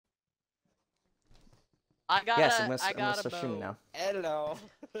Yes, I'm I gonna got a start shooting bow. now. Hello.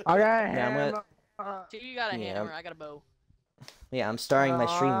 I got a Yeah, I'm hammer. You got a hammer. I got a bow. Yeah, I'm starting my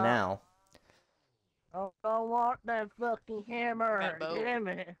stream now. I don't want that fucking hammer. Got a bow. Damn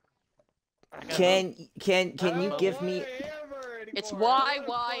it. Can you give me? It's Y and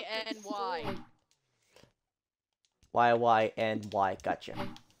Y. Y and Y. Gotcha.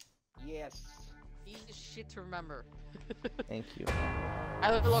 Yes. Easy shit to remember. Thank you.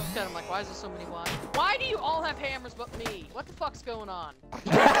 I looked at him like, why is there so many Y? Why do you all have hammers but me? What the fuck's going on?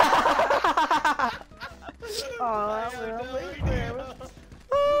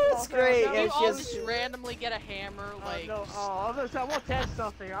 Oh, it's great. You And all she has... just randomly get a hammer, like... No, I want to test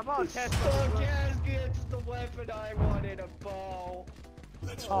something. I'm gonna test So something. Kaz gets the weapon I wanted, a bow.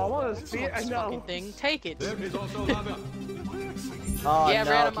 I want to spear. This fucking thing. Take it. Oh Yeah,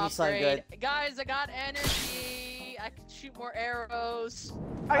 no, random he's not upgrade. good. Guys, I got energy. I can shoot more arrows.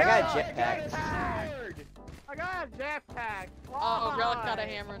 I got a I jetpack. got a sword. I got a jetpack. Oh, Relic got a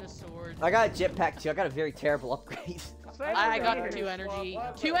hammer and a sword. I got a jetpack too. I got a very terrible upgrade. I got 2 energy.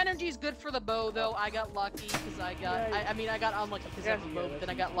 2 energy is good for the bow, though. I got lucky because I got. I mean, I got unlucky because I have the bow, but then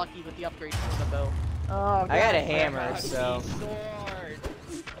I got lucky with the upgrade for the bow. Oh, I got a hammer, so. Sword.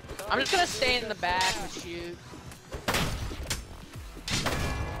 I'm just gonna stay in the back and shoot.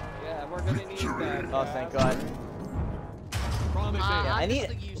 Yeah, we're gonna need that. Oh, thank God. I I need.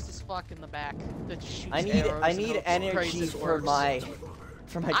 just use this fuck in the back that shoots I need energy for my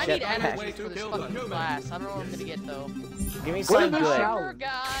I need jetpack. energy for this fucking class. I don't know what I'm gonna get though. Give me something good. Armor,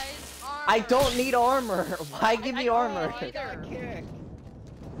 guys. Armor. I don't need armor. Why give me armor? I got kicked.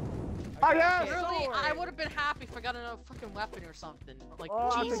 I got a Really, sword. I would have been happy if I got another fucking weapon or something. Like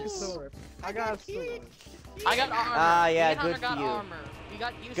Oh, Jesus. I got a sword. I got armor. Ah, yeah, Me and Hunter good got for you. Armor. We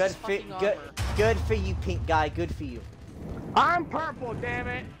got useless Good for fucking armor. good for you, pink guy. Good for you. I'm purple, damn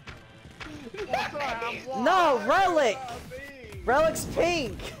it. No, Relic. Relic's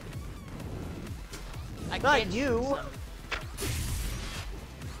pink. I Not can't you. shoot some.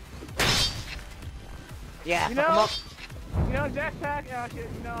 Yeah, You fuck 'em know, up. jetpack. I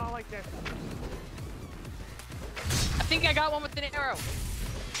like jetpack. I think I got one with an arrow.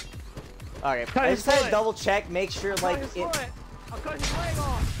 Okay, Cut I his just had to foot. double check, make sure like I'll cut his leg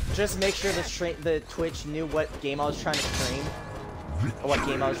off. just make sure the Twitch knew what game I was trying to stream, or what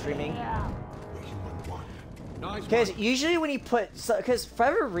game I was streaming. Yeah. Because usually when you put, because for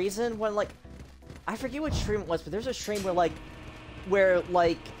whatever reason when like, I forget what stream it was, but there's a stream where like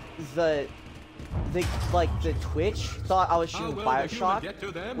the Twitch thought I was shooting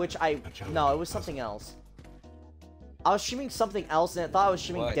Bioshock, which no, it was something else. I was streaming something else and it thought I was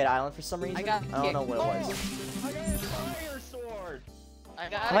streaming Dead Island for some reason. I don't know what it was. I got a fire sword. I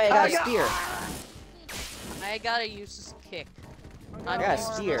got. Wait, I got a spear. I got a useless kick. I got a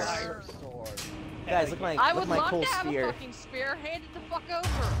spear. Fire sword. Guys, look at I my would love cool to have spear. a fucking spear. Hand it the fuck over.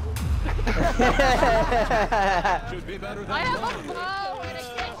 Should be better than I have one. a bow and I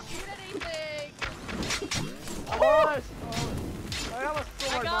can't shoot anything. I have a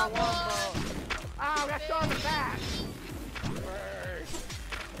sword, I got not one. one. Ow, that's on the back.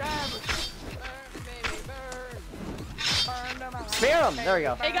 Damn it. Burn, baby, burn. Burn them out. Spear him! There we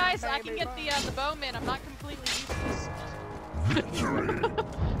go. Hey guys, I can get the bowman. I'm not completely useless.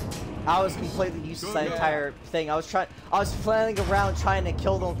 I was completely useless that entire thing. I was flailing around trying to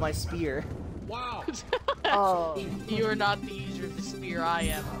kill them with my spear. Wow. Oh. You are not the user of the spear. I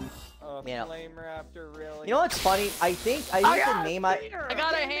am. Yeah. Flame Raptor, really? You know what's funny? I think the name I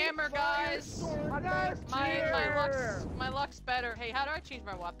got a hammer, guys. I got a spear. My luck's better. Hey, how do I change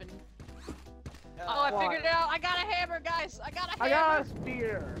my weapon? Oh, I figured it out. I got a hammer, guys. I got a hammer. I got a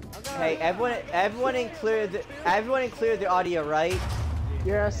spear. Hey, everyone include the audio, right?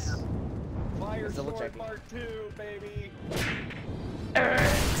 Yes. Fire Let's double sword check. Mark 2, baby. Yeah.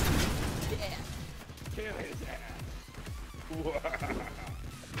 Kill his ass.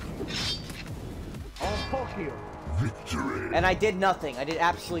 I'll poke you. And I did nothing. I did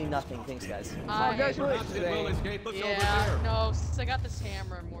absolutely nothing. Thanks, guys. Perhaps it will escape us over Yeah, there. no, since I got this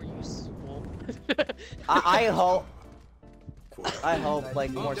hammer, I'm more useful. I hope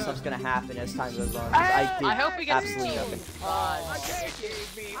like more stuff's gonna happen as time goes on. 'Cause I hope we get absolutely some nothing.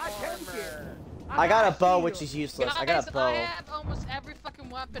 I I got a bow, which is useless. I got a I bow. have almost every fucking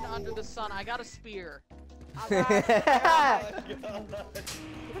weapon under the sun. I got a spear. Every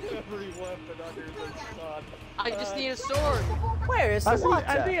weapon under the sun. I just need a sword. Where is the I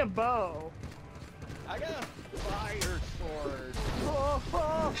water? see a bow. I got a fire sword. Oh,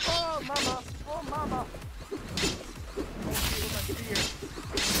 oh, oh, mama. Oh, mama.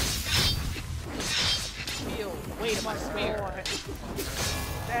 feel the weight of my spear.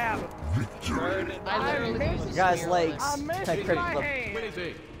 Damn. I literally use the Guys, spear legs. on I this. missed Critic my look. hand.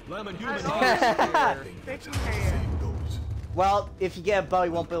 Wheezy, lemon I human. lost sticky hand. Well, if you get a bow,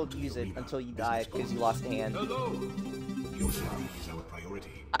 you won't be able to use it until you die because you lost a hand. Hello. Your safety is our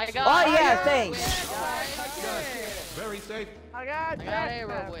priority. I got Oh yeah, arrow thanks. with, Very safe. I got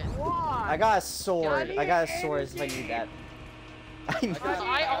arrow with. Why? I got a sword. Got I got a any sword if I energy? need that.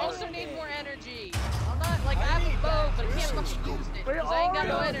 I also need more energy. I'm not like I have a bow, but I can't fucking use it because I ain't got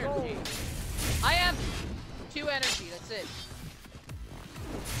no energy. I have 2 energy. That's it.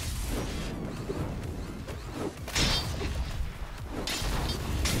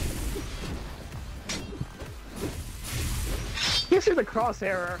 You see the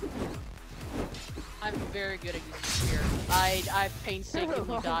crosshair. I'm very good at using spear. I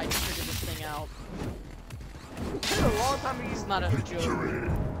painstakingly died to figure this thing out. It's been a long time to use. It's not a joke.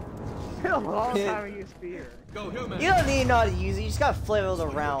 It's been a long time to use spear. Go human. You don't need to know how to use it. You just gotta flail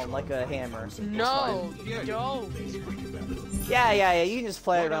it around like a hammer. No, you Yeah. don't. Yeah. You can just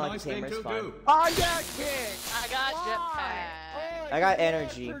flail it What a around like nice a hammer. thing It's to fine. do. I got kicked. I got Why? jetpack. I got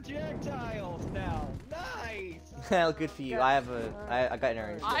energy. Projectiles now. Nice. Well, good for you. I have I got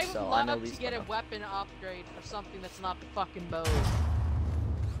energy, I so would I know love these. to get a weapon upgrade for something that's not the fucking bow.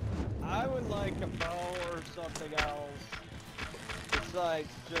 I would like a bow or something else. Besides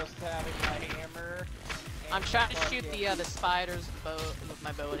just having my hammer. I'm trying to shoot the spiders with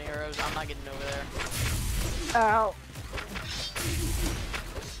my bow and arrows. I'm not getting over there. Ow.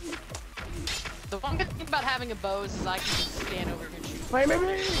 The one good thing about having a bow is I can just stand over here and shoot. Wait,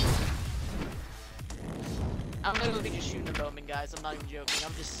 maybe. I'm literally just shooting a bowman, guys. I'm not even joking.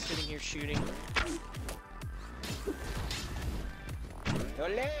 I'm just sitting here shooting.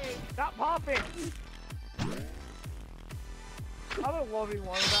 Stop popping. I'm a 1v1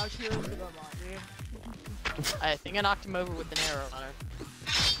 about you, so don't mind me. I think I knocked him over with an arrow on her.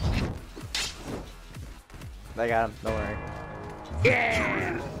 I got him. Don't worry.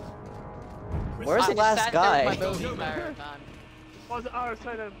 Yeah. Where's the last sat there with guy? my bow the entire time. Was the other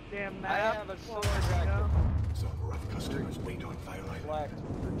side of the damn I map? have a sword you that know? Some rough customers wait on Firelight. deflect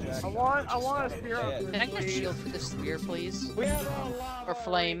I want a spear Yeah. up. Can I get a shield for this spear, please? We have a lava Or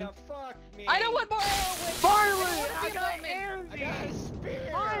flame. arena, fuck me. I don't want more arrow with. Finally! I be got a bowman. I energy! got a spear.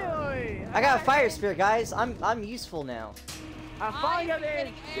 Finally! I got a fire spear, guys. I'm useful now. I I finally am got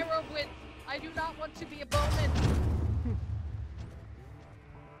getting energy! arrow with. I do not want to be a bowman.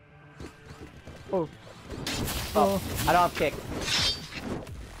 Oh. Oh, I don't have kick.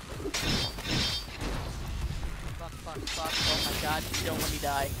 Fuck. Oh my god, don't let me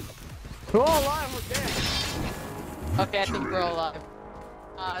die. We're all alive, we're dead. Okay, I think we're all alive.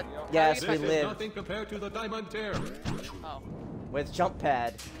 Yes, This we is live nothing compared to the diamond tear. Oh, with jump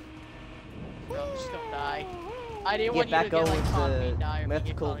pad. bro, I'm just gonna die. I didn't Get want you back to get over like caught me the die or me get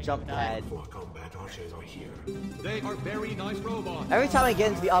mythical caught and jump you die. pad. For combat archers are here. They are very nice robots. Every time I get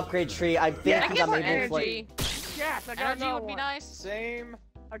into the upgrade tree, I think Can I that get I'm more able to like. energy? Yes, I got Energy another would be one. nice. Same.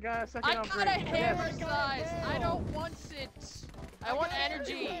 I got a second I got upgrade. a hammer I got a size. I nail. don't want it. I want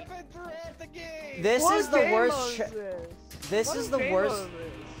energy. Weapon throughout the game. This What is the game worst. mode is this? This What is the game worst. mode is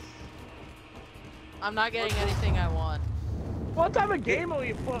this? I'm not getting anything I want. What type of game will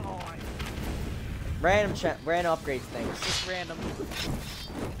you put on? Random upgrade things. Just random.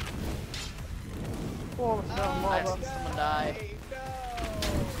 Oh, I lava. see someone die. No.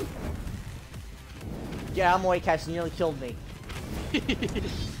 Yeah, I'm away, catch. You nearly killed me.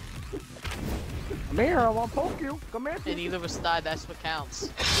 Come here, I want to poke you. Come here. And either of us died, that's what counts.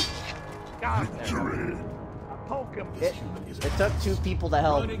 God, I poke him. It took 2 people to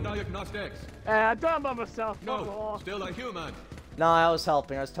help. Running diagnostics. I done it by myself. Fuck No, off. still a human. No, I was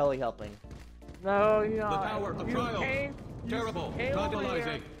helping. I was totally helping. No, you know. The power of you trial. came, you Terrible, came over here.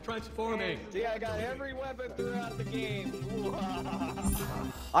 vandalizing, transforming. See, I got every weapon throughout the game.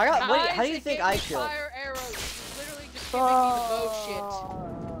 I got. Wait, Guys, how do you it think gave I me killed? fire arrows. It's literally just giving me the bow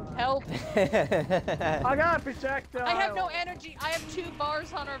shit. Help. I got a projectile. I have no energy. I have 2 bars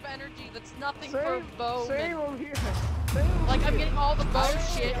hunter of energy. That's nothing for a bow. Same over here. Same over Like, I'm here. getting all the bow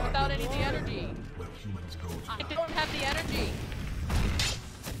shit without any of the energy. Where humans go to I don't have the energy.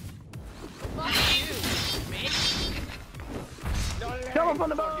 Fuck you, bitch. Kill him from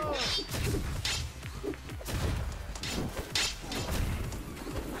the bow.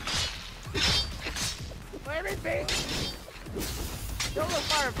 Let me be. Kill the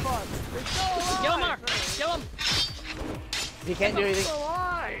fire fuck. They're still alive. Kill him, Mark. Kill him. You can't do They're anything. still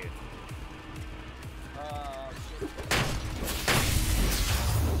alive.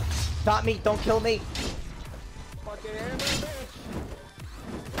 Stop me! Don't kill me! Fucking hammer, bitch.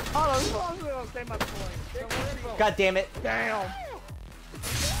 Oh, I'm gonna save my point. God damn it. Damn.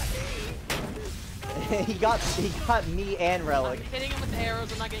 he got me and Relic. I'm hitting him with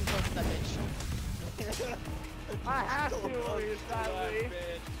arrows. I'm not getting close to that bitch. I have to over here, sadly.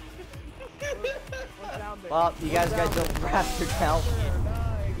 Well, you guys got to raptor now.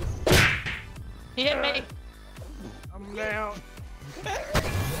 He hit me. I'm down.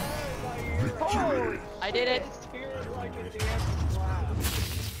 I did it.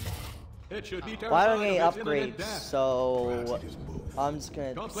 It should be Well, I don't get any terrified of imminent upgrades, death. so I'm just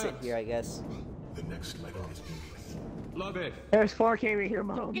gonna sit here, I guess. The next level is beneath. Love it. There's 4 came in here,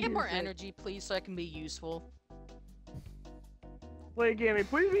 Mom. Get more energy, please, so I can be useful. Please give me.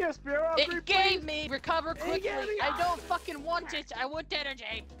 Please be a spirit upgrade. It gave me recover quickly. gave me I don't fucking want it. I want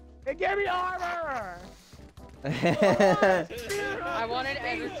energy. It gave me armor. I wanted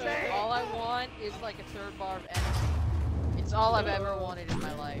energy. All I want is like a 3rd bar of energy. It's all I've ever wanted in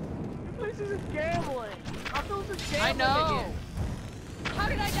my life. This is gambling. I thought this is I gambling. know. Again. How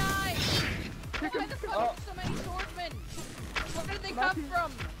did I die? Why the fuck are so many swordsmen? Where did they come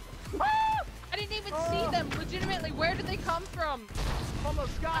from? I didn't even see them. Legitimately, where did they come from? From the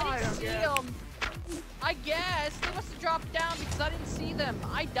sky. I didn't see them. I guess they must have dropped down because I didn't see them.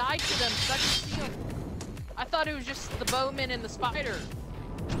 I died to them because I didn't see them. I thought it was just the bowman and the spider.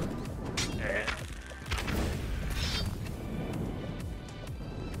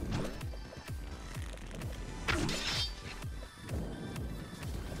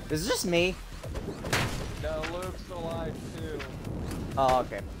 Is it just me? No, Luke's alive too. Oh,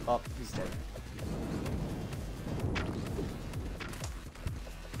 okay. Oh, he's dead.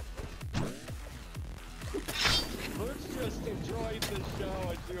 Luke's just enjoying the show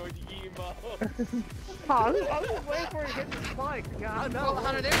and doing emo. I was just waiting for you to hit the spike. God, no. Well,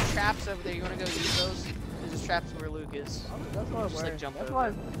 Hunter, there's traps over there. You want to go use those? There's just traps where Luke is. That's what I'm Just like jump That's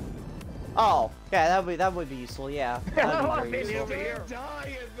over. why. Oh, yeah, that would be useful. Yeah, that would be very You useful. can't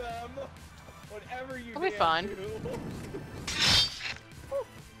die in them. Whatever you I'll be dare fine. do.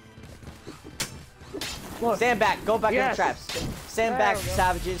 Look. Stand back. Go back in the Yes. traps. Stand There back, we go.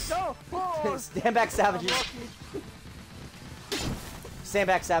 savages. Go forward. Stand back, savages. I'm Stand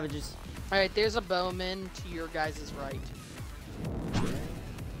back, savages. Alright, there's a bowman to your guys' right.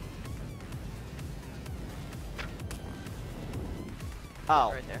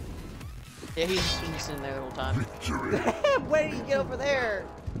 Oh. Right there. Yeah, he's been sitting there the whole time. Where did you get over there?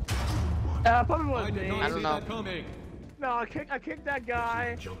 probably I wasn't did me. not I don't see know. that coming. No, I kicked that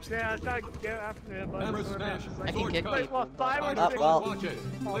guy. Yeah, I tried to get after him, but Hammer smash. I can Sword kick cut. people. well, 5 I or Oh, 6. well. watch it,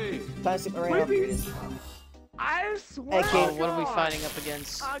 please. Time to see my Wait, upgrade is. I swear. Okay. to What are we God, fighting up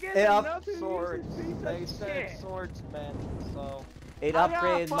against? I'll get Yeah, nothing Swords. useless piece They of said shit. swordsmen, so. It I got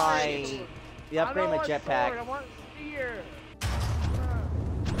upgraded my. fight. It upgraded my I jetpack. want spear.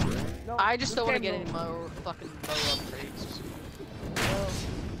 No, I just don't want to this get game any more fucking bow upgrades.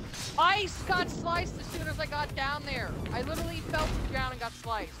 Ice got sliced as soon as I got down there. I literally fell to the ground and got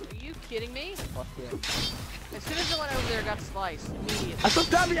sliced. Are you kidding me? Fuck yeah. As soon as I went over there, I got sliced immediately. I saw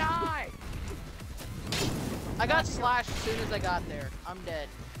WI. I got slashed as soon as I got there. I'm dead.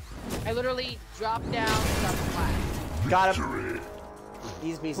 I literally dropped down and got slashed. Got him.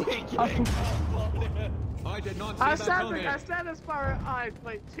 He's busy. I did not see I that stabbed coming. I stabbed this fire eyes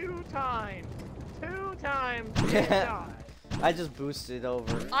like 2 times. 2 times. Didn't die. I just boosted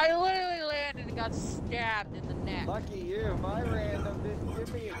over. I literally landed and got stabbed in the neck. Lucky you, my random didn't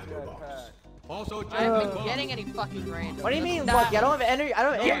give me a jetpack. Also, I haven't Jack been getting any fucking random. What do you mean, Nah, lucky? I don't have energy. I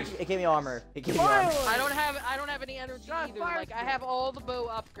don't have Nice. energy. It gave me armor. It gave me armor. I don't have any energy Got either. fire Like I have all the bow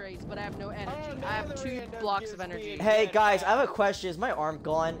upgrades, but I have no energy. Oh, I have neither 2 random blocks of gives me energy. a Hey jetpack. guys, I have a question. Is my arm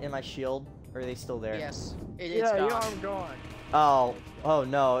gone and my shield? Or are they still there? Yes, it's Yeah, gone. your arm gone. Oh. Oh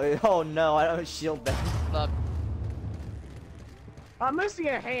no. Oh no. I don't have a shield then. Look, I'm missing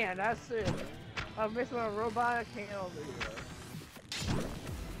a hand, that's it. I'm missing a robotic hand over here.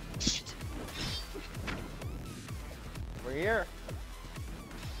 shit. We're here.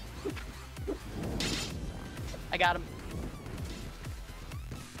 I got him.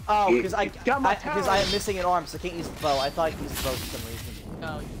 Oh, because got my because I am missing an arm, so I can't use the bow. I thought I could use the bow for some reason.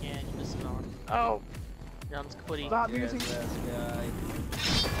 Oh, you can. You missed an arm. Oh, Your arm's kaputty. stop There's using. this guy.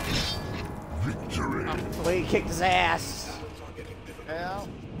 Well, you kicked his ass. Well,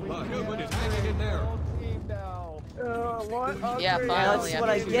 we The can human is upgrade hanging in there. the whole team now. What upgrade? Yeah, Yeah, finally. that's what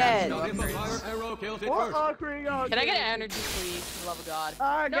I after 2 get. rounds Now, of if the upgrades. fire arrow kills it What first. upgrade? Can I get energy, please? For the love of God.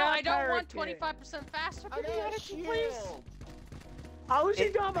 I No, got I don't want parrot 25% faster. I Give me got a energy, please. shield. I wish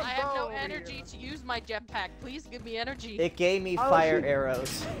you got my I have bow no over energy here. to use my jetpack. Please give me energy. It gave me Oh, fire shit.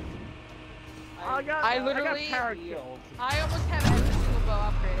 arrows. I got. I I got literally- parrot Shield. I almost have every single bow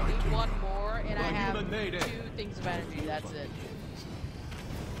upgrade. I need one more, and I have Illuminate it. 2 things of energy. That's it.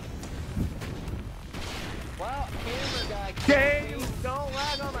 Well, hammer guy. Game, don't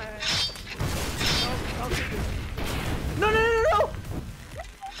lag on my head. No, no, no, no!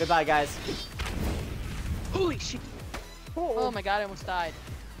 Goodbye, guys. Holy shit! Oh my god, I almost died.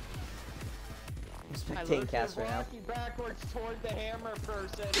 I'm spectating cast right now. Walking backwards toward the hammer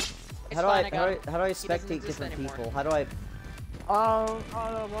person. How do I spectate different people? How do I? I don't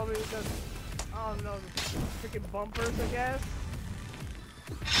know, probably just, I don't know, freaking bumpers, I guess.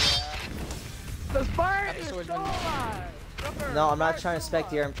 Yeah. The fire is still alive! Jumper, No, I'm not fire's trying to still spectate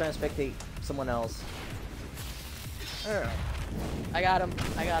here. I'm trying to spectate someone else. alive. I got him.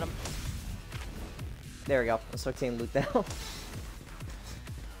 I got him. There we go. I'm spectating Luke now.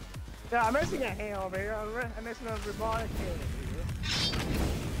 Yeah, I'm missing a hand over here. I'm missing a robotic hand over here.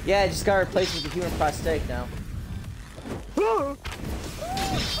 Yeah, I just got replaced with a human prosthetic now.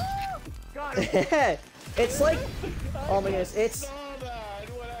 Got it. It's like, oh my goodness, it's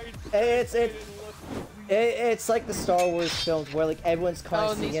like the Star Wars films where like everyone's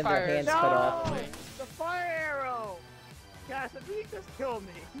constantly getting their hands cut off. No! The fire arrow! Guys, he just killed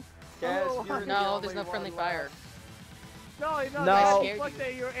me. Guys, Oh, you're No, the there's no only friendly one fire. No, he doesn't. No. I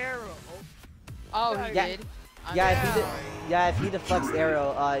deflected your arrow. Oh, Yeah, he yeah. did? I'm Yeah, sorry. if he deflects the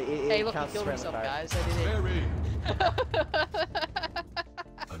arrow, Hey, it look, he counts as killed friendly himself, fire. guys. I did it. Very.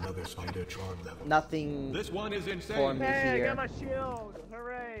 Another spider charm level. Nothing This one is for insane. me Hey, I here. got my shield.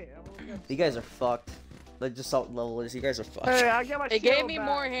 Hooray. You guys are fucked. Like just assault levelers, you guys are fucked. Hey, I got my It shield gave me back.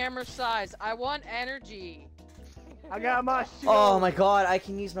 more hammer size. I want energy. I got my shield. Oh my god, I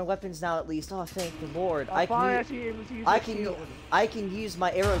can use my weapons now at least. Oh, thank the Lord. I'm finally actually able to use I the can shield. I can use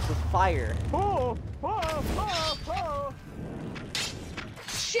my arrows with fire. Oh, oh, oh, oh.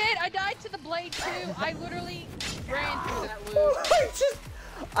 Shit, I died to the blade too. I literally ran through that loop.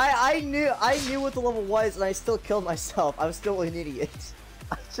 I knew what the level was and I still killed myself. I was still an idiot.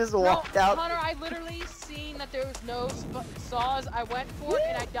 I just walked out. Hunter, I literally seen that there was no saws. I went for it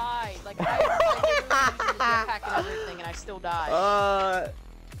and I died. Like I literally used the jetpack and everything and I still died.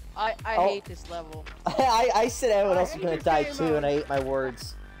 I hate this level. I said everyone else I was gonna hate die this too, game and I ate my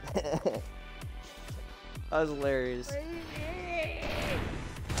words. That was hilarious.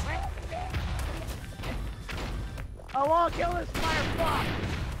 I want to kill this firefox.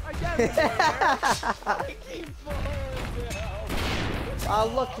 I got it.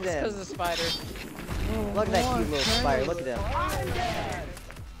 Oh, look at Because him. of the spider. Look at that cute little spider. Look at him. I'm dead.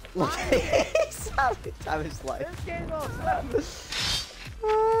 Look at him. He's having the time of his life. This game will suck. Look,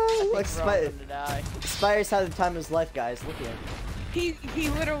 We're all spider. gonna die. Spider's having the time of his life, guys. Look at him. He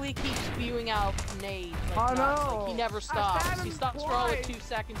literally keeps spewing out nades. Like, Oh, nuts. no. Like, he never I stops. stabbed He him stops for only twice. 2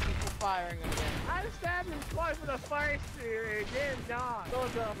 seconds before firing him again. I stabbed him twice with a fire spear. It didn't die.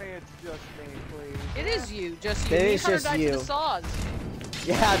 Don't tell me it's just me, please. It is you, just you. It Me is and Hunter just died to you. the saws.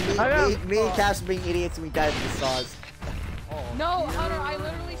 Yeah, me and Cass were being idiots and we died to the saws. No, Hunter, I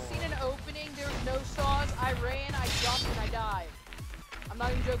literally seen an opening. There was no saws. I ran, I jumped, and I died. I'm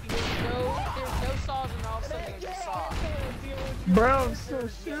not even joking. There's no saws, and all of a sudden there's a saw. Bro, I'm still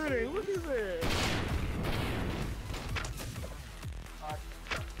shooting. Look at this.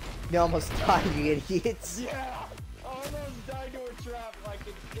 You almost died, you idiots. Yeah! I almost died to a trap like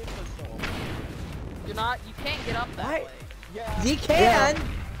an imbecile. You're not. You can't get up that Right. way. Yeah. He can!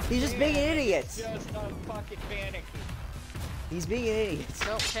 He's just being an idiot. Just fucking panicky. He's being an idiot.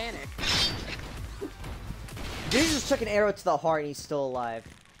 Don't panic. Dude just took an arrow to the heart and he's still alive.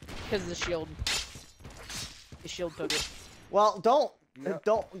 Because of the shield. The shield took it. Well, don't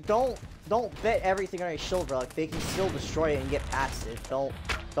bet everything on your shield relic. They can still destroy it and get past it. Don't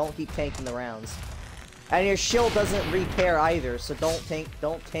keep tanking the rounds. And your shield doesn't repair either, so don't tank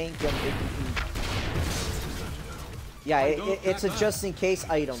them if you can. Yeah, it's a just in case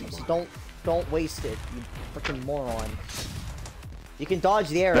item, so don't waste it, you freaking moron. You can dodge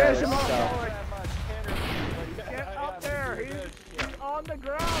the arrows, Finish him off, so. boy. Get up there. He's on the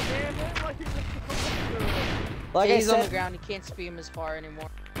ground, damn it. Like he's Like Yeah, I he's on the said, ground. He can't speed him as far anymore.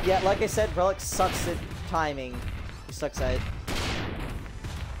 yeah, like I said, Relic sucks at timing. He sucks at it.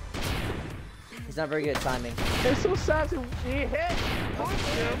 He's not very good at timing. It's so sad to he hit. Punch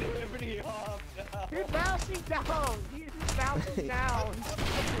him. He's bouncing down. He's just bouncing down.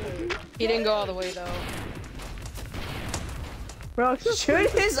 He didn't go all the way though. Bro, just Shoot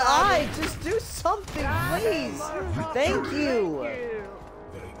his eye! Just do something, please! Thank you!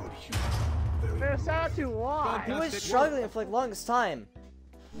 Very good human. Very It's sad to why. He was struggling for like longest time.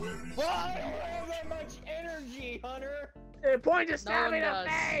 Well, I don't have that much energy, Hunter! It pointed to No one stab me in the does.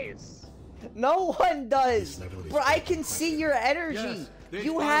 face. No one does! Bro, I can see your energy! Yes. These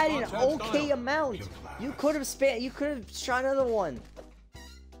You five had an bots have okay style. amount. You could have shot another one.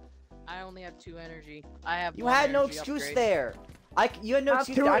 I only have 2 energy. I have. You 1 had no energy excuse upgrade. there. You had no Have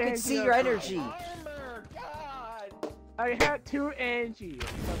excuse. two I could energy see your upgrades. energy. Armor, God. I had 2 energy.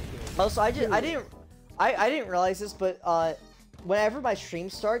 Also, I didn't realize this, but whenever my stream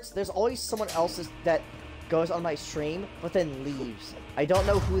starts, there's always someone else that goes on my stream, but then leaves. I don't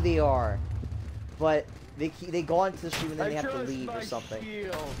know who they are, but they go onto the stream and then they have to leave or something.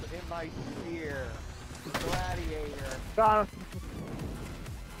 Shield in my spear. Gladiator. Got him.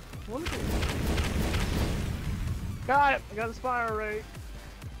 Got it. I got the spiral rate.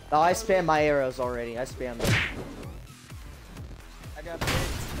 Oh, I spam my arrows already. I spam them. I got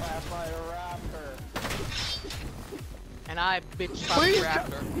bitch slapped by a raptor. And I bitch slapped Please, the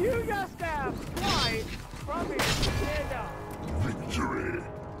raptor. you got stabbed twice from me. Stand up. Victory.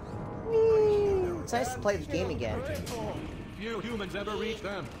 It's nice to play the game again. Few humans ever reach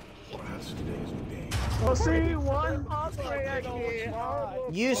them. Perhaps today is the day. We'll see one upgrade again.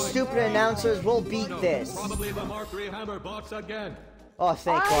 You stupid announcers will beat No, this. Probably the Mark III hammer box again. Oh,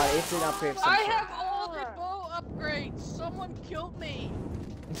 thank God, it's an upgrade of some I sort. have all the bow upgrades. Someone killed me.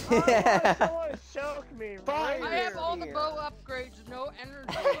 Someone choke me. Right I have all the here. bow upgrades. No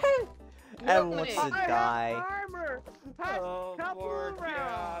energy. Everyone wants to I I die. have armor. Have Oh, couple Lord of rounds.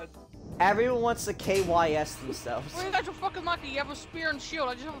 God. Everyone wants to KYS themselves. Well, you guys are fucking lucky. You have a spear and shield.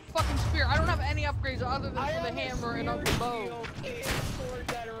 I just have a fucking spear. I don't have any upgrades other than for the hammer and a bow. Shield and sword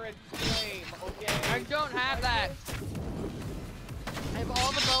that are in flame, okay? I don't have that. I have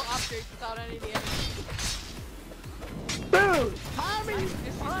all the bow upgrades without any of the energy. Dude, how many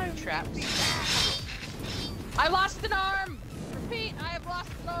times? Traps. I lost an arm. Repeat. I have lost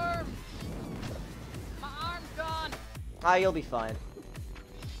an arm. My arm's gone. Ah, you'll be fine.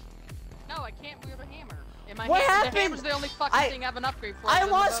 No, I can't wield a hammer. And my What hand, happened? The hammer's the only fucking I- thing I have an upgrade for. I other than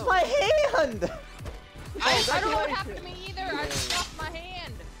the lost bow. my hand! I don't know what happened to me either. I just lost my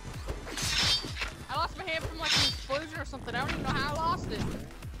hand. I lost my hand from like an explosion or something. I don't even know how I lost it.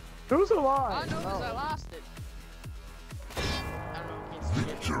 Who's All I alive? know is I lost it. I don't know. I can't see it.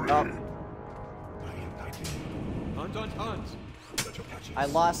 Victory. Oh, I invite you. Tons on tons. Let your catches. I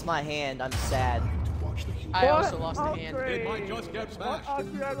lost my hand. I'm sad. Time to watch the human. I also lost a hand. It might just get What smashed.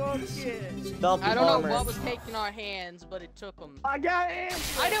 upgrade I gonna get? Don't be I don't know armor. what was taking our hands, but it took them. I got it.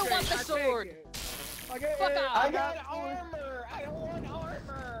 I don't want the sword. I got Fuck it. off. I got armor! I don't want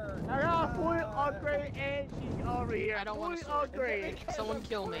armor! I got a full upgrade engine over here. I don't want a Full sword. upgrade. Someone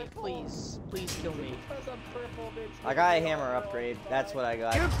kill me, please. Please kill me. Because I'm purple, bitch. I got a hammer upgrade. That's what I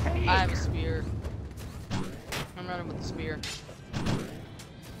got. You paid. I have a spear. I'm running with the spear.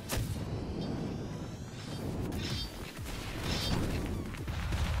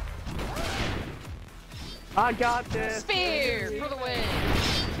 I got this. Spear for the win.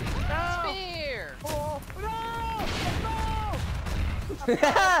 No. Spear. Oh, no! No!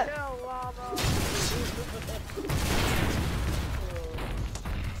 Hell, lava.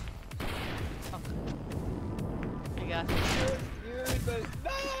 I got this. Use the... No!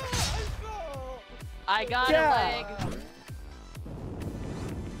 I fell! I got Yeah. a leg.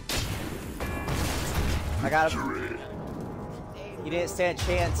 I got a. You didn't stand a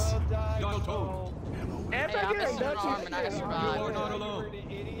chance. Well done, Y'all Cole. If Hey, I I'm get a missing an arm and I You survived. are not You were alone.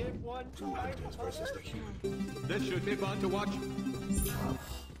 an idiot one Two time. hunters versus the human. This should be fun to watch.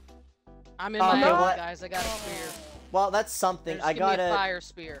 I'm in Okay, my what- arm, guys. I got a spear. Well, that's something. Just I give got me a a. fire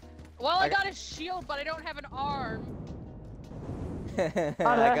spear. Well, I I got- got a shield, but I don't have an arm.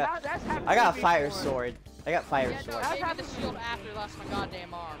 I got a fire sword. I got fire Yeah, no, sword. I gave me the shield after I lost my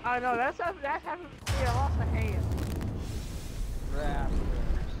goddamn arm. I know that's happened. Yeah, I lost my hand.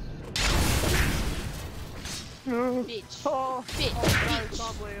 Bitch. Oh, Bitch. God, Bitch.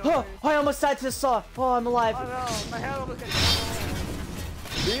 probably Oh, already. I almost died to the saw. Oh, I'm alive. Oh no, my head almost got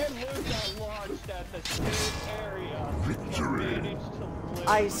Me and Luke got launched at the same area. Victory. Managed to live.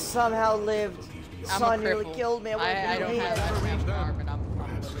 I somehow lived. I'm Saw a nearly cripple. killed me. I don't would've have, been I don't have an them. arm, and I'm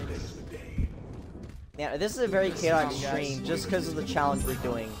Perhaps living. today is the day. Yeah, this is a very chaotic stream just because of the challenge we're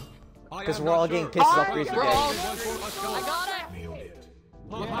doing. I Because am we're not all sure. getting pissed off I pretty We're all. today. I got it. Nailed it.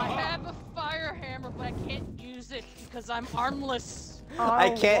 I have a fire hammer, but I can't use it because I'm armless. I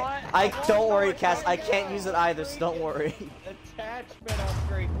can't. What? Don't worry, Cass. I can't use it either, so don't worry. Attachment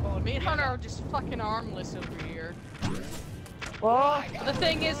upgrade called. Me and Hunter are just fucking armless over here. Well, But the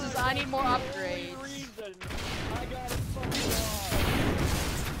thing is I need more upgrades. Reason. I got it fucking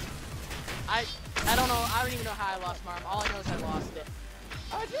I don't know. I don't even know how I lost my arm. All I know is I lost it.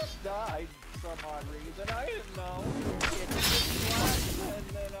 I just died for some odd reason. I didn't know. And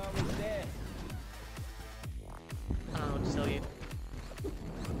then I was dead. I don't know what to tell you.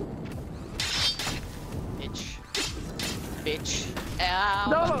 bitch. Ow,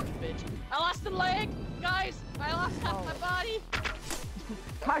 No. fucking bitch. I lost the leg, guys. I lost half my body.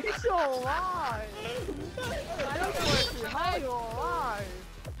 How are you still alive? I don't know if you're how you alive.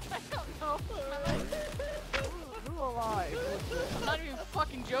 I don't know. Who's alive? I'm not even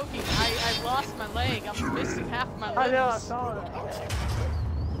fucking joking. I lost my leg. I'm missing half my limbs. I know, I saw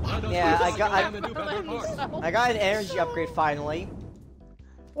that. Yeah, I got got an energy upgrade finally.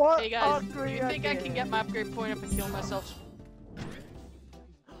 What Hey guys, do upgrade you think I get? can get my upgrade point up and kill myself?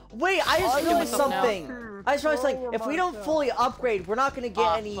 Wait, I just I'll kill realized myself now. something. I just realized something. If we don't fully upgrade, we're not gonna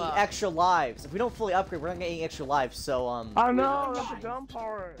get any fuck. extra lives. If we don't fully upgrade, we're not getting any extra lives. So I know, that's the dumb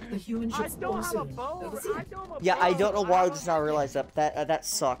part. The human I ships don't have a also bow. I don't have a yeah, I bow. don't know why I have did not realize that. That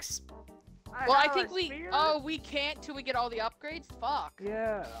sucks. Well, I have think a we. spear. Oh, we can't till we get all the upgrades. Fuck.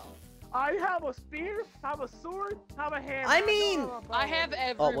 Yeah. I have a spear, have a sword, have a hammer. I don't mean- have a bow. I have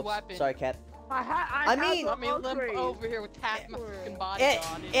every Oh, whoops. weapon. Sorry, Cat. I mean- have Let me limp upgrade. over here with half my fucking body It-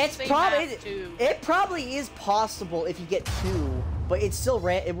 gone. it's the same probably- map, too. It probably is possible if you get 2, but it's still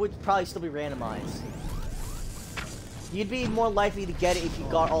it would probably still be randomized. You'd be more likely to get it if you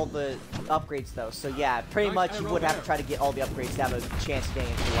got all the upgrades though. So yeah, pretty much you would have to try to get all the upgrades to have a chance of getting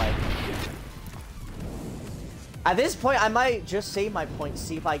into life. At this point, I might just save my points,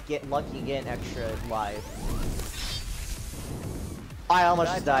 see if I get lucky and get an extra life. I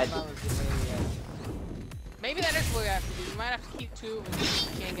almost just died. Maybe that is what we have to do. We might have to keep 2 of them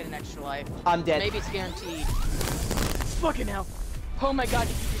if we can't get an extra life. I'm dead. Maybe it's guaranteed. Fucking hell. Oh my god,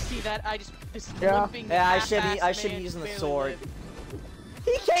 did you just see that? This Yeah. limping Yeah, I half-assed should be man using the barely sword. lived.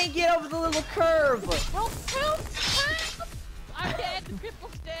 He can't get over the little curve. Help! Help! Help! I'm dead. The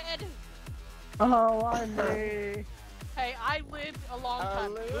cripple's dead. Oh, I me. Hey, I lived a long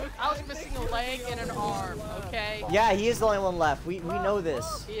time. I was missing a leg and an arm, okay? Yeah, he is the only one left. We know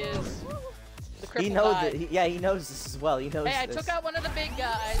this. He is. The cripple He knows died. it. Yeah, he knows this as well. He knows Hey, I this. took out one of the big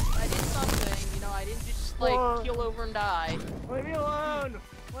guys. I did something, you know, I didn't just like keel over and die. Leave me alone.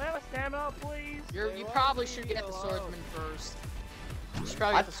 Will I have a stamina, please? You probably should get the swordsman first. You should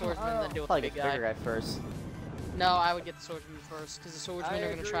probably get the swordsman and then deal with the Probably big get the bigger guy. guy first. No, I would get the swordsman first, because the swordsmen are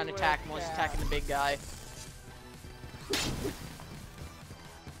gonna try and attack him once he's attacking the big guy.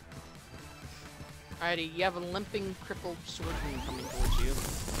 Alrighty, you have a limping, crippled swordsman coming towards you.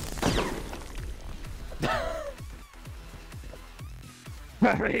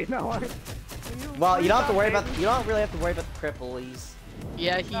 Well, you don't have to worry about. You don't really have to worry about the cripple. He's.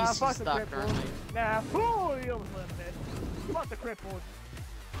 Yeah, he's fuck the stuck cripple. currently. Nah, you almost limited. Fuck the crippled.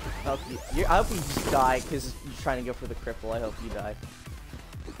 I hope you just die because you're trying to go for the cripple. I hope you die.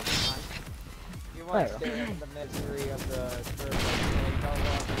 You want to stay in the misery of the cripple, so you don't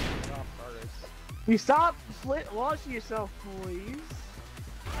want to stop first. You stop launching yourself, please.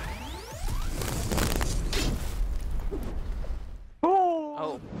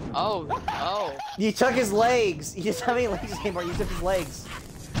 Oh, oh, oh. You took his legs. You just have any legs anymore. You took his legs.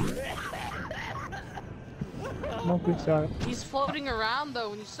 He's floating around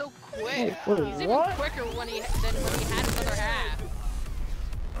though, and he's so quick. Wait, He's even what? quicker than when he had his other half.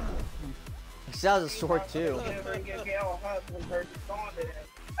 He still has a sword too.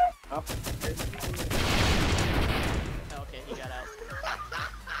 Okay, he got out.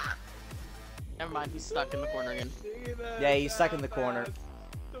 Never mind, he's stuck in the corner again. Yeah, he's stuck in the corner.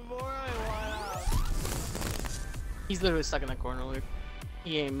 The more I want out. He's literally stuck in the corner, Luke.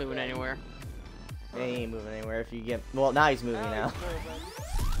 He ain't moving anywhere. Yeah, he ain't moving anywhere. If you get. Well, now he's moving now.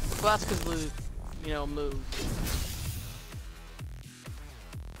 Well, that's because Luke, you know, moved.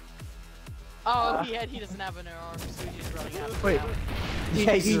 Oh, he doesn't have an arm, so he's just running out. Wait.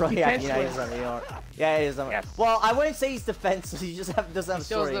 Yeah, he's running. Yeah, he's defenseless. running. Yeah, he is. Yes. Well, I wouldn't say he's defenseless. He just doesn't have a He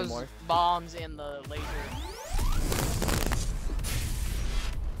still sword has those anymore. bombs and the laser.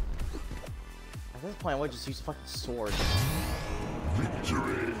 At this point, I would just use a fucking sword.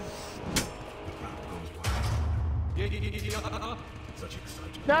 Victory. Yeah. Such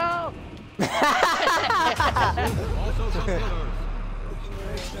excitement. No! Also some pillars.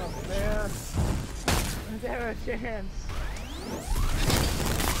 Man. There a chance.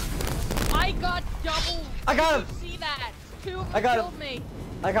 I got double. I got him. Did you see that? Two of them I got him. killed me.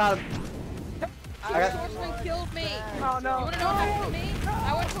 I got him. Two I got- swordsmen killed me. Oh no. You wanna know what happened to me?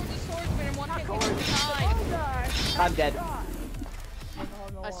 I went towards the swordsman and one hit me from behind. I'm dead.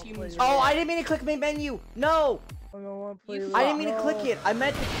 Us humans. Oh, I didn't mean to click main menu. No, You I didn't mean to click it. I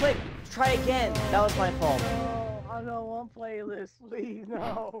meant to click. Try again. That was my fault. No, I don't want playlist, please,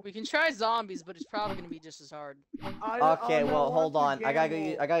 no. We can try zombies, but it's probably gonna be just as hard. Okay, well, hold on. I gotta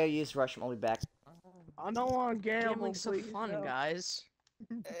go use the restroom. I'll be back. I don't want to gamble, Gambling's so please, fun, no. guys.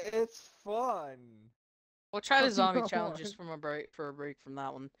 It's fun. We'll try the zombie challenge just for a break from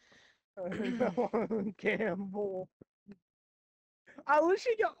that one. Gamble. I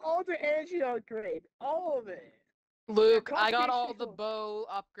literally got all the energy upgrade, all of it. Luke, I got all the bow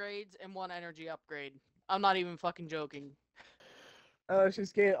upgrades and 1 energy upgrade. I'm not even fucking joking. Let's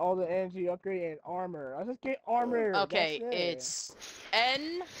just get all the energy upgrade and armor. I just get armor. Okay, that's it.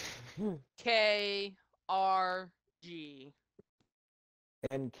 it's NKRG.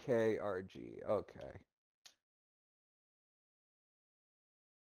 NKRG. Okay.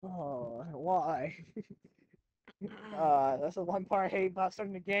 Oh, why? That's the one part I hate about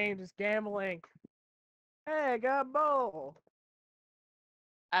starting the game, just gambling. Hey, I got a bow.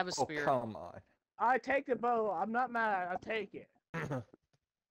 I have a Oh, spear. come on. I take the bow. I'm not mad. I take it.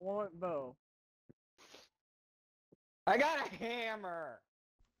 One bow. I got a hammer.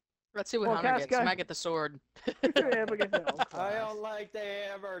 Let's see what Well, Hunter gets. Casca- He might get the sword. Yeah, we get the I don't like the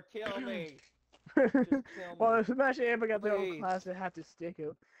hammer. Kill me. Just kill me. Well, if imagine if I got the old Please. class, I have to stick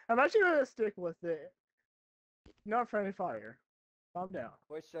it. I'm actually gonna stick with it. Not friendly fire. Calm down.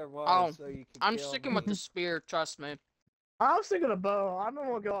 Wish there was Oh, so you could I'm kill sticking me. with the spear, trust me. I'm sticking with a bow. I don't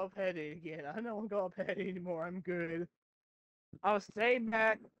want to go up heading again. I don't want to go up heading anymore. I'm good. I'll stay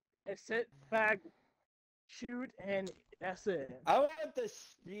back and sit back, shoot, and that's it. I want the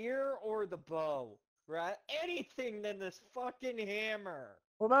spear or the bow. Right? Anything than this fucking hammer.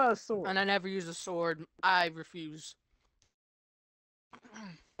 What about a sword? And I never use a sword. I refuse.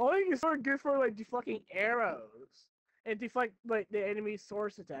 Only you sword good for like deflecting arrows and deflect like the enemy's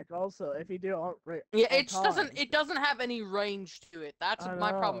source attack. Also, if you do it on, right. Yeah, on it just doesn't. time. It doesn't have any range to it. That's I my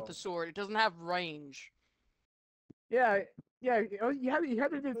problem with know. the sword. It doesn't have range. Yeah, yeah. You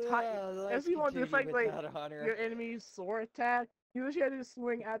have to do time. Let's If you want to continue deflect with like that, Hunter. your enemy's sword attack, you usually have to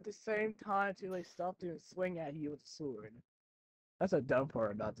swing at the same time to like stop doing swing at you with the sword. That's a dumb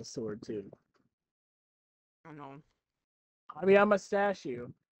part about the sword too. I know. I mean, I'm a statue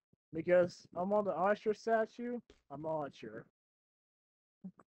because I'm on the archer statue. I'm archer.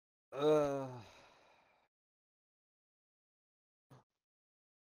 Ugh.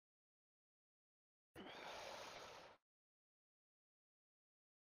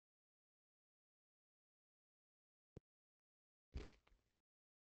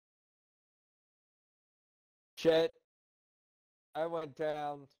 Shit. I went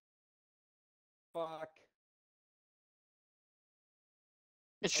down. Fuck.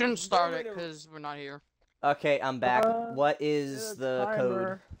 It shouldn't start it going to- because we're not here. Okay, I'm back. What Yeah, is the code?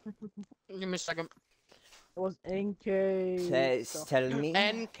 timer. Give me a second. It was NK. stuff. Tell me.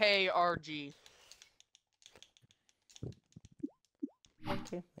 NKRG.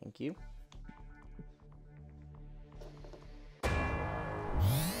 Okay, thank you.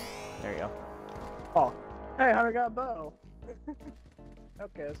 There you go. Oh, hey, Hunter got a bow.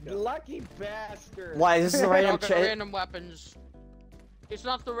 Okay, let's go. Lucky bastard. Why? This is the We random all got trade. random weapons. It's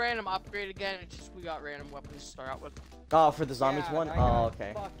not the random upgrade again. It's just we got random weapons to start out with. Oh, for the zombies Yeah, one? I Oh, got a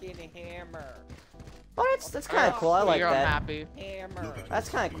okay. Fucking hammer. Oh, that's kind of cool. I like You're that. unhappy. Hammer. That's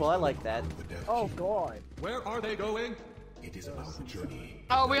kind of cool. I like that. Oh God. Where are they going? It is our journey.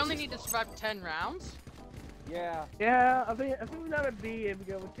 Oh, we only need to survive 10 rounds? Yeah. Yeah, I think we never beat it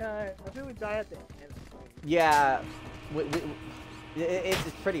because we I think we die at the end. Yeah, it's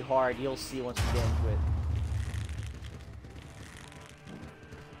pretty hard. You'll see once we get into it.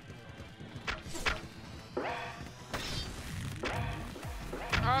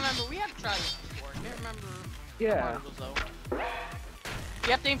 I remember, we have tried this before. I can't remember Yeah. how hard it was, though.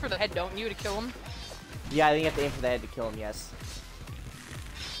 You have to aim for the head, don't you, to kill him? Yeah, I think you have to aim for the head to kill him. Yes.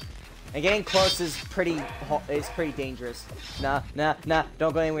 And getting close is pretty dangerous. Nah,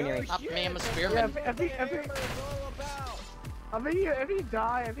 don't go anywhere near me. Not me, I'm a Yeah, spearman. if you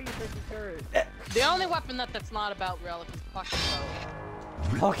die, I think you take the turret. The only weapon that's not about relic is fucking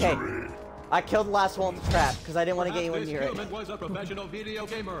bow. Okay, I killed the last one with the trap because I didn't want to get anyone Perhaps near this it. human was a professional video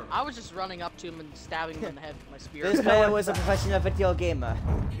gamer. I was just running up to him and stabbing him in the head with my spear. This man was a professional video gamer.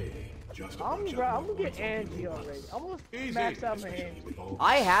 Okay, just I'm gonna get energy already. I'm gonna Easy. max out my energy.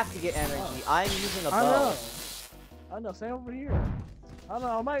 I have to get energy. I'm using a I know. bow. I know. Same over here. I don't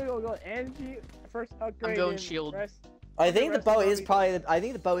know. I might go energy first upgrade. going and shield. rest- I think the rest bow of is the- probably. I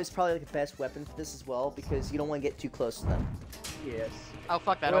think the bow is probably like the best weapon for this as well because you don't want to get too close to them. Yes. Oh,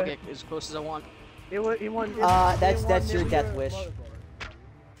 fuck that. I'll get as close as I want. That's your death wish.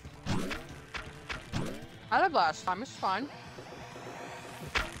 I did last time, it's fine.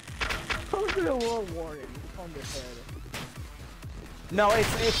 Come to the world warning on the head. No,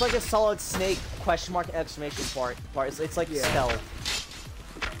 it's like a solid snake question mark exclamation part. It's like Yeah. stealth.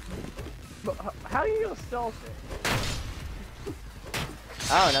 But how do you go stealth it?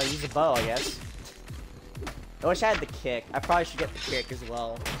 I don't know. Use a bow, I guess. I wish I had the kick. I probably should get the kick as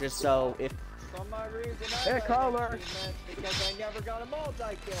well, just so if. For my reason, I Hey, got caller. an achievement because I never got a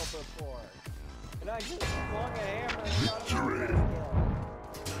multi-kill before. And I just swung a hammer and got a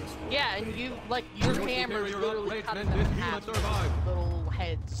multi-kill. Yeah, and you, like, your hammer is literally cutting them in half. Little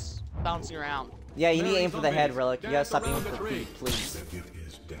heads bouncing around. Yeah, you need to aim for the head, Relic. You gotta stop aiming for the feet, please. The gift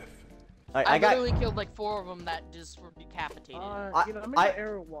is death. Alright, I I got. literally killed like 4 of them that just were decapitated. You know, I'm gonna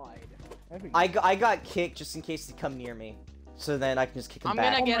arrow wide. I got kicked just in case they come near me, so then I can just kick them I'm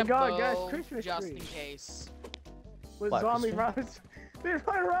back. gonna get my a God, bow guys, Christmas just tree. in case. With What, zombie Christmas? runs. They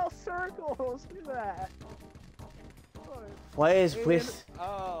run around circles. Look at that. What is And- with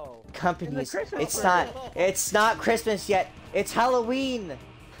Oh. companies? Christmas It's not Christmas yet. It's Halloween.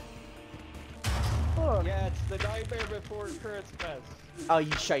 Look. Yeah, it's the nightmare before Christmas. Oh,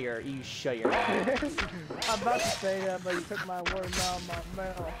 you shut your mouth. I'm about to say that, but you took my words out of my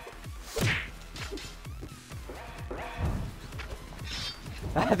mouth.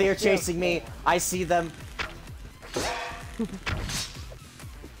 They're chasing me. I see them.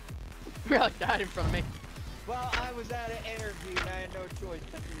 Really died in front of me. Well, I was out of energy and I had no choice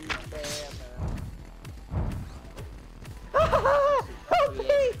but to use the hammer. Help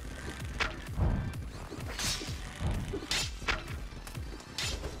me!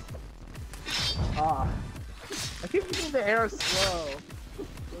 Ah. I keep using the air slow.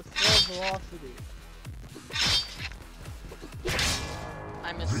 With slow velocity.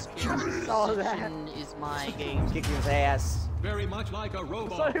 I'm a spirit. Saw that. Precision is my game. Kick his ass. Very much like a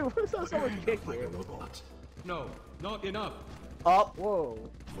robot. Sorry, what's that someone kick Like a you? robot. No, not enough. Up. Whoa.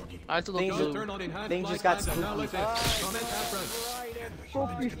 That's a Things little Just are- turn on enhanced things flight just got plan spooky. analysis. Comment preference. Right in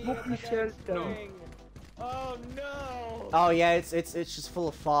Spooky, spooky shit. No. Oh no! Oh yeah, it's just full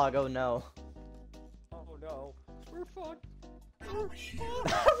of fog. Oh no. Oh no. We're fucked. We're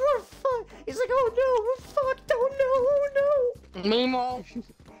fucked. He's like, oh no, we're fucked. Oh no, oh Meanwhile,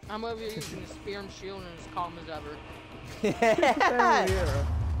 I'm over here using the spear and shield and as calm as ever. no. Down here.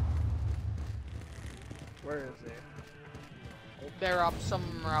 Where is it? They're up, some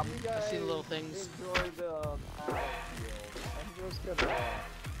are up. You I guys see the little things. enjoy the battlefield. I'm just gonna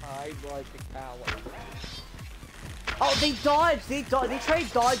hide like a coward. Oh, they dodged. They try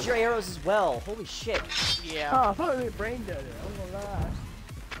to dodge your arrows as well. Holy shit. Yeah. Oh, I thought they brain dead it. I'm gonna lie.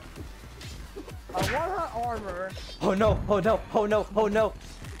 I want her armor. Oh no. Oh no. Oh no. Oh no.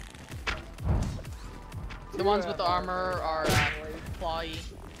 The ones with the armor are clawy.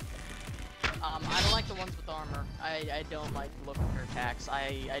 I don't like the ones with armor. I don't like the look of their attacks.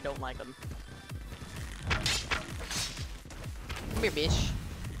 I don't like them. Come here, bitch.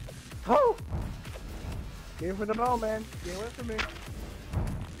 Oh. Get for the bow, man. Get away from me.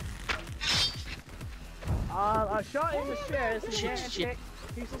 I shot in the chest. Shit.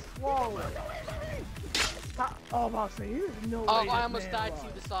 He's a swallow. Oh, I'm about to say, you have no way Oh, this I almost man died was.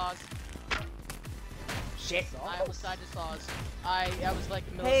 to the saws. Shit. I almost died to saws. I was like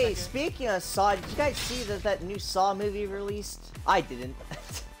a millisecond. Hey, speaking of Saw, did you guys see that new Saw movie released? I didn't.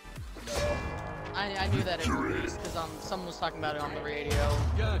 I knew that it was released because someone was talking about it on the radio.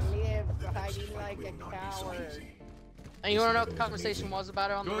 Yes. Live hiding like a coward. And you wanna know what the conversation was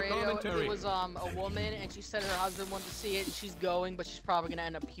about it on the Good radio? commentary. It was a woman and she said her husband wanted to see it and she's going, but she's probably gonna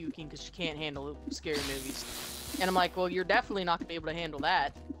end up puking because she can't handle scary movies. And I'm like, well, you're definitely not gonna be able to handle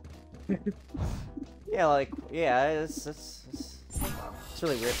that. Yeah, like, yeah, it's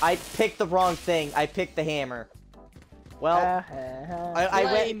really weird. I picked the wrong thing. I picked the hammer. Well, I went.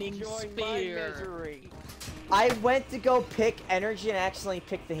 Flaming Join my spear. misery. I went to go pick energy and accidentally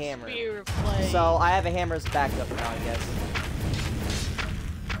picked the hammer. Spear of flame. So I have a hammer as backup now, I guess.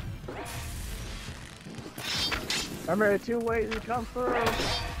 Remember the 2 ways to come through.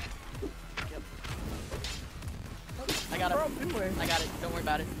 I got it. Bro, 2 ways. I got it. Don't worry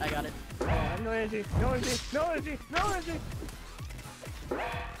about it. I got it. Oh, I have no energy. No energy. No energy. No energy.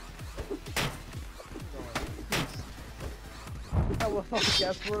 I will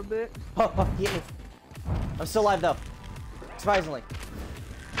guess for a bit. Oh, he hit me. I'm still alive though. Surprisingly.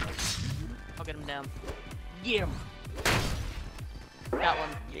 I'll get him down. Get him. Got one.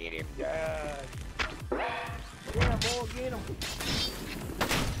 Get him done. Get him, boy, get him.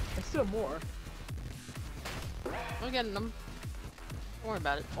 There's still more. I'm getting them. Don't worry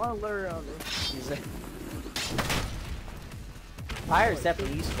about it. One lure on this. Use it. Fire is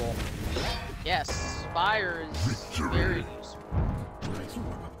definitely useful. Yes, fire is very useful. Nice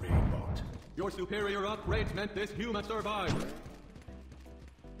work, upgrade bot. Your superior upgrades meant this human survived.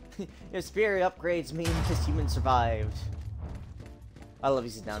 Your spirit upgrades mean this human survived. I love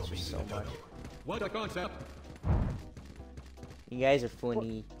these announcers so much. What a concept. You guys are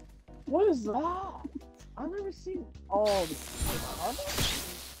funny. What is that? I've never seen all the.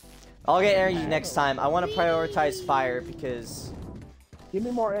 I'll get energy next time. I want to prioritize fire because Give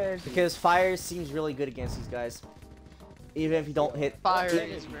me more energy. fire seems really good against these guys. Even if you don't hit Fire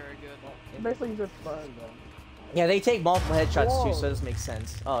is very good. Basically, just fun though. Yeah, they take multiple headshots too, Whoa. so this makes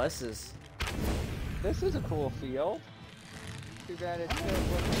sense. Oh, this is This is a cool field. Too bad it's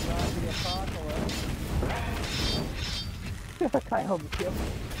filled with the zombie apocalypse. Can't help but kill.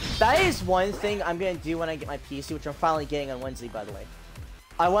 that is one thing I'm gonna do when I get my PC, which I'm finally getting on Wednesday, by the way.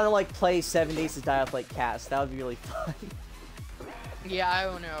 I want to like play 7 Days to Die with like cast. That would be really fun. Yeah, I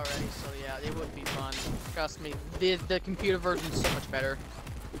own it already, so yeah, it would be fun. Trust me, the computer version is so much better.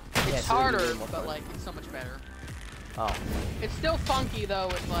 It's Yeah, so it'd be harder, way more but fun. like it's so much better. Oh, It's still funky though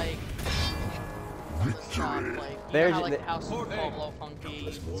with like the stuff, like you There's know how like the- the house is all low funky.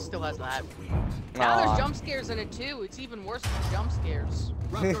 It still has that. Fwends. Now Aw. there's jump scares in it too. It's even worse than the jump scares.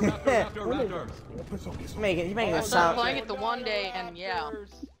 Raptor, raptor, raptor, raptor. Zombies. you're making I it started sound. playing it the one day, and yeah,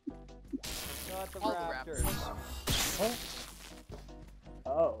 Not the all the raptors. raptors.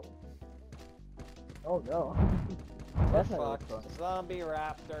 Oh. Oh no. We're That's not fucked. fun. Zombie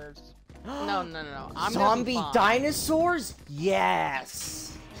raptors. No. I'm Zombie gonna be fine. dinosaurs?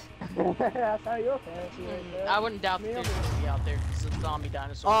 Yes. That's how you're fancy right there. I wouldn't doubt that there's gonna be out there because of zombie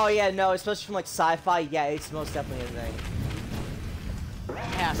dinosaurs. Oh yeah, no, especially from like sci-fi. Yeah, it's most definitely a thing. It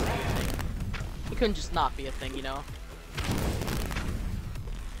has to be a thing. It couldn't just not be a thing, you know?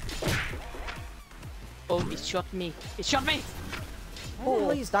 Oh, it shot me. It shot me! Where the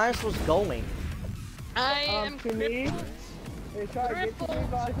hell are these dinosaurs going? I am to me, crippled. they try to get to me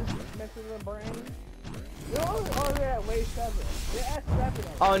by just messing the brain. You're already at wave 7. You're at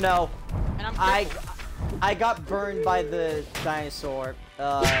 7. Oh no, And I'm I crippled. got burned by the dinosaur.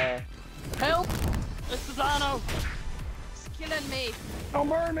 Help! It's the dino! It's killing me! Don't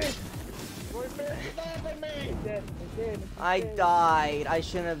burn me! It's stabbing me! It did. It did. I died. I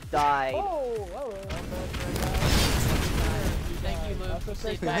shouldn't have died. Oh, hello. Thank you, Luke. That's a Stay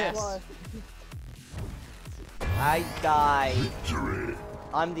fake fast. life. I died.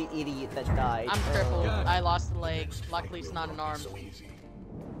 I'm the idiot that died. I'm crippled. I lost the leg. Luckily, it's not an arm. So easy.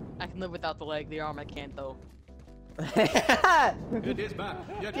 I can live without the leg. The arm I can't, though. It is back.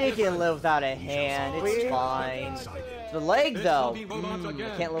 Yet You can different. live without a hand. It's fine. The leg It's though. zombie robots I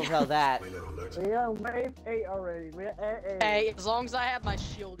again. can't live without that. Whaler alert. We are on wave 8 already. We're at 8. Hey, as long as I have my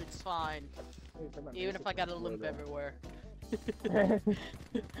shield, it's fine. Even if I gotta limp everywhere.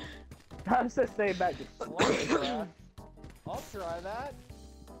 I said stay back. I'll try that.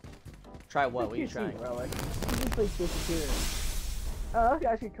 Try what? What are you trying? Oh, okay,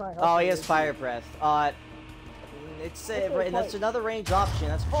 actually kind of. Oh, he has fire breath. It's and that's another range option.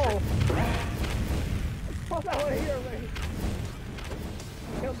 That's for sure. Fuck that way here, man.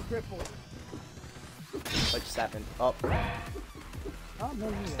 Kill the cripple. What just happened? Oh, Oh, no,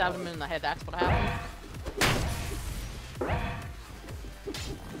 you Stabbed him in the head. That's what happened.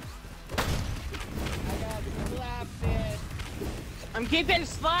 I got slapped it. I'm keeping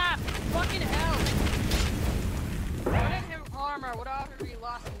slapped! Fucking hell! If I didn't have armor, would I already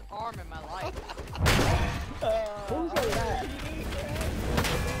lost an arm in my life? Who's that?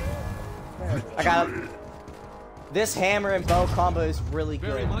 I got it. This hammer and bow combo is really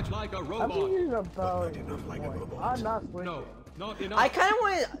Very good. much like a I'm robot. using a bow. Not enough like a robot. I'm not switching. No, not enough. I kind of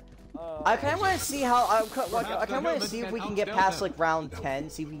want to. I kind of want to see how. I kind of want to see if we can get past like round 10.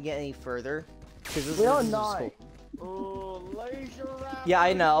 See if we can get any further. Because this We are is just nine. cool. Ooh, laser raptor. Yeah,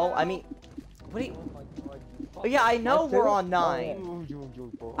 I know. I mean, what do you? Oh, yeah, I know we're on 9.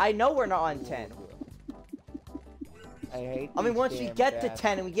 I know we're not on 10. I hate I mean, these once we damn get to cats.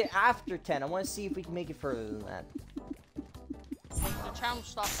 10 and we get after 10, I want to see if we can make it further than that. The challenge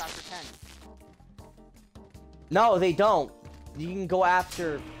stops after 10. No, they don't. You can go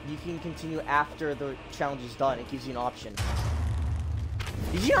after. You can continue after the challenge is done. It gives you an option.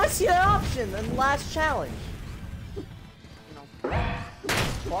 Did you not see that option in the last challenge? You know.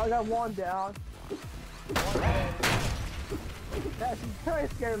 Well, I got one down. One down. That kind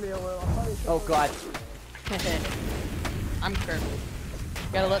of scared me a little. Oh god. I'm crippled.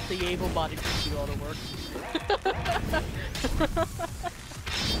 Gotta let the able-bodied do all the work.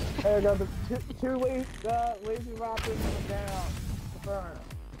 There we go. The two lazy raptors coming down. The burn.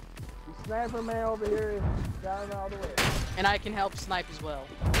 The sniper man over here is down all the way. And I can help snipe as well.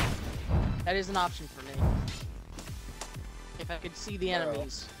 That is an option for me. If I could see the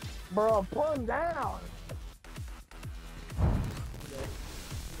enemies. Bro, put him down.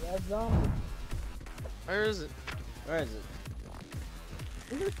 That zombie. Where is it? Where is it?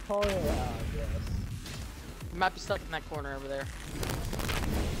 He's just calling it out, I guess. It might be stuck in that corner over there.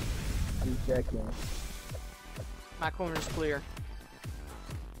 I'm checking. My corner's clear.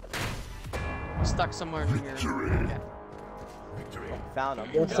 Stuck somewhere in here. Okay. Victory. Found him.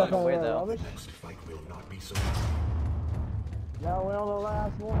 You're Got stuck him on away, the though. rubbish? Next fight will not be so Now we're on the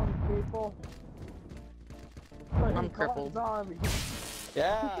last one, people. I'm crippled. Zombie.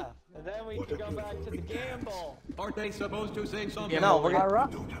 Yeah, and then we can go back to the gamble. Aren't they supposed to sing something? No, we're I'd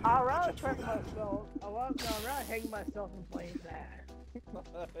gonna. rather trick myself. I'd rather hang myself and play that.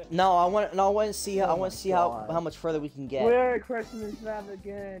 No, I want to see how. I Oh want my to see God. how much further we can get. We're at Christmas map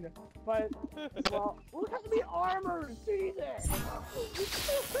again. But, well, look at the armor! See that?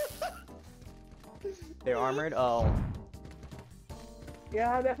 They're armored. Oh.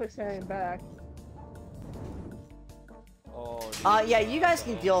 Yeah, I'm definitely standing back. Oh, Yeah, you guys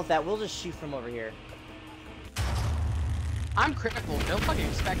can deal with that. We'll just shoot from over here. I'm crippled. Don't fucking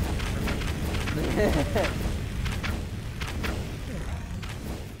expect that from me.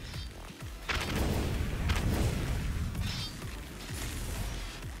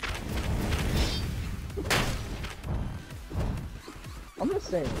 I'm just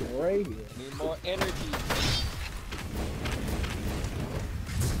saying right here. need more energy.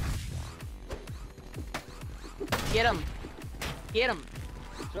 Get him. Get him.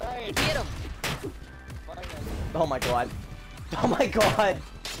 Try it. Get him. Oh my god. Oh my god.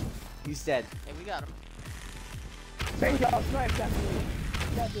 He's dead. Hey, we got him. Thank y'all, snipe that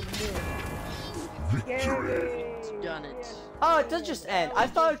dude. That dude here. Yay! Done it. Oh, it does just end. I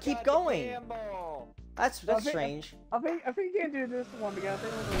thought it'd keep going. Gamble. That's think- strange. I think you can't do this one because I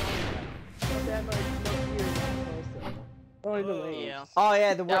think we're going to no years also. Only the Yeah. Oh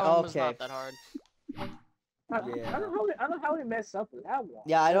yeah, the That one was okay. not that hard. I don't know how we messed up with that one.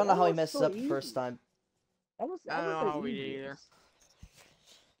 Yeah, I don't know That how he was messes so up the easy. first time. That was I don't know the how we did easiest. either.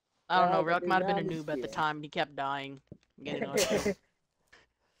 I don't Yeah, know. but Relic they might have been a managed noob at the it. time, and he kept dying. Getting on.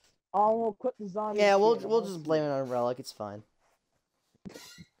 Oh, we'll quit the zombie. Yeah, we'll shit. just blame it on Relic. It's fine.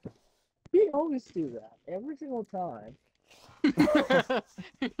 We always do that every single time,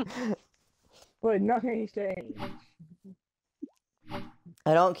 but nothing changed.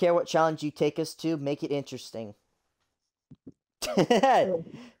 I don't care what challenge you take us to. Make it interesting.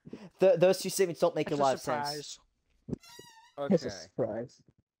 Those two statements don't make It's a lot of surprise. Okay. It's a surprise.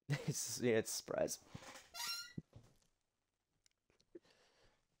 sense. Yeah, it's a surprise.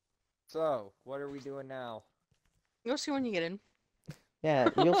 So, what are we doing now? You'll see when you get in. Yeah,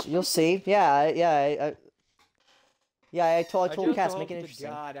 you'll see. Yeah. I told Cass make it hope to interesting.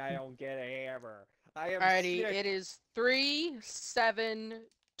 God, I don't get a hammer. I am Alrighty, sick. it is 3, 7,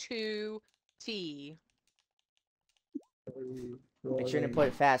 2, T. Make sure to put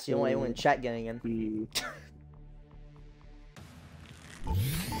it fast. You don't want anyone in chat getting in.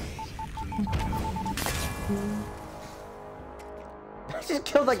 I just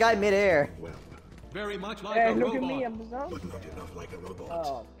killed that guy midair. well, Very much like Hey, a look robot. at me, I'm the zombie. but not enough like a robot.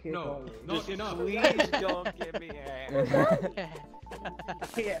 Oh, kid, No, only. not enough. Please don't give me a hammer.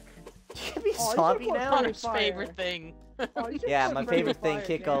 Yeah. You can be Oh, you zombie should put now? fire. Connor's favorite thing. Oh, you should Yeah, put my friendly favorite thing, fire,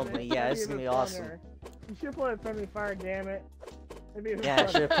 kick damn only. it. Yeah, That'd this is be gonna be even awesome. funner. You should put a friendly fire, damn it. That'd be even Yeah, I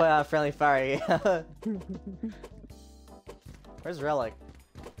should have funner. put on friendly fire. Yeah. Where's Relic?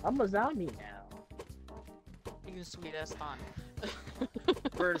 I'm a zombie now. You can sweet ass time.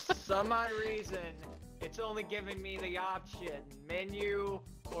 For some odd reason, it's only giving me the option menu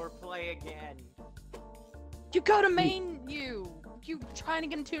or play again. You go to main you. You trying to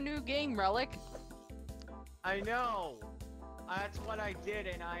get into a new game, Relic. I know. That's what I did,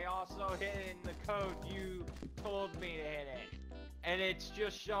 and I also hit in the code you told me to hit it. And it's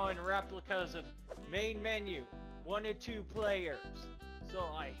just showing replicas of main menu, 1 to 2 players. So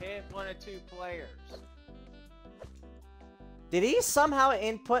I hit 1 to 2 players. Did he somehow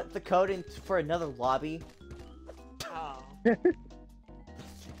input the code in for another lobby? Oh. Did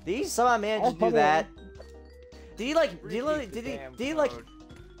he somehow manage to do probably. that? Did he like? Repeat the damn Did he like? code.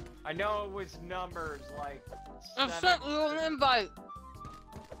 I know it was numbers like. I 7 sent you an invite.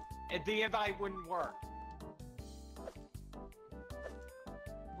 The invite wouldn't work.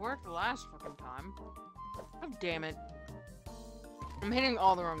 Worked the last fucking time. Oh damn it. I'm hitting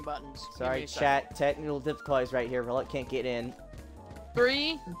all the wrong buttons. Give me Sorry, a second. chat. Technical difficulties right here. Relic can't get in.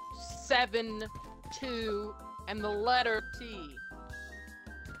 3, 7, 2, and the letter T.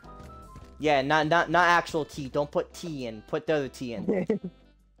 Yeah, not actual T. Don't put T in. Put the other T in.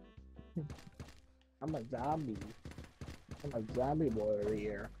 I'm a zombie. I'm a zombie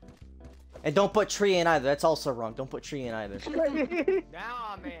warrior. And don't put tree in either. That's also wrong. Don't put tree in either. Now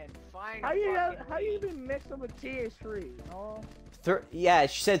I'm in. Fine. how you even mix up with T and tree? Oh, Yeah,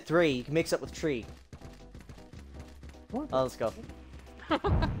 she said 3. You can mix up with tree. what? Oh, let's go.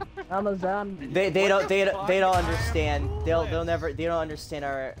 I'm a zombie. They What the don't fuck? understand. I am They'll clueless. they don't understand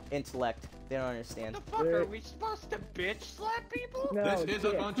our intellect. They don't understand. What the fuck, are we supposed to bitch slap people? No, This is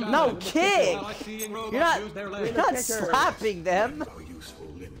a kick. fun No, challenge. kick! I like seeing robots You're not- use their You're legs. not kicker. slapping them. Our useful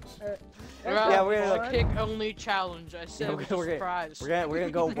limbs. Yeah, we're a gonna- kick only challenge. I said Yeah, with we're a surprise. gonna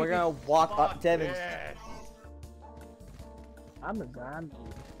go. We're gonna walk up Fuck them and yes. I'm a zombie.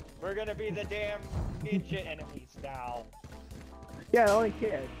 We're gonna be the damn ninja enemies now. Yeah, only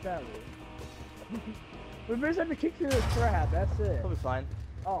kid. Zombie. We just have to kick through the trap. That's it. we'll be fine.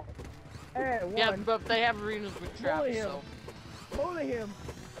 Oh. And one. Yeah, but they have arenas with traps, Bully him. so. Bully him.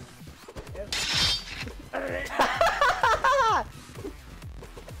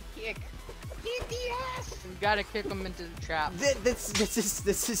 Kick. Kick the ass! You gotta kick them into the trap.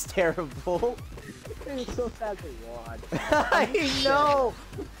 This is terrible. It's so sad to watch. I know.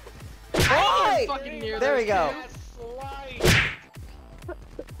 I Why? am fucking near There those we go. two.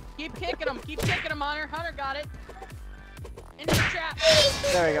 Keep kicking them. Keep kicking them, Hunter. Hunter got it. Into the trap.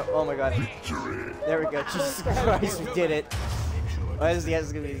 There we go. Oh my god. There we go. Jesus Christ, we did it. Oh, this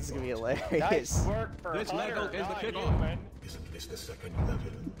is gonna be hilarious. Nice work for This Hunter, level is the not kickoff. human. Isn't this the second level?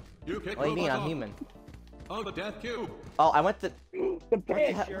 You kick What do you mean? robots I'm off. human. Oh, the death cube. Oh, I went the. The What the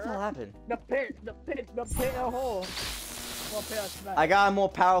pit. hell, what the hell happened? The pit. The pit. The pit. A hole. Well, pit, smack. I got a more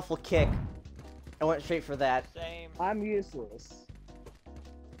powerful kick. I went straight for that. Same I'm useless.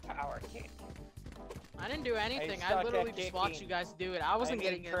 power kick. I didn't do anything. suck I at literally just watched kicking. you guys do it. I wasn't I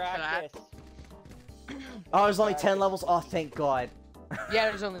getting need into that. practice. Oh, there's only 10 levels. Oh, thank God. Yeah,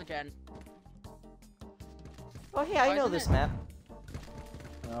 there's only 10. Oh, hey, I Why know isn't this it- map.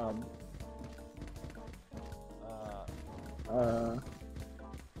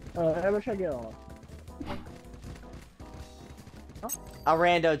 I wish I get on. A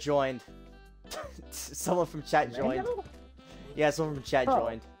rando joined. Someone from chat joined. Yeah, someone from chat Oh.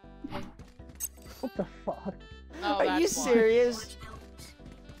 joined. What the fuck? Oh, Are you that's why. serious?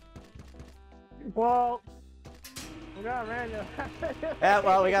 Well, we got random. Yeah,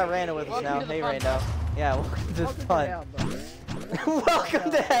 well, we got Rando with us Welcome now. to the Hey, fun. Rando. Yeah, welcome to the Welcome to fun. hell, brother.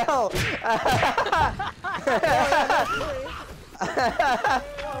 Welcome to hell!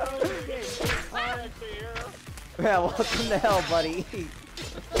 Yeah, welcome to hell, buddy.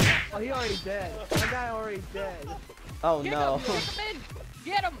 Oh, he already dead. That guy already dead. Oh Get no. him! Kick him in!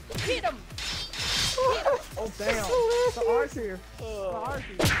 Get him! Hit him! Oh, damn. The Arthur. The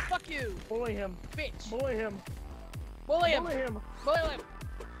Arthur. Fuck you, Bully him. bitch! Bully him. Bully him! Bully him. Bully him!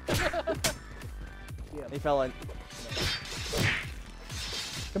 He fell in.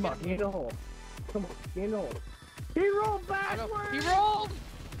 Come on, get in the hole. Come on, get in the hole. He rolled I know. backwards! He rolled!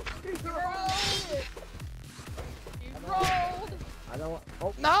 He He rolled! rolled! He rolled! I don't want.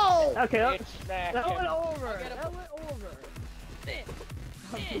 Oh, No! okay. Bitch smack That him. went over. get him. That went over. Eh,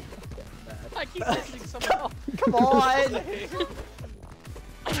 eh. I keep missing someone else. Come on!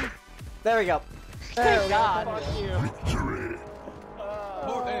 There we go. Thank God. Fuck you.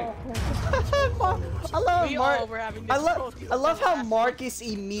 More A. I love We Mark. all were having I difficulty with love the how last Marcus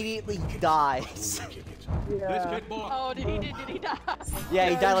immediately dies. Kick it. This Yeah. kickball. Oh, did he die? Yeah,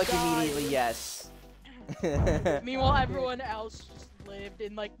 he Yeah, died he like died. immediately. Yes. Meanwhile, everyone else just lived,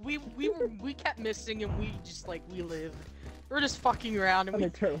 and like we kept missing, and we just like we lived. We were just fucking around, and Let me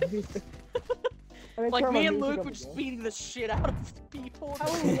we turn my music. Let like turn me my and music Luke up were just again. beating the shit out of people. I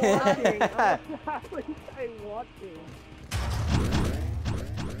was watching. I was watching.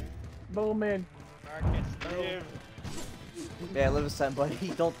 Bowman. Marcus, live. Yeah, live a second, buddy.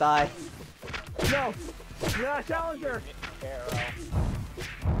 Don't die. No. You're not a challenger. Arrow.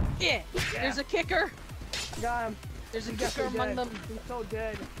 Yeah, there's a kicker. Got him. There's a He's kicker dead. among them. He's so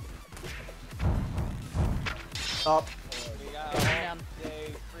dead. Oh, We got Down.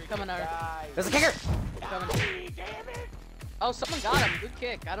 day freaking Coming out. guys. there's a kicker. Coming. Oh, someone got him. Good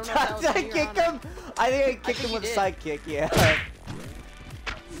kick. I don't know if that was Did I me or kick Hunter. him? I think I kicked think him you with a did. sidekick. Yeah.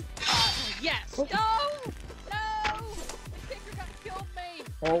 Yes. No. No. The kicker killed me.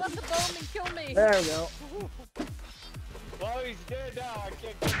 Oh. Let the bowman kill me. There we go. Well, he's dead now. I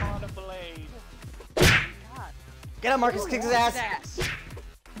kicked him on a blade. God. Get him, Marcus. Kick his ass.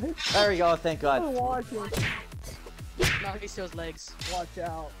 There we go. Thank I'm God. watching. No, he still has legs. Watch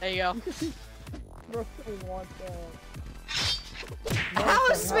out. There you go. Bro, watch out. How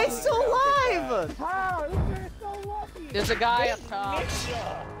is Space still alive? How? This guy's so lucky. There's a guy up top.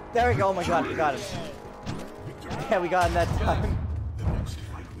 Ninja. There we go. Oh my God, we got him. Yeah, we got him that time. The next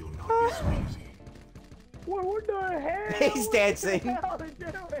fight will not be so easy. What the hell? He's dancing. What the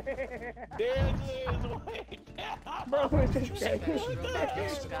hell are you doing? Dancing is way down. Bro, we're just dancing. Robot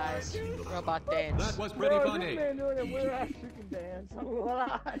dance, guys. Robot dance. That was pretty Bro, funny. this man doing a weird ass chicken dance.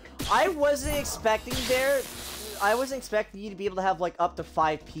 I wasn't expecting you to be able to have like up to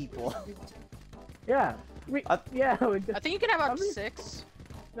 5 people. Yeah. Yeah. I think you can have up to 6.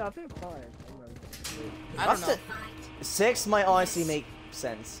 No, I think 5. I don't know. 6 might honestly make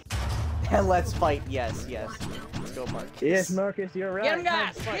sense. And let's fight. Yes. Let's go, Marcus. Yes, Marcus, you're right. Get him,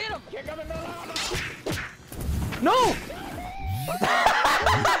 guys! Get him! No!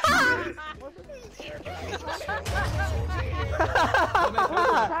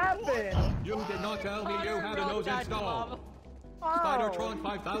 What happened? You did not tell me you had a nose installed. Oh. Spidertron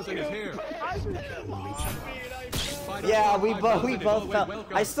 5000 is here. Yeah, we both Spidertron 5000 is fell. always welcome.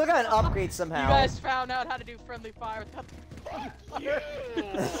 I still got an upgrade somehow. You guys found out how to do friendly fire without the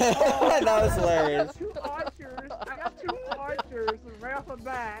That was hilarious. 2 archers. I got 2 archers right off the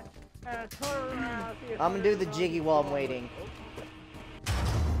bat. And I turn around. I'm gonna do the jiggy while I'm waiting.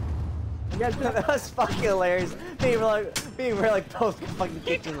 You guys That was fucking hilarious. Being like both fucking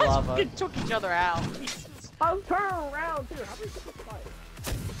kicked in lava. Fucking took each other out. I'm turning around too. How many people fight?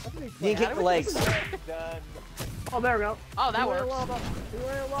 You can kick the legs. Done. Oh, there we go. Oh, that He went in works. lava. He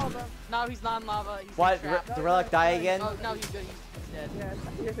went in lava. No, he's not in lava. He's What? in a trap. Did Relic die again? Oh, no, he's good. He's dead. Yeah,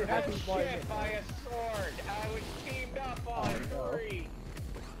 yes, it Got happens by shit by a sword. I was teamed up on 3.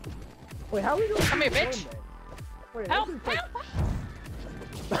 Wait, how are we doing? Come here, bitch. Wait, Help! this is like-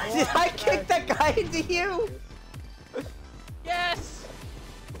 Help! Did I kick that guy into you? Yes!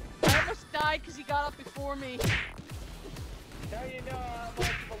 I almost died because he got up before me. Now you know how much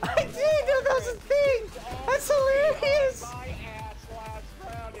of a I didn't know that was a thing. That's hilarious. my ass last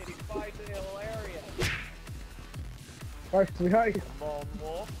round and he finds it hilarious. Alright, sweetheart. Lone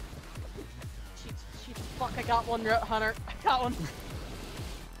wolf. Shit, fuck, I got one, Hunter. I got one.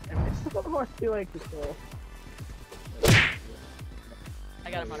 It's so much to like control. I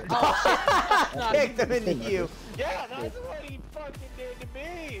got him, Hunter. Oh, shit. Not Kicked him into you. Yeah, that's what he fucking did to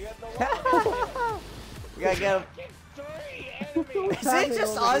me at the last. We gotta get him. Fucking 3 enemies. Is it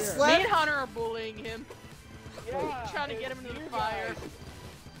just us Me and left? Hunter are bullying him. Yeah, Trying to get him into you the fire. guys.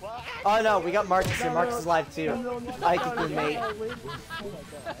 Well, Oh no, we got Marcus here. Marcus is live too. I keep him, mate.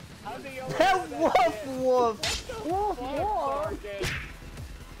 I'm the only Woof woof. Wolf, wolf. Sergeant.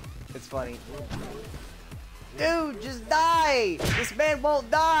 It's funny. Dude, just die! This man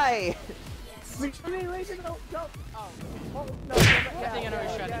won't die! Wait, no. Oh. Oh, no. I think I know what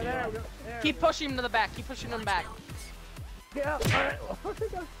he's trying to do. There we go. There Keep we go. pushing him to the back. Keep pushing him back. Yeah, alright. I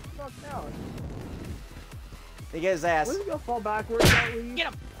think I knocked out. He get his ass. We're just gonna fall backwards. Get Get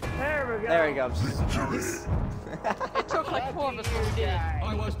him! There we go. There we go. It took like 4 of us, but we did it.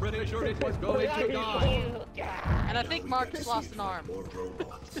 I was pretty sure it was going to die. And I think Marcus lost an arm. More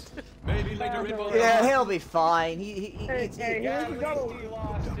robots. Maybe later it will. Yeah, he'll be fine. Hey, He's- hey, Yeah, here's at the least he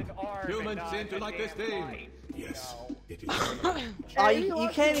lost an arm. Humans and not seem to a like this damn theme. life, Yes, you know? it is. Oh, you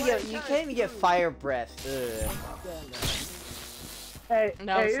can't even get fire breath. Ugh. Hey,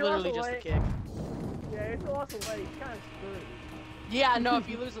 No, hey, it's you literally lost just a leg. kick. Yeah, if you lost a leg, you kind of screwed. Yeah, no, if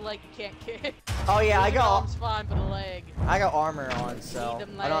you lose a leg, you can't kick. Oh yeah, I Losing an got arm's fine, but a leg. armor on, so Need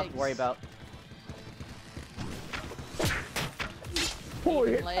them I don't have to worry legs. about. Oh,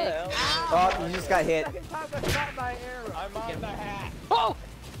 Need yeah. them legs. Oh, you just got hit. Second time I shot my arrow. I'm on the hat. Oh!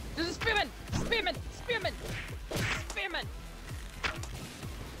 There's a spearman! Spearman! Spearman! Spearman!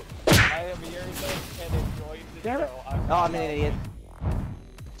 I am hearing this and enjoying the Damn it. show. Oh, I'm an idiot.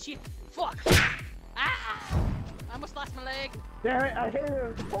 Shit! Fuck! Ah! I almost lost my leg. Damn it, I hit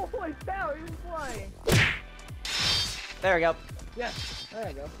him. Holy cow, he was flying. There we go. Yes, there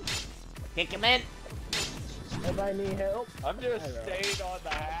we go. Kick him in. Anybody need help? I'm just Hello. staying on the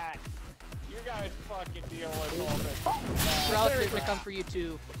hat. You guys fucking deal with all this. Relatives are gonna come for you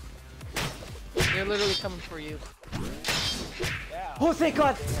too. They're literally coming for you. Yeah. Oh, thank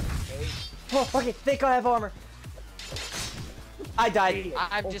God. Oh, okay. Thank God I have armor. I died.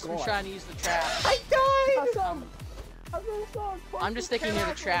 I've just been trying to use the trap. I died. I'm just sticking near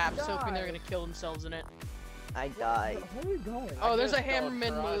the traps, hoping they're gonna kill themselves in it. I died. Where are you going? Oh, there's a just don't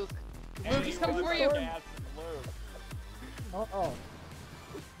hammerman, trust Luke. Luke, he's coming for you. Uh-oh.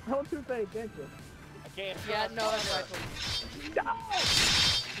 Don't you pay attention. I can't Yeah, trust no, that's Hunter.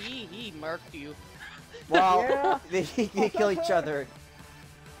 right. He murked you. Well, Yeah. they kill each other. It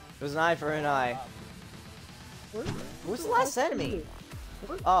was an eye for an eye. Who's the last enemy?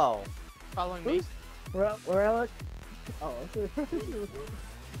 Oh. Following me. Relic? Oh,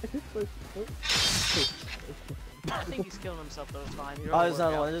 I think he's killing himself though. It's fine. Oh, there's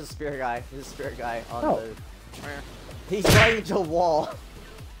another one. There's a spirit guy. There's a spirit guy on Oh. the. Where? He's running into a wall.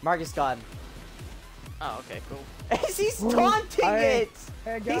 Marcus gone. Oh, okay, cool. He's taunting it!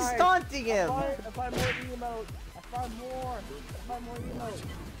 Hey He's guys, taunting him! I find more emotes. I find more emotes.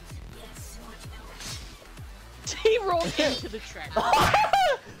 He rolled into the trap.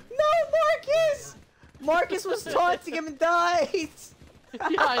 No, Marcus! Marcus was taunting him and died!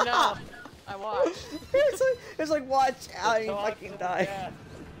 Yeah, I know. I watched. It's like, watch out, and he Taunt fucking to died. death.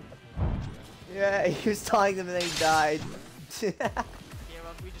 Yeah, he was taunting them and then he died. Yeah,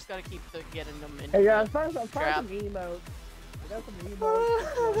 well, we just gotta keep getting them in. Hey guys, find some Trap. emotes. I got some emotes.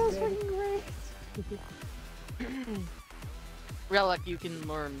 Oh, that's fucking great. Real like you can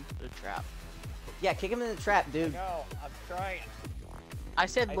learn the trap. Yeah, kick him in the trap, dude. No, I'm trying. I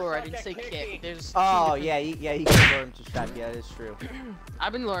said lure, I suck didn't at say kicking. kick. There's Oh, two yeah, he can lure him to trap. Yeah, that is true. different-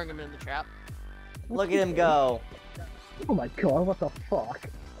 I've been luring him in the trap. Look at him go. Oh my god, what the fuck?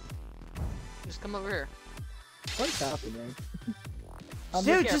 Just come over here. What's happening?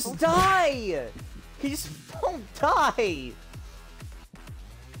 Dude, careful. just die! He just won't die!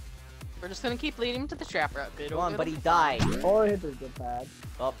 We're just gonna keep leading him to the trap route. Come on, but he died. Oh, hit the pad.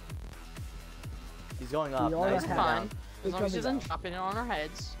 Up. He's going up. You Now all he's It's have coming fine. down. As long as he He's doesn't coming drop it on our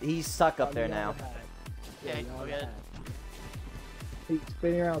heads. He's stuck up there now. Okay, we'll get it. He's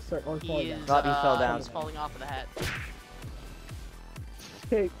spinning around circles. He is, Robbie fell down. he's falling off of the hat.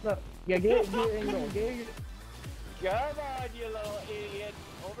 Okay, no. Yeah, get angle. Get Come on, you little idiot.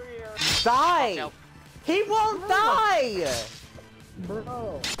 Over here. Die! Nope. He won't die!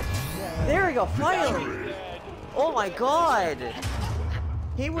 bro. Yeah, There we go, finally! Dead. Oh my god!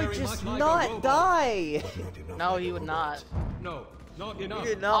 He would Very just much like a not robot. die! No, he would not. No, not He enough.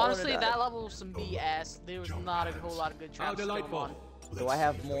 did not wanna Honestly, die. that level was some BS. There was not a whole lot of good How traps going on. delightful. Do I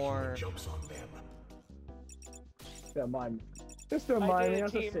have more? Jumps on them. don't mind. Just don't I mind me. did a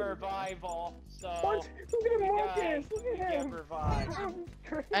I'm just team saying. revival, so What? Look at you Marcus! guys Look you at get him! revived.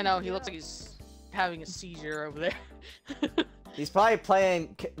 I know, he looks like he's having a seizure over there. He's probably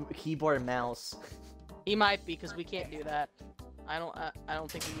playing keyboard and mouse. He might be, because we can't do that. I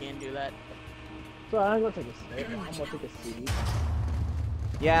don't think we can do that. So I'm gonna take a sip. I'm gonna take a seat.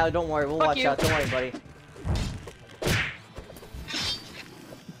 Yeah, don't worry, we'll Fuck watch you. out. Don't worry, buddy.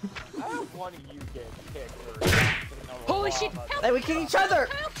 I hope one of you get kicked for accident over Holy shit! lava. Help! Hey, we kill each other!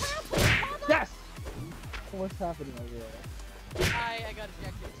 Yes! What's happening over there? I got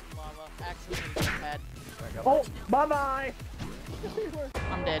ejected into lava. Accidentally got mad. Oh, bye bye!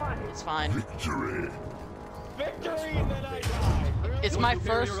 I'm dead. It's fine. Victory, then I die. Really? It's my Your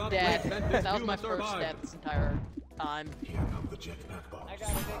superior first output death. meant this That was my human first survived. death this entire time. Here come the jetpack bombs. I got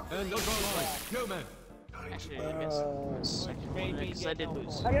a victory. And those are mine. No man. Time to Actually, burn. I guess Which made me because I get did no lose.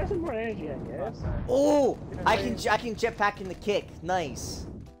 points. I got some more energy, I guess. Oh! I can jetpack in the kick. Nice.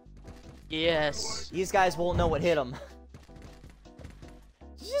 Yes. These guys won't know what hit them.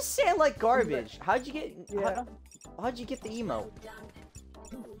 You just sound like garbage. How'd you get? Yeah. How'd you get the emote?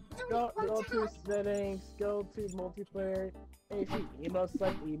 Go to settings, go to multiplayer. Hey, see, emotes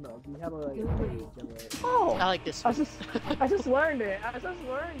like emotes. You have a like page of it. Oh, I like this I one. just learned it. I just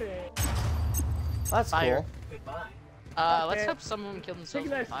learned it. that's Fire. cool. Let's Okay. hope someone killed themselves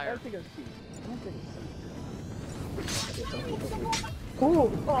Take a with fire. Take a seat.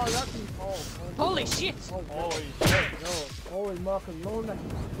 Oh, oh, that's Holy shit! Holy shit. Holy macaroni.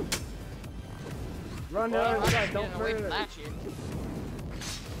 Run Well, down I'm inside, just don't getting away from murder. that shit.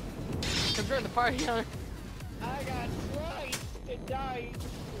 Come join the party, Hunter. I got sliced and died.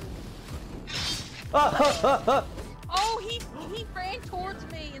 Oh, he ran towards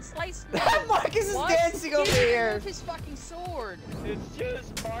me and sliced me. Marcus is What? dancing over He didn't here. move his fucking sword. It's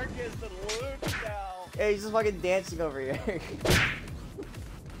just Marcus and Luke now. Yeah, he's just fucking dancing over here.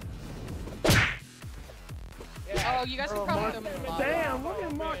 Yeah. Oh, you guys can Oh, probably Marcus. come in the lobby. Damn, look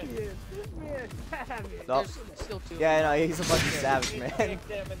at Marcus. This man is savage. Nope. There's still two. Yeah, I know, he's a fucking savage, You man. kicked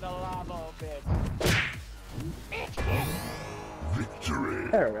him in the lava a bit.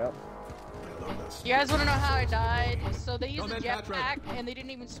 There we go. You guys want to know how I died? So they used a Comment, Patrick. jetpack and they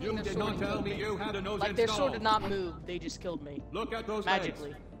didn't even swing You their did sword not and tell kill me me. you had a nose Like their sword installed. did not move. They just killed me Look at those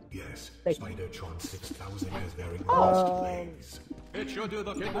magically. legs. Yes, Hey. Spider-Tron 6000 has very Oh. robust legs. It should do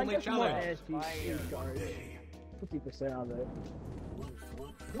the I kindling got some more challenge. SG One cards. day, 50% of it.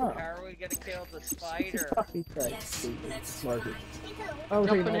 How are we gonna kill the spider? He tried to shoot Marcus. Oh,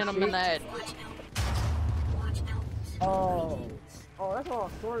 Jumping in them in the head. Oh. Oh, that's all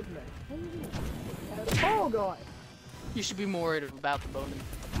swordsman. Oh, God. You should be more worried about the bone.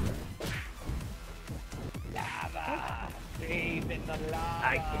 Lava! Deep in the lava!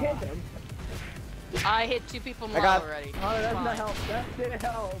 I hit him. I hit 2 people in I got- lava already. Oh, that's Fine. not help. That didn't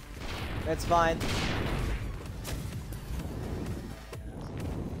help. It's fine.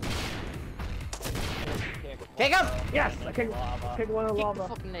 Kick him! Yes, I kicked one in Kick the lava.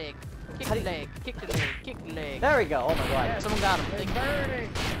 fucking leg. Kick the leg. Kick the leg. Kick the leg. There we go. Oh my god. Someone got him. It's burning.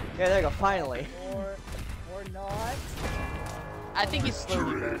 Yeah, there you go. Finally. Or not. I think he's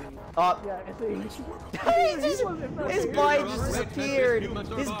slowly burning. Oh. Yeah, it's His bite just disappeared.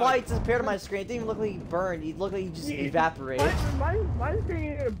 His bite disappeared on my screen. It didn't even look like he burned. He looked like he just evaporated. My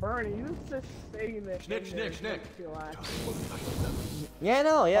screen ain't burning. You just staying there. Schnick, schnick, schnick. Yeah,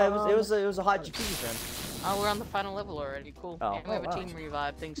 no, yeah, it was a hot GP for him. Oh, we're on the final level already. Cool. Oh. And we have Oh, a wow. team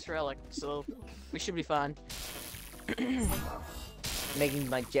revive thanks to Relic, so we should be fine. Making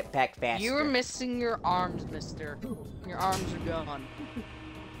my jetpack faster. You were missing your arms, mister. Your arms are gone.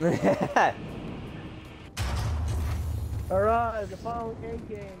 Alright, the final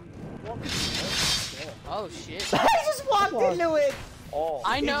game. Oh shit. I just walked into it. Oh.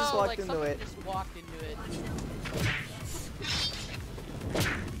 I He know, just walked like into something it. just walked into it.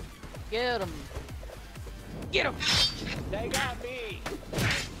 Get him. Get him. They got me.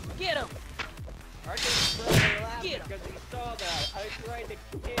 Get him. I just probably laughed Get 'em. because he saw that. I tried to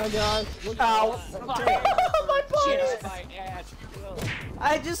kick Hi guys. Ow. Fuck. Oh, my Shit. body! my ass.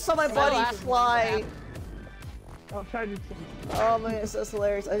 I just saw my Well, body that's- fly. I'm trying to. Oh man, it's so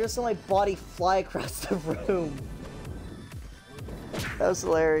hilarious. I just saw my body fly across the room. That was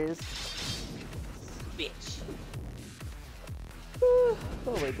hilarious. Bitch. Oh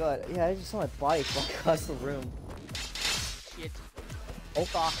my god. Yeah, I just saw my body fly across the room. Shit. Oh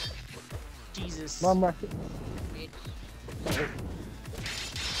fuck. Jesus. Mama. Bitch.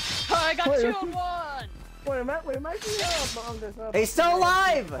 Oh, I got Wait, 2 on 1. Wait, am I seeing how long this up? He's still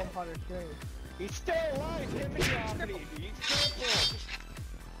alive! He's still alive. Him and Robbie. He's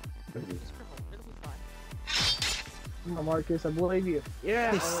crippled. It'll be fine. Come on, Marcus, I believe you.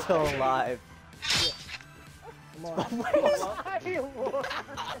 Yeah. He's still alive. Come on. He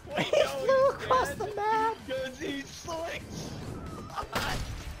flew across the map! Because he's slick.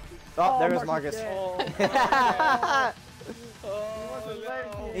 Oh, there goes Marcus Marcus. dead.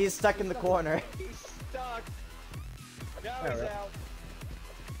 Oh, no. He's stuck in the corner. He's stuck. Now he's Alright. out.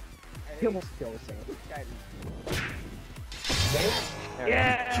 He almost killed us. There we go.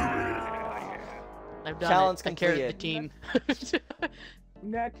 Yeah. I've done Challenge it. I carried the completed. team.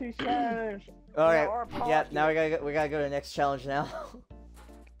 Not too challenge. Alright, Our yeah, now we pocket. gotta go to the next challenge now.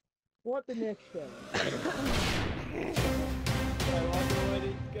 What the next challenge? I wonder what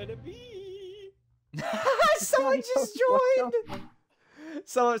it's gonna be. Someone just joined!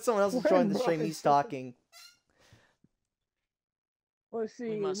 Someone else has joined the stream, Where he's talking. Let's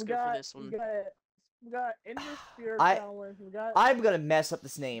see. must go for this one. We got in this sphere I- challenge. We got I'm gonna mess up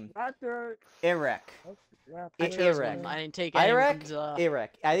this name. after. Irek. I chose Iraq. one. I didn't take Iraq? anyone's, Irek.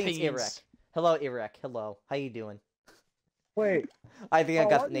 I think it's opinions. Irek. Hello, Irek. Hello. How you doing? Wait. I think I Oh,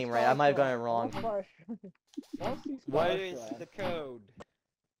 got what the name is right. I might have gotten it Sparkle? wrong. What's Sparkle? What's these What Sparkle? is the code?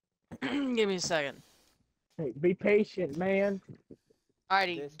 Give me a second. Hey, be patient, man.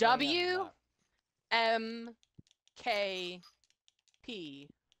 Alrighty. This may W unlock. M K P.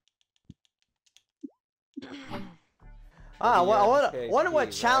 Ah, I Okay, wonder what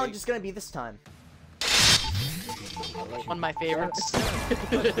P, challenge right? is gonna be this time. One of my favorites.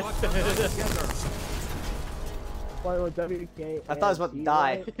 What was WK? I thought I was about to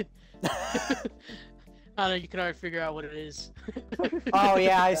die. I don't know, you can already figure out what it is. Oh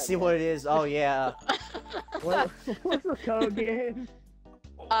yeah, I see what it is. Oh yeah. What's the code again?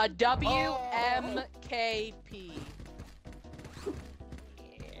 W M K P.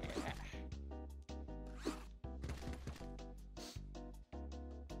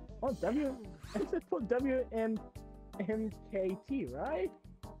 Oh, W. I said put WMMKT, right?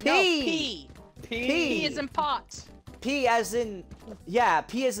 P. No, P. P. P is in pot. P as in, yeah,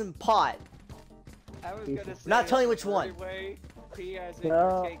 P as in pot. I was gonna say Not telling it which the one. third way. P as in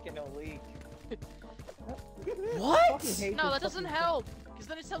No. you're taking a leak. What? Fucking hate No, this that doesn't fucking- help. Because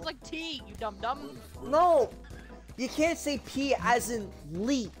then it sounds like T, you dumb dumb. No, you can't say P as in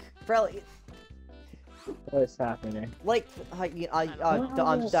leak. Probably, What is happening? like, I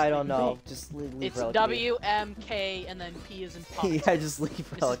don't know. Just leave It's Relic W M K and then P is in pot. be. Yeah, just leave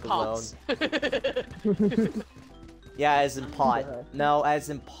This is Relic alone. pots. Yeah, as in pot. No, as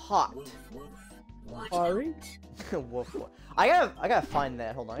in pot. Sorry? Woof woof. I gotta find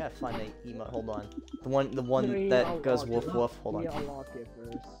that. Hold on, I gotta find that emote. Hold on. The one that goes woof woof. Hold on. Unlock it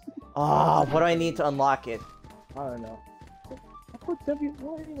first. Ah, what do I need to unlock it? I don't know. I put W.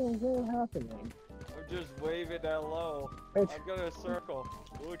 What is happening? just wave it that low. I'm gonna circle.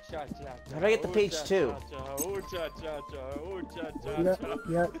 Ooh cha cha cha. How do I get the page 2? Ooh cha cha cha. Ooh cha cha cha.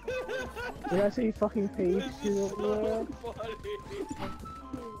 Yeah. Did I see fucking page 2 over there? So funny.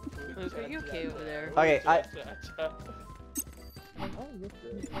 Luke, are you okay over there? Okay, Ooh, cha, cha, cha. Oh, you're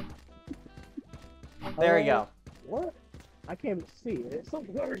good. There we go. What? I can't see it. It's so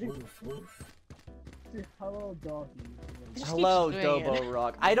blurry. Hello, doggy. Just Hello, keeps doing Dobo it.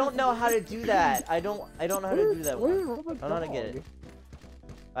 Rock. I don't know how to do that. I don't know how to do that one. I Where's don't know how to get it.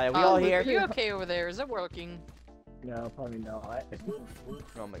 Alright, we Luke, all Are here? you okay over there? Is it working? No, probably not.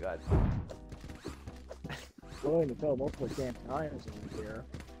 Oh my god. I'm going to tell multiple damn times over here.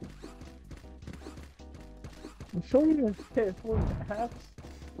 I'm sure you can hit 4.5.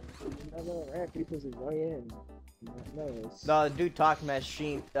 Another rant because he's right in. No, No, the dude talking about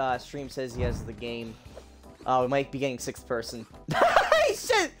stream says he has the game. We might be getting 6th person.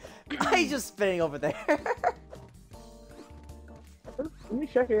 He's just spinning over there. Let me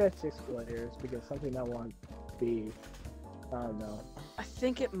check it at 6 players because something I want to be. I don't know. I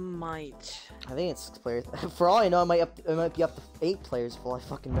think it might. I think it's 6 players. For all I know, it might be up to 8 players for all I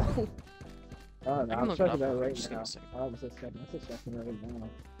fucking know. I don't know. I can I'm look it checking up that real quick, right just give me now. a second. I was just checking right now.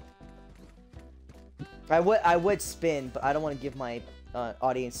 I would spin, but I don't want to give my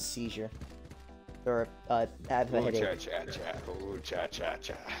audience a seizure. Or have a Ooh cha headache. cha cha. Ooh cha cha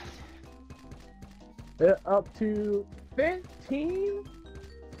cha. Up to 15?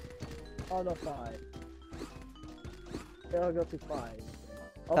 Oh no, 5. I'll go to 5.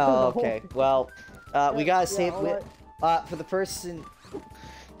 Oh, okay. Well, we gotta save alright. for the person.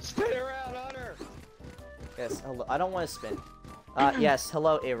 Spin around, Hunter. Yes, hello. I don't want to spin. Yes,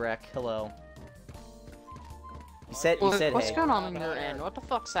 hello, Irek. Hello. You said What's hey. going on your end? What the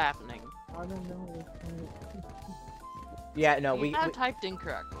fuck's happening? I don't know. Yeah, no, You typed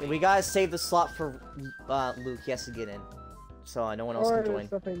incorrectly. we gotta save the slot for Luke. He has to get in, so no one else Or can there's join.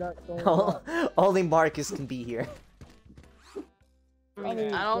 something not going on. Only Marcus can be here. I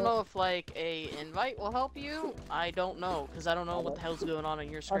mean, I don't know if like a invite will help you. I don't know because I don't know what the hell's going on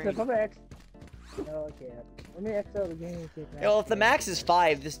your Okay, screen. let me X. Oh, okay. Let me X out the game. Well, if the max is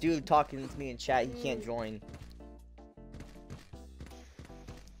 5, this dude talking to me in chat, he can't join.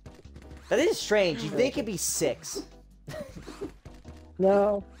 That is strange. You'd think it'd be 6.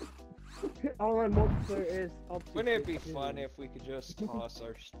 No. Online multiplayer is up to Wouldn't it be 15. fun if we could just toss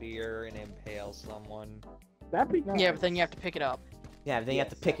our spear and impale someone? That'd be nice. Yeah, but then you have to pick it up. Yeah, but then you have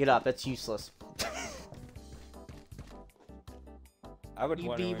to pick it up. That's useless. I would You'd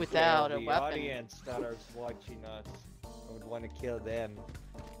want be to impale without a the weapon. audience that are watching us. I would want to kill them.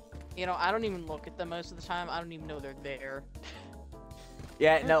 You know, I don't even look at them most of the time. I don't even know they're there.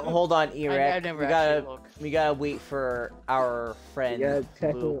 Yeah, no, hold on, I Irek. never We actually gotta, look. we gotta wait for our friend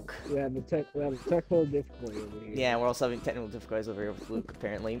Luke. We have the technical difficulty over here. Yeah, we're also having technical difficulties over here with Luke,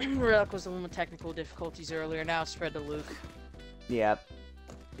 apparently. Relic was the one with technical difficulties earlier. Now it's spread to Luke. Yeah.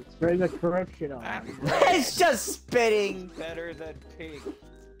 Spread the corruption on. I'm It's just spitting! better than pink.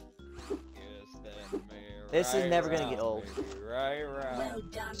 Yes, then me. This is right never gonna round, get old. baby, Right round.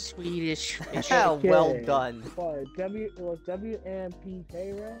 Swedish. Well done. What, WMPK,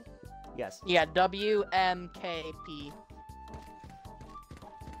 right? Yes. Yeah, WMKP.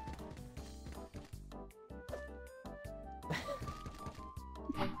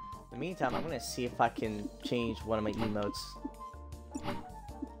 In the meantime, I'm gonna see if I can change one of my emotes. I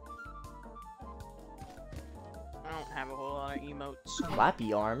don't have a whole lot of emotes.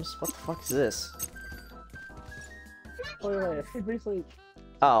 Flappy arms? What the fuck is this? Wait, she basically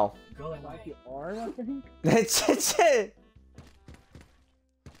Oh. like your arm, I think? It's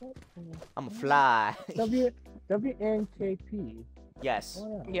I'm a fly. WNKP. Yes.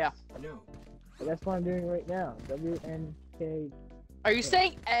 What else? Yeah. That's what I'm doing right now. WNK. Are you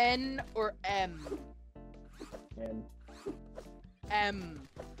saying N or M? And M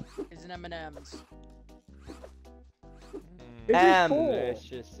is an M&M's. Is M. it full?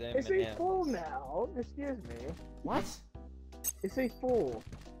 Delicious It's a M&Ms. full now. Excuse me. What? It's a full.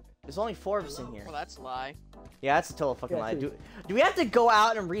 There's only 4 of us in here. Well, that's a lie. Yeah, that's a total fucking Yeah, lie. dude. Do we have to go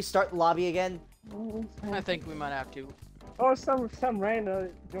out and restart the lobby again? I think we might have to. Oh, some random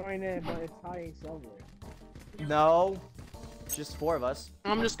join in, but it's hiding somewhere. No. Just 4 of us.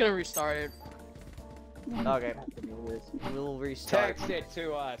 I'm just gonna restart it. Okay. Have to do this. We'll restart. Text it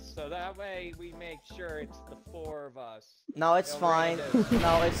to us, so that way we make sure it's the 4 of us. No, it's Don't fine. read it.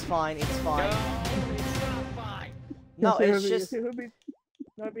 No, it's fine. It's fine. No, it's not fine. No, Let's see it's who just.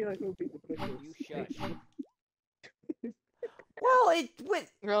 That'd be like who beat the quickest. You shush. Well, it went.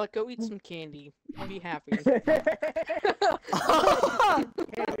 Relic, go eat some candy. Be happy.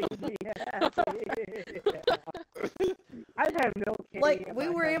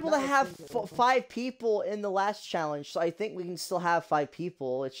 able to have 5 people in the last challenge, so I think we can still have 5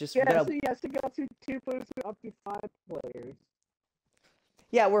 people. It's just Yeah, we're so gonna... you have to go to 2 players to up to 5 players.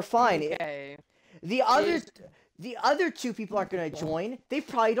 Yeah, we're fine. Okay. The other 2 people aren't gonna join. They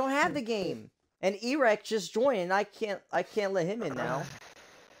probably don't have the game. And Erek just joined, and I can't let him in now.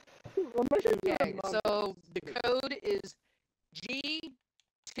 Okay, so the code is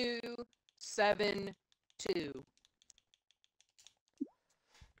G272.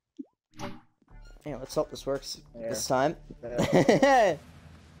 Yeah, let's hope this works this Yeah. time.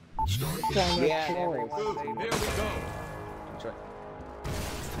 Start. Yeah, and everyone Good. say Here we go.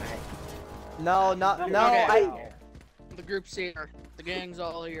 No, no, no, Okay. The group's here. The gang's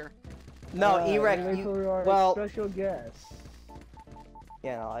all here. no, wait Erek, for our well, special guest.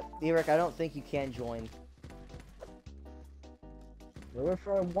 yeah, no, Erek, I don't think you can join. We're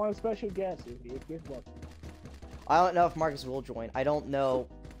for one special guest. If you give up. I don't know if Marcus will join. I don't know.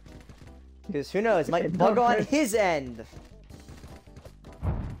 Because who knows, it might bug on his end.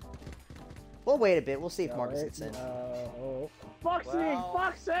 We'll wait a bit, we'll see if Marcus gets in. Fuck's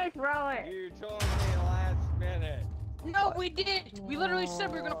Well, sake, Relic! You told me last minute. No, we did. We literally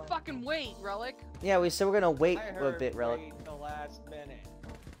said we were gonna fucking wait, Relic. Yeah, we said we're gonna wait I a heard bit, Relic. wait the last minute.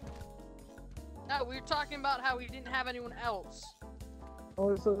 No, we were talking about how we didn't have anyone else.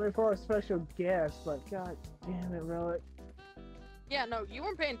 Oh, so we're for a special guest, but god damn it, Relic. Yeah, no, you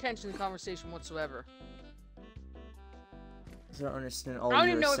weren't paying attention to the conversation whatsoever. I don't understand all I don't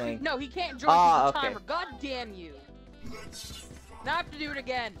you even were know if saying. he, no, he can't join Ah, the okay. timer. God damn you! Now I have to do it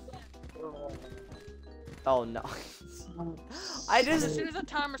again. Oh no. I As just... soon as the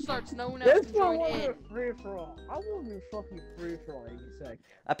timer starts, no one else This can join one in. was a free for all. I will be fucking free for all 80 seconds.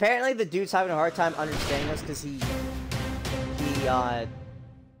 Apparently the dude's having a hard time understanding us because he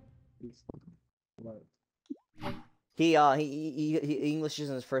English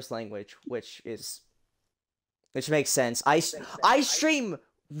isn't his first language, which makes sense. I stream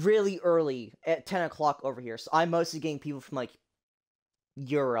really early at 10 o'clock over here, so I'm mostly getting people from like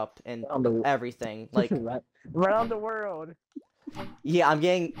Europe and everything. Like around the world. yeah, I'm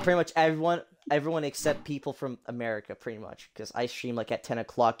getting pretty much everyone except people from America, pretty much, because I stream like at 10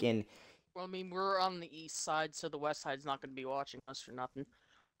 o'clock in. Well, I mean, we're on the east side, so the west side's not going to be watching us for nothing.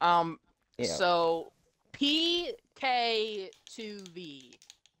 Yeah. So PK2V.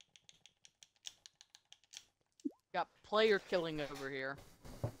 Got player killing over here.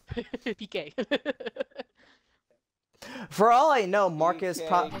 PK. For all I know, Marcus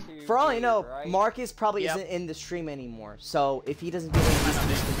PK2V, for all I know, right? Marcus probably Yep. isn't in the stream anymore. So if he doesn't get in, he's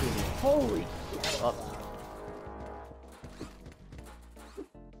discontinued. Holy Oh.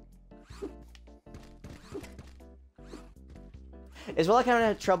 Is Relic having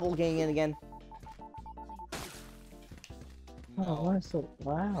had trouble getting in again? Oh, why so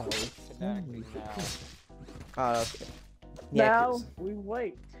loud? Connecting now. Oh, okay. Yeah, Now 'cause- we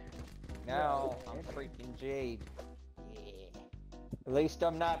wait. Now I'm freaking Jade. Yeah. At least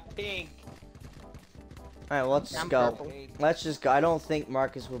I'm not pink. Alright, well, let's just I'm go. purple. Let's just go. I don't think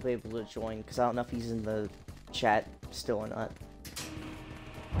Marcus will be able to join, because I don't know if he's in the chat still or not.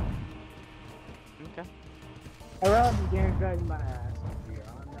 Okay. I'd rather be getting dragged my ass over here.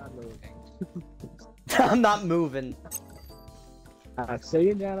 I'm not moving. I'm not moving. I'm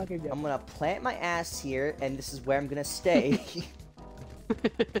sitting down like a I'm gun. gonna plant my ass here, and this is where I'm gonna stay.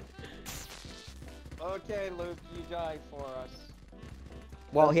 Okay, Luke, you die for us.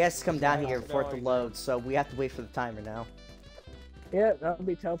 Well, he has to come down here for it to load, so we have to wait for the timer now. Yeah, that'll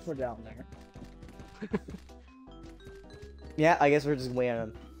be teleport down there. Yeah, I guess we're just waiting on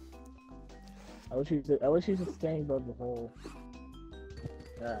him. I wish you was staying above the hole.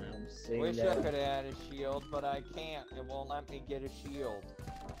 I'm seeing Wish I that. could have had a shield, but I can't. It won't let me get a shield.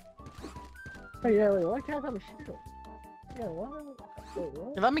 Hey, yeah, wait, why can't I have a shield? Yeah, why? Wait,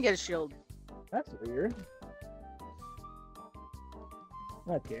 what? Let me get a shield. That's weird.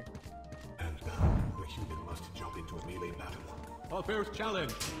 Okay. And now, the human must jump into a melee battle. All players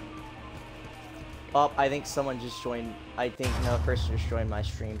challenge. Oh, I think someone just joined. I think another person just joined my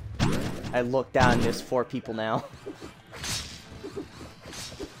stream. I look down and there's 4 people now.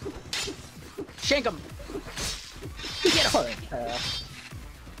 Shank him! Get him! Uh,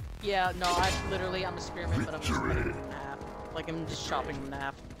 Yeah, no, I'm a spearman, but I'm just cutting him in half. Like, I'm just chopping him in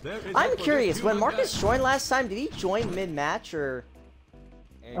half. There is I'm hope for curious, this when human Marcus death. joined last time, did he join mid-match or...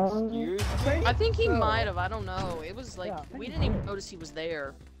 Excuse me? I think he So- might have, I don't know. It was like, Yeah, I think we he didn't even did. notice he was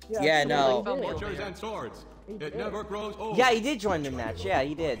there. Yeah, no. Found me over Archers there. and swords. He It did. never grows old. Yeah, he did join mid-match. Yeah,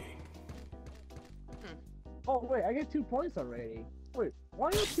 he did. Oh wait, I get 2 points already. Wait, why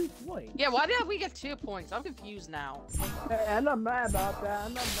only got 2 points. Yeah, why did we get 2 points? I'm confused now. Hey, I'm not mad about that.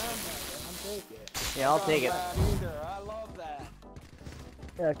 I'm not mad about it. I'm taking it. Yeah, I'll take it. Either. I love that.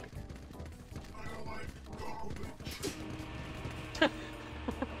 Okay.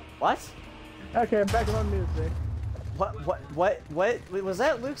 What? Okay, back on music. What? Wait, was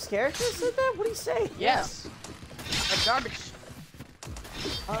that Luke's character that said that? What did he say? Yes. Like garbage.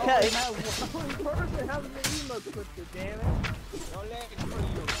 I Okay. only have one person having the emo clipper, damn it. No leg for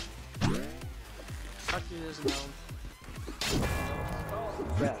you. Actually, there's no.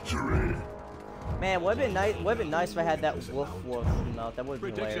 Man, would have been nice if I had that woof emote. That would have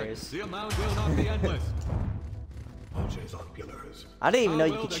been Prediction. hilarious. The amount will not be endless. Arches on pillars. I didn't even How know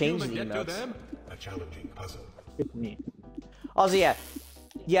you will could the change the human get to emotes. them? A challenging puzzle. It's me. Also, yeah,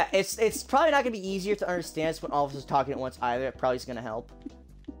 it's probably not gonna be easier to understand when all of us are talking at once either. It probably is gonna help.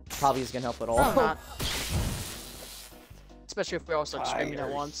 Probably is gonna help at all. Probably not. Especially if we all start screaming at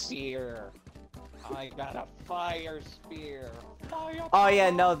once. Spear. I got a fire spear. Fire Oh yeah,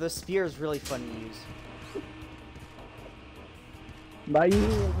 no, the spear is really fun to use. But you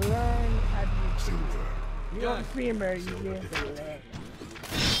learn how to use Silver. You don't streamer, you need to learn.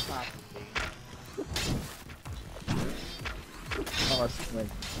 Oh,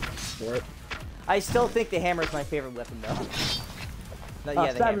 sport. I still think the hammer is my favorite weapon though. No,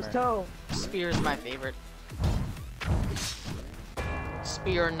 yeah, the stab his hammer. toe. Spear is my favorite.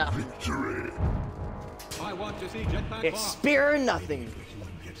 Spear or nothing. Victory. I want to see jetpack It's box. spear or nothing. The human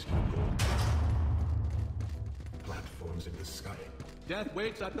gets to the goal. Platforms in the sky. Death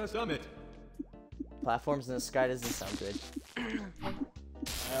waits at the summit. Platforms in the sky doesn't sound good.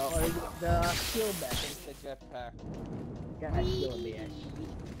 The shield back. the jetpack. Got that shield there.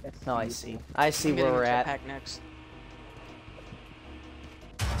 Oh, I see. I see I'm where getting we're a at. jetpack next.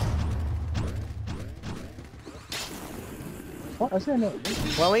 What? I said no.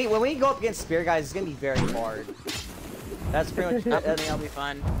 When we go up against spear guys, it's gonna be very hard. That's pretty much. I think I'll be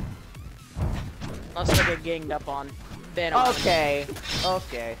fine. Unless I get ganged up on. Then I'll- Okay,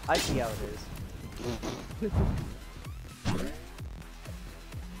 okay, I see how it is.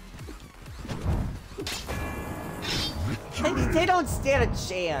 They don't stand a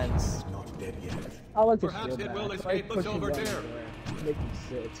chance. Not dead yet. I like the Perhaps shield it back. will Like escape the pushing silver down tear. everywhere. Make you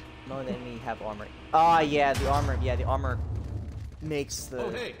sit. No enemy have armor. Ah, yeah, the armor. Yeah, the armor makes the Oh,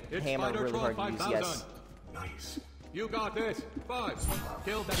 hey, it's hammer Spider really Troll hard to use. 5000. Yes. Nice. You got this. 5.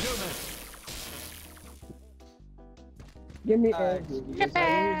 Kill the human. Give me Alright. energy. Because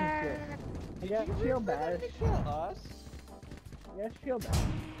I'm using shield. I got shield bash. Kill us. Yeah, shield bash.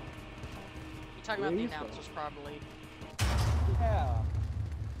 You're talking about the announcers, probably. Yeah.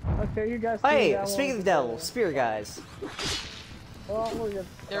 Okay, you guys. Hey, see that speaking one? of the devil, spear guys. Well, we'll just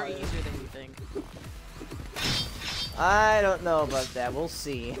They're fire. easier than you think. I don't know about that. We'll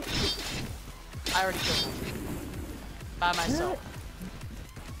see. I already killed one. By myself.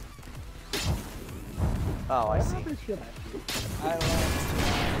 Oh, I What see. happened to shield bash? I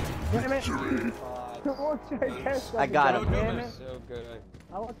love Wait a minute. Victory. God. I want to test I got something, him. damn it. So good.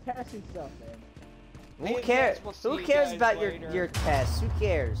 I want testing stuff, man. Who Hey, cares? guys, we'll see Who you cares guys about later. your tests? Who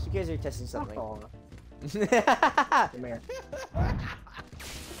cares? Who cares if you're testing Fuck something? off. Come here.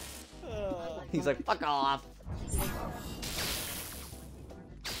 He's like, fuck off.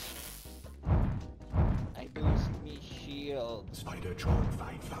 I boost me shield. Spider-Tron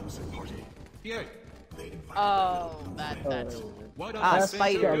 5000 party. Yeah. They invited Oh, their little that's. friends. What Ah, does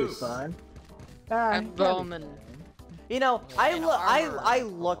Spider. Spider That'd do? be fun. Ah, And Bowman. You know, I And look, armor. I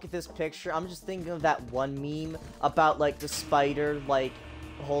look at this picture. I'm just thinking of that one meme about like the spider, like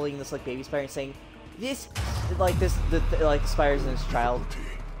holding this like baby spider and saying, "This, like this, like the spider's in his child."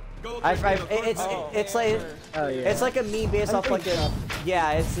 Go I've, quickly, I've, the it's first- it's like Oh yeah. it's like a meme based I off like think a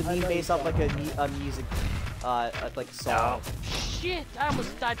yeah, it's a I meme know based you off like a music, like a song. Shit! I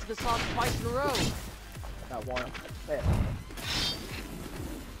almost died to the song twice in a row. Not one. Yeah.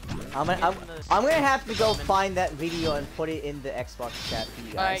 I'm gonna have to go find that video and put it in the Xbox chat for you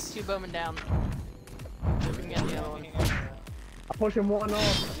Alright, guys. 2 Bowman down. See if we can get the other one. I'm pushing one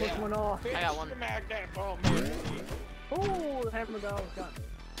off. I'm pushing one off. I got one. Smack that ball, man. Oh, the hammer guy almost got me.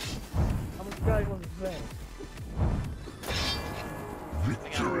 How much guy was the thing? I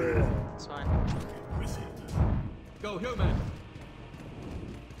got one. It's fine. Go human.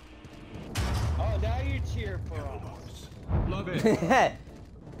 Oh, now you cheer for us. Love it.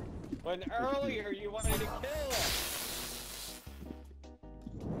 When earlier you wanted to kill us.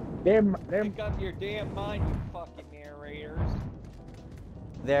 They're Pick up your damn mind, you fucking narrators.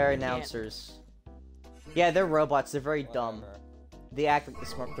 They're announcers. Yeah, they're robots. They're very dumb. Whatever. They act like they're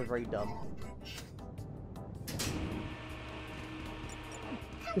smart. They're very dumb.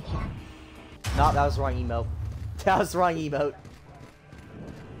 No, that was the wrong emote. That was the wrong emote.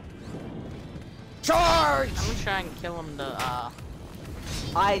 Charge! I'm gonna try and kill him to,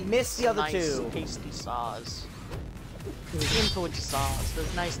 I missed the other nice, two. tasty sauce. Input sauce.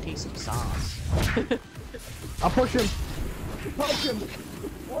 Those nice, tasty sauce. I'll push him. Poke him.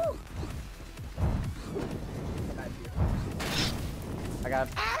 Woo. I got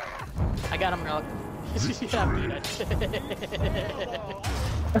him. I got him, Relic. Yeah, beat it.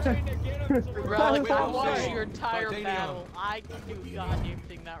 Relic, I watched your entire battle. I can do goddamn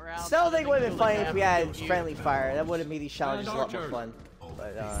thing that round. Still think it would have been funny if we had You. friendly fire. That would have made these challenges a lot more fun.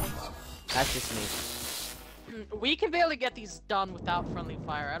 But that's just me. We can barely get these done without friendly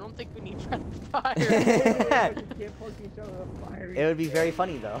fire. I don't think we need friendly fire. Can't poke each other with fire. It would be very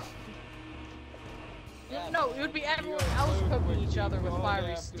funny though. No, it would be everyone else poking each other with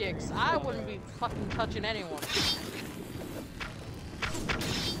fiery sticks. I wouldn't be fucking touching anyone.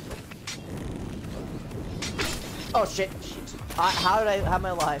 Oh shit! How did I have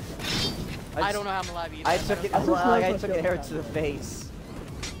my life? I don't know how I'm alive either. I took it. I took an arrow to the face.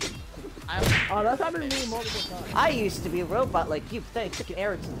 Oh, that's happened to me multiple times. I used to be a robot like you, but then I took an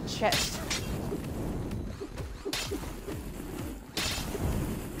arrow to the chest.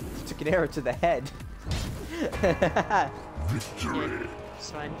 Took an arrow to the head. Victory.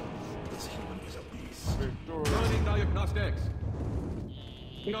 It's fine. This human is a beast. Running diagnostics.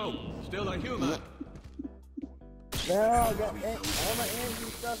 No, still a human. No, I got all my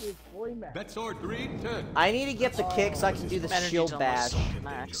energy stuff is fully maxed. Bet sword 3, 10. I need to get the kick so I can do the Energy's shield almost bash.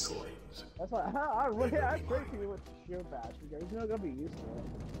 max. That's why I break you with the shield bash because it's not gonna be useful.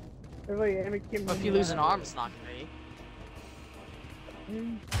 Everybody, every kid. But if you lose an arm, it's not gonna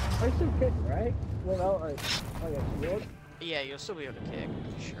be. I still kick, right? Without like a shield. Yeah, you'll still be able to kick,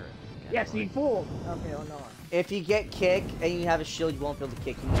 for sure. Yes, you fool. Okay, oh no. If you get kick and you have a shield, you won't be able to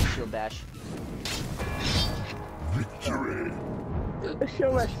kick. You need a shield bash. Victory. The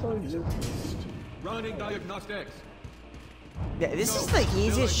shield bash so useful. Running diagnostics. Yeah, this is the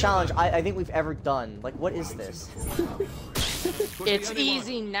easiest challenge I think we've ever done. Like, what is this? Could be It's anyone.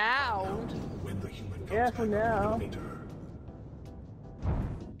 easy now. When the human comes Yeah, back for from the now. elevator,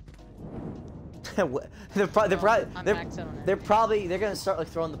 What- they're I'm maxed out on probably they're gonna start like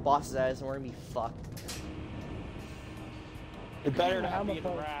throwing the bosses at us and we're gonna be fucked. It better not be the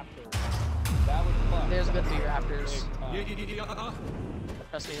raptor. That would fuck. There's gonna be raptors. Yeah.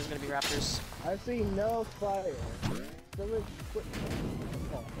 Trust me, there's gonna be raptors. I see no fire. So let's quit.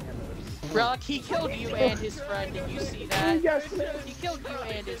 Oh, hammers. Relic, he killed you and his friend. Did you see that? He got, He killed you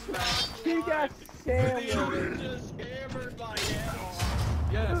and his friend. he got sandwiched. Just hammered by him.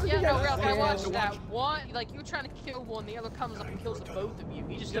 Yes. Yeah, no, got Ralph, I watched sandwiched. that. One, like, you were trying to kill one, the other comes up and kills the both of you.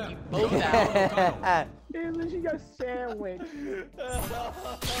 He just took Yeah. you both out. He literally got sandwiched.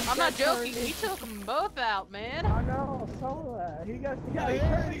 I'm not joking, he took them both out, man. I know, so he got I he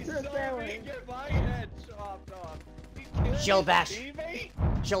heard turned he into a saw me sandwich. get my head chopped off. He killed Shield his bash.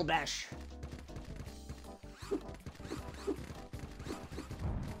 teammate? Shield bash.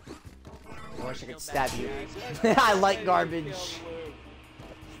 I wish I could stab you. I like garbage.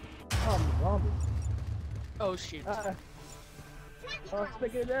 Oh, zombie. Oh, shoot.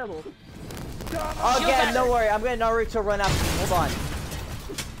 Speaking of devil. Again, don't worry. I'm gonna Naruto run after you. Hold on.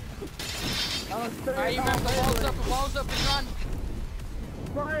 Alright, you remember the walls open, run.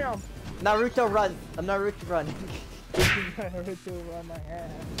 Bam! Naruto run. I'm Naruto running. Naruto on my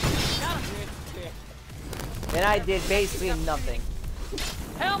ass. Got him. And I did basically nothing.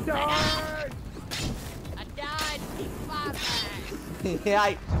 Help me! Charge! I died. Keep fire.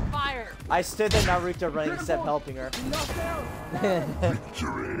 Yeah, Fire. I stood there Naruto running instead of helping her. Knocked out!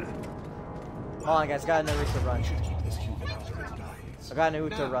 Victory. Hold on, guys. Got a Naruto run. Should keep this human out of his guise. I got a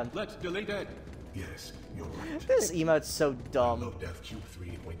Naruto Now, run. let's delete it. Yes, you're right. This emote's so dumb. Love Death Cube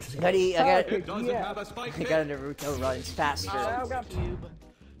 3.0. I got It doesn't Yeah. have a spike I got a Naruto run. It's faster. I've got Cube.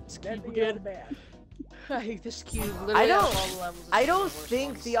 This that cube thing again. bad. I hate this cube. I Literally don't- out of all the levels, this I is don't the worst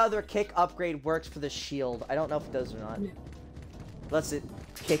think ones. the other kick upgrade works for the shield. I don't know if it does or not. Lets it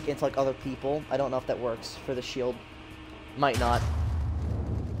kick into like other people. I don't know if that works for the shield. Might not.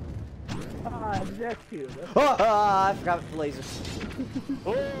 Ah, Death Cube. Ah, I forgot the lasers.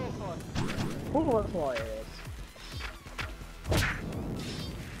 Oh, that's why it is.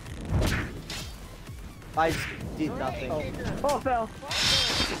 I just did nothing. Oh, fell.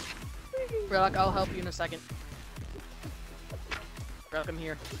 Relic, I'll help you in a second. Relic, I'm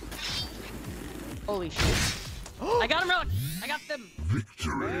here. Holy shit. I got him, Relic! I got them!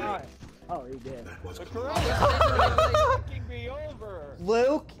 Victory. Nice. Oh, he did. That was The close. corona is fucking me over.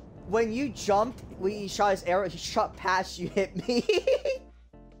 Luke, when you jumped, when he shot his arrow, he shot past you, hit me.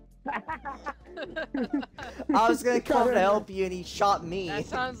 I was gonna come to help you and he shot me. That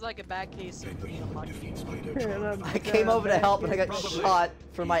sounds like a bad case of being a monkey. I came over to help and I got shot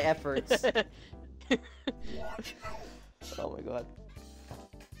for my efforts. Oh my god.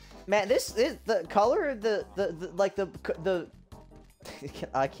 Man, this is the color, the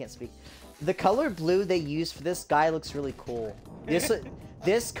I can't speak. The color blue they use for this guy looks really cool.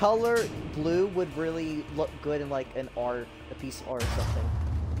 This color blue would really look good in like a piece of art or something.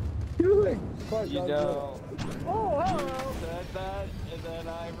 You know, Oh, hello. said that, and then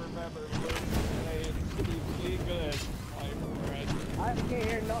I remember Luke saying, "Be good, my friend." I can't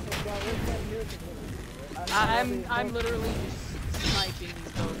hear nothing about this music. I'm literally just sniping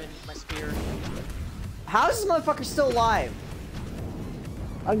these bowmen with my spear. How is this motherfucker still alive?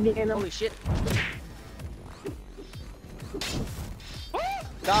 I'm getting him. Holy shit.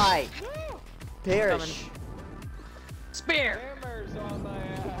 Die. Perish. Spear! Hammers on my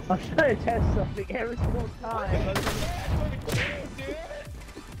ass. I'm trying to test something every single time.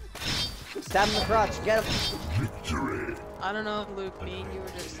 Stab him in the crotch. Get him. I don't know, Luke. Me and you were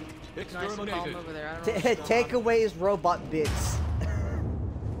just nice and calm over there. I don't know what's going Take on. away his robot bits.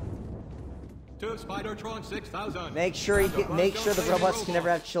 To Spidertron 6000. Make sure the robots can never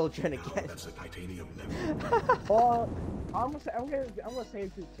have children again. That's a titanium level. Well, I'm gonna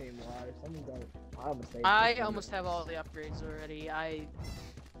save two team lives. I'm gonna save. I almost have all the upgrades already. I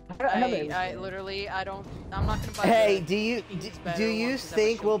literally, I'm not gonna buy Hey, the do you Phoenix better do you ones 'cause I have a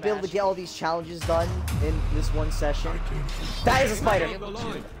think shield we'll be able to bash. get all these challenges done in this one session? That is a spider. The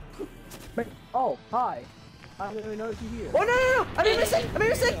line. Oh, hi. I didn't even notice you here. Oh no! I made a mistake! I made a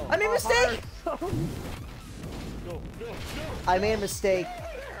mistake! I made a mistake! I made a mistake.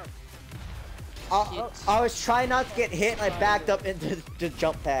 I was trying not to get hit and I backed up into the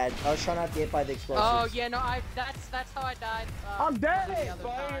jump pad. I was trying not to get hit by the explosives. Oh yeah, no, that's how I died. I'm dead! the other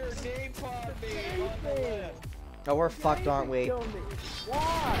Fire times. napalm me on the left. Oh, we're fucked, aren't we? Kill me.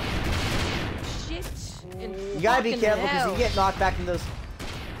 Why? Shit. in You gotta be fucking careful because hell. you get knocked back in those.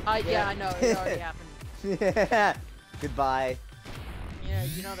 Yeah, I know. It already happened. Goodbye. Yeah,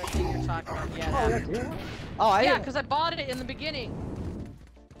 you know that thing you're talking about. Yeah, Oh, that that's happened. it? Oh, I Yeah, didn't. because I bought it in the beginning.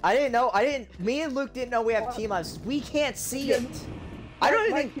 I didn't know. Me and Luke didn't know we have team lives. We can't see it. I don't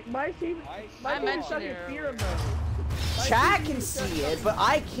even think My team. I My team is mentioned stuck in it fear earlier. mode. Chat can see it, but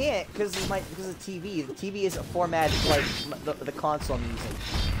I can't because of the TV. The TV isn't formatted like the console I'm using.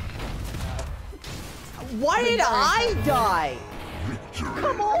 Why did I die?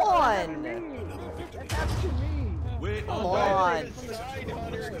 Come on! That happened to me. We Come all on!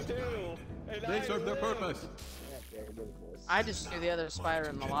 They serve their purpose. I just threw the other spider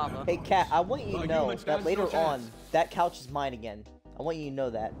in the lava. Hey, Cat, I want you to The know human that stands later no chance. on, that couch is mine again. I want you to know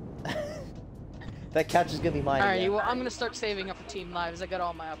that. That couch is gonna be mine Alright, again. well, I'm gonna start saving up for team lives. I got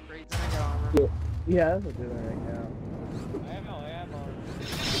all my upgrades and I got armor. Yeah, that's what I'm doing right now.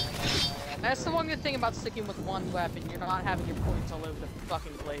 That's the one good thing about sticking with one weapon. You're not having your points all over the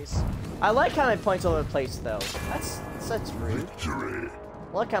fucking place. I like how my points all over the place, though. That's rude. I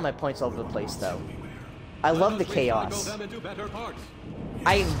like how my points all over the place, though. I love the chaos. Them into better parts.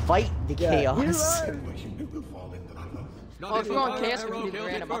 I invite the chaos. The human will fall in the lava. Well, if you want Fire chaos, we arrow can do the kills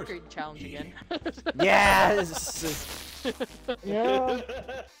it random first. upgrade challenge again. Yes. Yeah.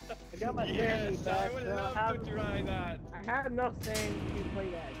 I got my Yes, sanity I back. would So love to try that. I have enough sanity to play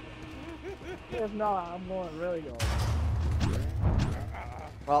that. If not, I'm going really going.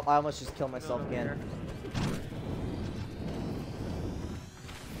 Well, I almost just killed myself again.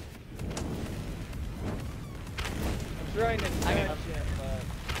 I'm trying to touch it, but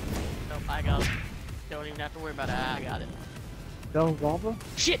Nope, I got it. Don't even have to worry about it. I got it. No lava?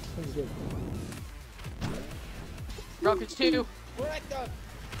 Shit! Rockets 2! what the?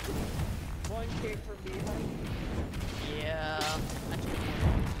 One came from behind. Yeah.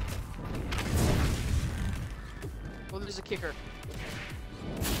 Well, there's a kicker.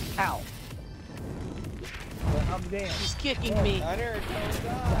 Ow. Well, I'm damn. He's kicking me. Hunter, don't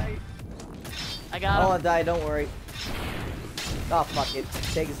die. I I got don't him. wanna die, don't worry. Oh, fuck it.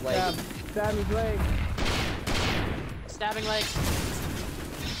 Take his leg. Stab his leg. Stabbing legs.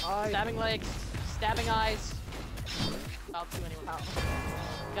 Stabbing legs. Stabbing eyes. About to anyway.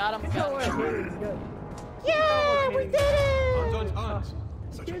 Got him. Got him. Yeah, we did it! Tons, tons.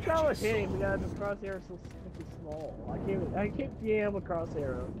 Such a Here's how it's catchy hitting song. because the crosshair is so freaking small. I keep being able to cross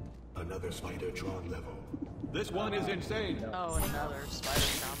arrow. Another Spidertron level. This one is insane. Oh, another spider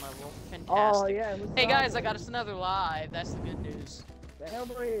down level. Fantastic. Oh yeah. it was Hey guys, I solid. got us another live. That's the good news. The hell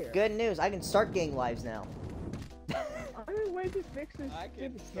over here. Good news, I can start getting lives now. don't wait to fix this I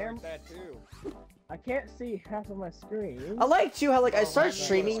can stupid start camera. that too. I can't see half of my screen. I like too how like I started my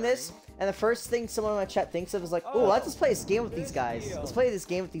streaming God. this, and the first thing someone in my chat thinks of is like, "Oh, let's just play this game with these guys. Let's play this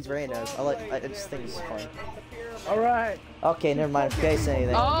game with these randos." I just think it's fun. All right. Okay, never mind. If you guys say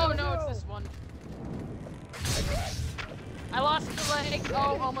anything. Oh no, it's this one. I lost the leg.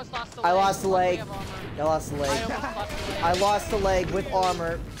 Oh, almost lost the leg. I lost the leg. Luckily I have armor. I lost the I leg. almost lost the leg. I lost the leg with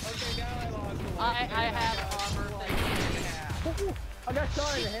armor. Okay, now I lost the leg. I have armor. Thank you. I got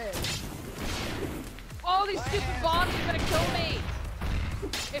shot in the head. Oh, these stupid bombs are gonna kill me!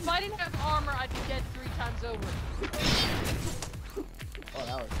 If I didn't have armor, I'd be dead 3 times over. Oh,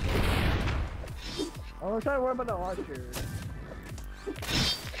 that was. I'm trying to worry about the archers.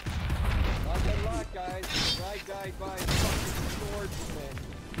 Not good luck, guys. I died by fucking swordsman.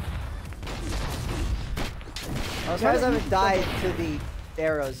 I'm surprised I haven't died to the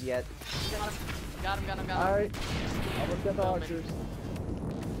arrows yet. Got him. Alright. I'll look at the archers.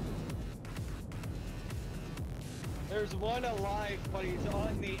 There's one alive, but he's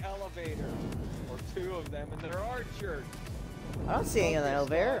on the elevator. Or 2 of them, and they're archers. I don't see any on the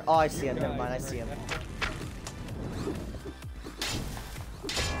elevator. Oh, I see him. Never mind. I see him.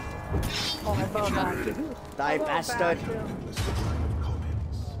 Oh, I found that. Die, bastard.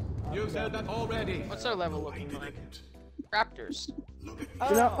 You said that already. What's our level looking like? Raptors.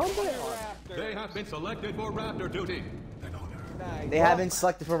 They have been selected for raptor duty. Nice. They have been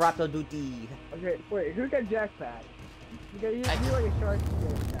selected for Raptor duty. Okay, wait, who got jackpad? You got you like a shark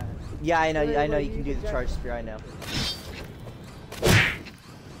jackpad. Yeah, I know. I know you can do the charge spear. I know.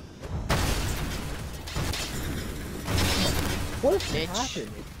 What is Bitch.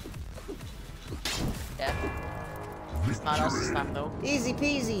 happening? Yeah. It's not us this time though. Easy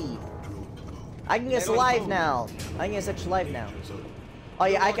peasy. I can get us alive now. I can get us extra life now. Oh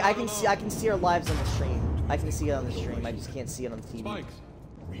yeah, I can see our lives on the stream. I can see it on the stream. I just can't see it on the TV. Spikes.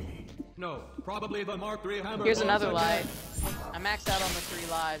 No, probably the Mark III hammer. Here's bombs another again. life. I maxed out on the 3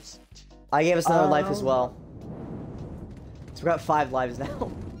 lives. I gave us another life as well. So we're at 5 lives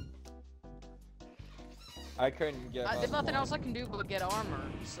now. I couldn't get There's nothing else I can do but get armor,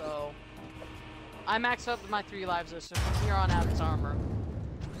 so... I maxed out my 3 lives though, so from here on out it's armor.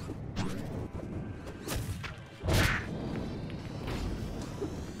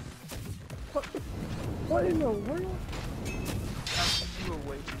 What in the world? You were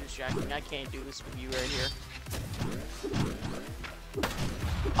way too distracting. I can't do this with you right here.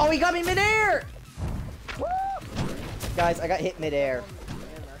 Oh, he got me midair! Guys, I got hit midair.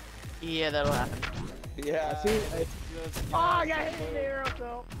 Yeah, that'll happen. Yeah. See, it's just oh, I got hit in the arrow,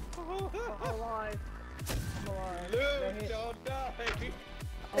 so. I'm alive. I'm alive. Got hit. Don't die.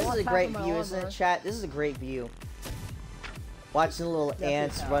 This is a great view, isn't it, chat? This is a great view. Watching the little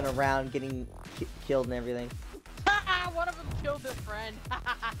ants run around, getting killed and everything. One of them killed their friend.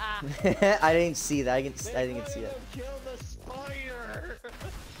 I didn't see that. I didn't see that. Kill the spider.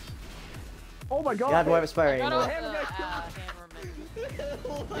 Oh my god. You don't have to worry about spider Got anymore. off the hammerman.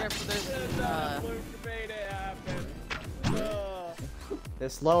 Careful, there's Luke made it happen.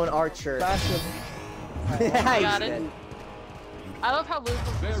 This lone archer. Bastard. Yeah, he's got it. dead. I love how Luke was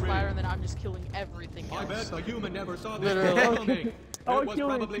the Very. spider and then I'm just killing everything I bet else. the human never saw this Literally. coming. Oh, It was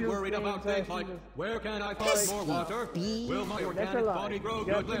killing probably two worried about things things like, fast. where can I find more water? bee. Will my That's organic a body lie. grow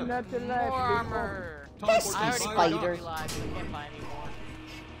Got good limbs? nothing More left. armor. Time for I already some spider. got Spider. 3 lives, so I can't buy any more.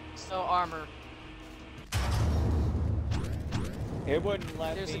 So armor. It wouldn't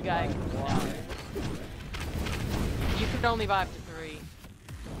let There's me a guy. fly. You can only buy up to 3.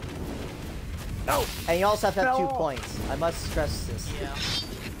 No! And you also have to have 2 Fell off. points. I must stress this. Yeah.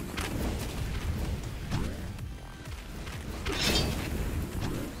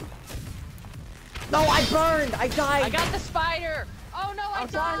 No, I burned! I died! I got the spider! Oh no, I I'm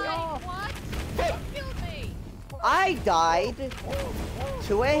sorry, died! What? Who killed me? I died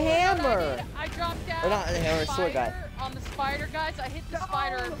to a hammer! I dropped down Or not a hammer, sword guy. on the spider, guys. I hit the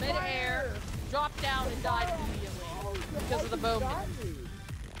spider mid-air, dropped down, and died immediately because of the bowman.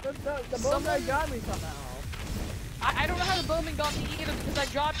 The bowman got me somehow. I don't know how the bowman got me either because I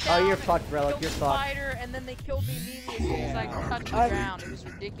dropped down. Oh, you're and fucked, Relic. killed You're the fucked. spider, and then they killed me immediately as soon as I touched the ground. It was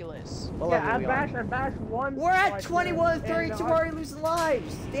ridiculous. What Yeah, level are we on? I bashed one. We're at spider, 21 and 32, we're already losing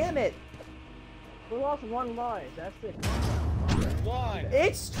lives! Damn it! We lost 1 life, that's it. One.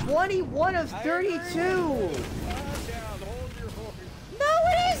 It's 21 of 32! Calm down. Hold your horse. No,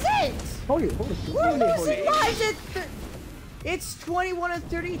 it isn't! Hold you, We're losing lives at It's 21 of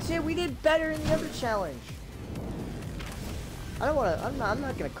 32. We did better in the other challenge. I don't want to. I'm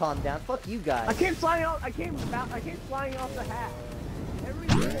not gonna calm down. Fuck you guys. I came flying off. I came flying off the hat. Every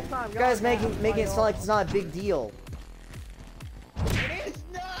single time. You guys making it sound like it's not a big deal.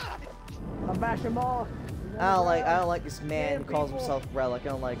 bash them all. I don't like this man who calls himself Relic. I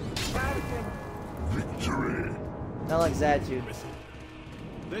don't like him. Victory. I don't like his attitude.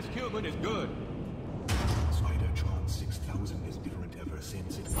 This Cuban is good. Spider-Tron 6000 is different ever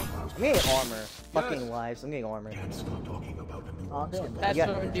since it was out. I'm getting armor. Fucking lives. I'm getting armor. Can't stop talking about the nuance. That's Yeah.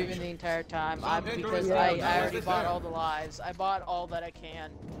 what I'm doing the entire time. Because Yeah, I already bought all the lives. I bought all that I can.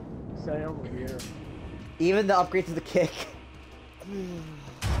 Stay over here. Even the upgrade to the kick.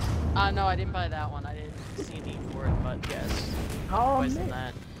 No, I didn't buy that one. I didn't see a need for it, but yes. Oh, Twice than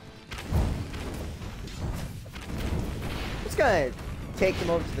man. that. Just gonna take them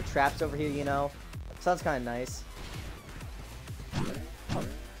over to the traps over here, you know? Sounds kind of nice.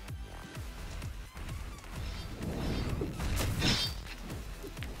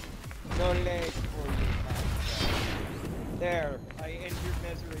 No legs for you, Master. There, I end your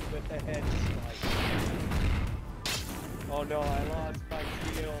misery with the head slice. Oh no, I lost my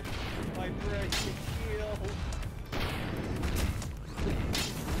shield. My precious shield.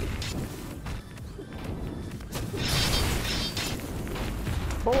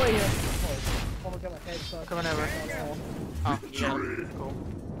 Boy, oh my god, my head sucks. Coming over. Oh, yeah. Cool.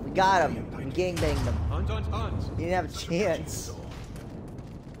 We got him. We gangbanged them. Huns. He didn't have a chance.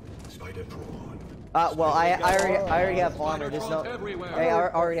 Spider-Tron. Well, I already have armor. There's no. Everywhere. I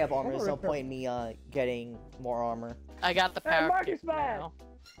already have armor. There's no point in me getting more armor. I got the Hey, power Marcus kick back! now.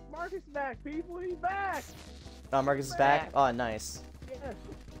 Marcus is back, people. He's back. Marcus is back. Oh, nice. Yes,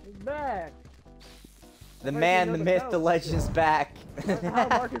 he's back. The Marcus man, know the the myth, code. the legend is back. How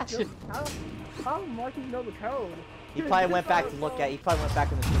Marcus know, how Marcus know the code? He probably went back to look at it. He probably went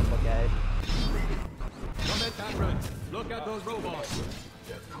back in the stream to look at it. Come in, Catherine. Look at those robots.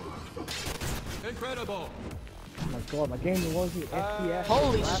 Incredible. Oh my god, my game was the FPS.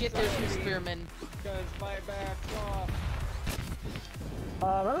 Holy shit, there's some spearmen. Cause my back's off.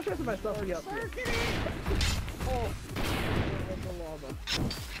 I'm not sure if my stuff will get up here. Oh, there's the lava.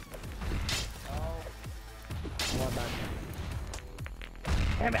 Oh. Well done.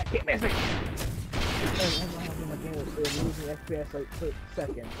 Damn it, keep missing! My game was losing FPS like per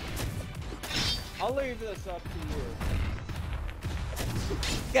second. I'll leave this up to you.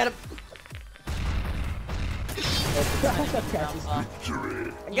 Get him.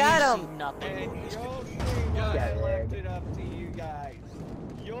 Victory. I got him. Nothing. And you'll see why I left it up to you guys.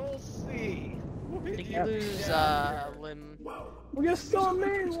 You'll see. Did you lose, Lim? We got so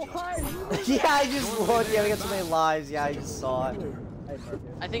many lives! Yeah, I just looked. Yeah, we got so many lives. Yeah, I just saw it.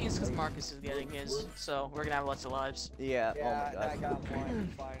 I think it's because Marcus is getting his, so we're gonna have lots of lives. Yeah. Yeah, Oh I my god. got one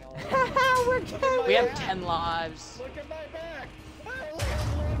finally. We're Look at good. my We have back. 10 lives. Look at my back. I only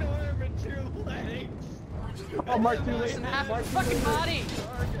have one arm and 2 legs. Oh, Mark, too late. Doesn't have a Mark, fucking body.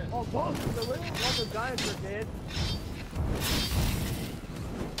 Oh, both the little one the giants are dead.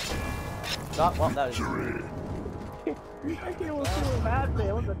 Oh, well, that is. I can't was feeling bad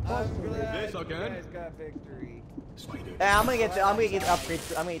there. What the fuck? I'm glad This you again? guys got victory. Yeah, I'm gonna get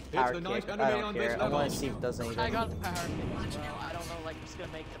upgrades. I'm gonna get the power the nice kick. enemy I don't on care. this I want level. to see if it does anything. I got the power kick as well. I don't know, like, it's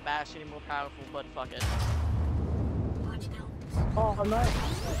gonna make the bash any more powerful, but fuck it. Oh, nice.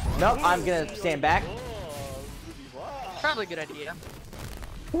 Nope, I'm gonna stand back. Probably a good idea.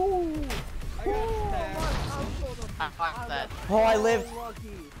 Ooh. I got stacked. I fucked that. Oh, I lived. Lucky.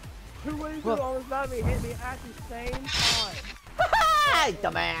 2 ways to almost not me hit me at the same time.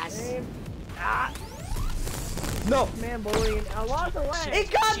 Dumbass. Same. Ah, No. man, bullying. I lost a leg. It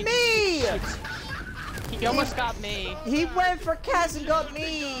got me. He almost got me. He went for Cass and got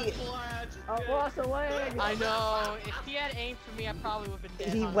me. I lost a leg. I know. If he had aimed for me, I probably would have been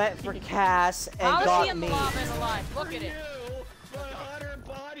dead. He huh? went for Cass and How is he got in the me. lava and alive? Look at it. But Hunter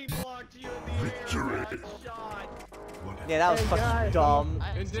body blocked you in the air. Got shot. Yeah, that was Hey, fucking guys. dumb.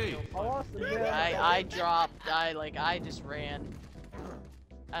 I, Indeed. I lost the leg. I dropped. I just ran.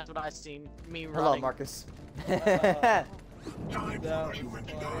 That's what I seen. Me running. Hello, Marcus. Time for you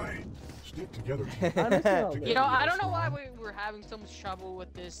and I. Stick together. I missed out. You know, I don't know why we were having so much trouble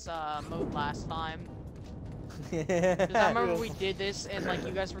with this mode last time. Because I remember we did this and like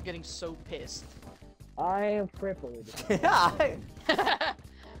you guys were getting so pissed. I am crippled.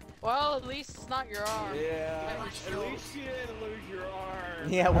 Well, at least it's not your arm. Yeah. At least you didn't lose your arm.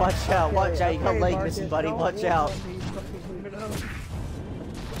 Yeah, watch out, watch out. You got Okay, leg Marcus, missing, buddy. don't Watch walk out. on these fucking weirdos.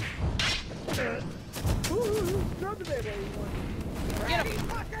 Ooh, drop the baby. Get him.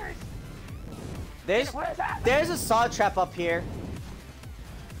 There's there's a saw trap up here.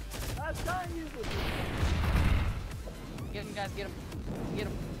 That's not useless. Get him, guys. Get him. Get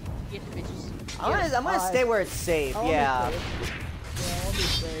him. Get the bitches. I'm gonna stay where it's safe. I wanna Yeah. be safe. Yeah, I want to be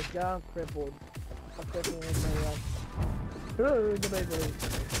safe. God, I'm crippled. I'm crippling everybody else. Ooh, the baby.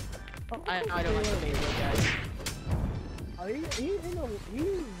 I don't like the Beyblade guys. Oh, he's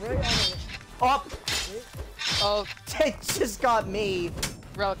right on the... Oh! Oh, It just got me.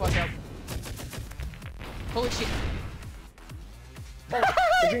 Relic, watch out. Holy shit. The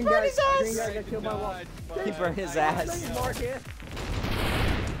green guy got killed by one. He burned his ass. Marcus.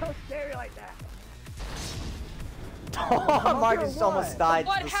 Don't scary like that. Oh, Marcus almost died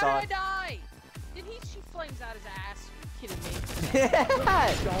What? to the How sun. did I die? Did he shoot flames out his ass? Are you kidding me?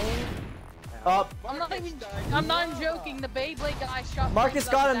 Oh, I'm not even joking. The Beyblade guy shot. Marcus flames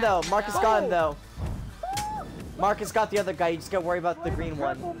out got his him though. ass. Marcus got him though. Marcus got the other guy. You just gotta worry about the green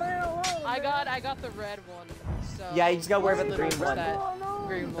one. I got the red one. So Yeah, you just gotta worry about the green one. that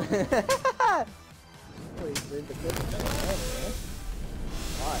green one.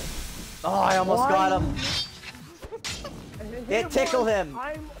 Oh, I almost got him. It tickled him.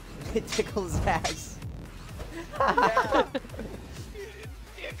 It tickled his ass.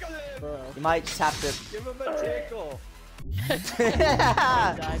 You might just have to. Give him a tickle.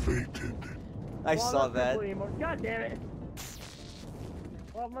 I saw that. God damn it.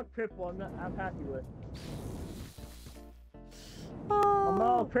 Well, I'm a cripple. I'm happy with. I'm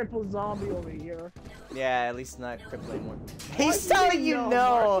not a crippled zombie over here. Yeah, at least not crippling one. He's telling you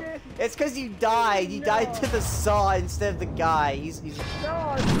no. It's because you died. You died to the saw instead of the guy. He's. No,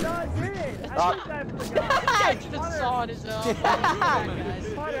 it's not good. I did die for the guy. I just saw on his own.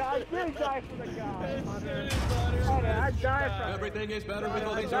 Hunter, I did die for the guy. Hunter, I died from Everything is better with the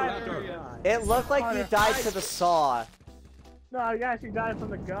I laser died for the raptor. guy. It looked like you died to the saw. No, I actually died from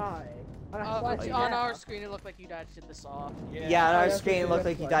the guy. On our screen, it looked like you died to the saw. Yeah, on our that's screen it what looked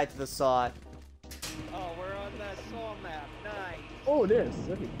like you died to the saw. Oh, we're on that saw map. Nice. Oh, it is.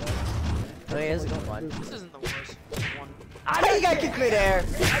 That'd be fun. I mean, it's fun. This isn't the worst one. I know you got kicked midair. I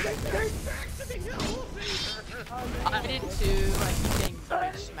did too. I keep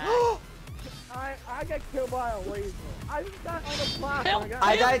getting smacked. I got killed by a laser. I just got on the platform.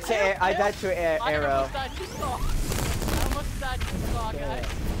 I died to arrow. I almost died to the saw, guys.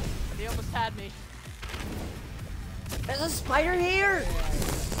 They almost had me. There's a spider here.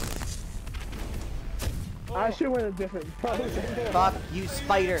 I should win a different. Fuck you,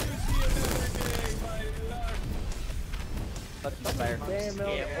 spider. Fuck you, spider. Damn,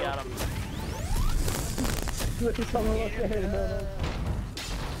 no. Yeah, we got him. Look at someone look ahead, no.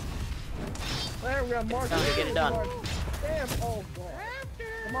 There we got Mark. Time to get it done. Damn, oh god.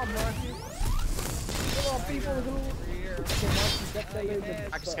 Come on, Marky. Come on, people who.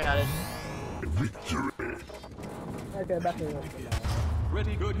 I just got it. Okay, back in the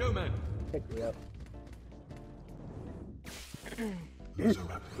Pretty good human. Pick me up. Laser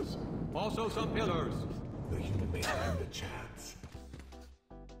raptors. Also some pillars. The human may stand a chance.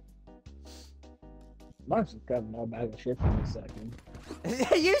 Mark's just grabbing my bag of shit for a second.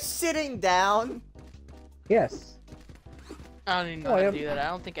 Are you sitting down? Yes. I don't even know how to do that. I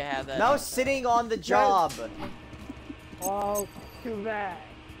don't think I have that. No, sitting on the job. Oh, too bad.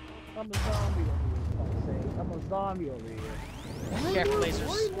 I'm a zombie over here, for fuck's sake. I'm a zombie over here. Careful, lasers.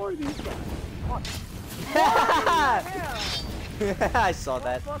 Why more of these guys? What? I saw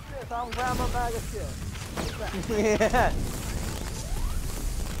that. Fuck this, I'll grab my bag of shit. Yeah.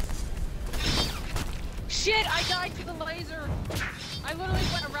 Shit, I died to the laser. I literally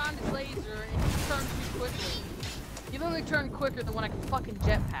went around his laser and he turned too quickly. He literally turned quicker than when I could fucking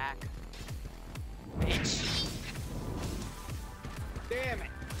jetpack. Bitch. Damn it.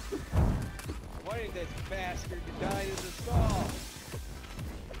 I wanted this bastard to die to the saw.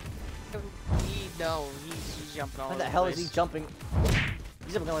 He's jumping all What over the hell place. is he jumping?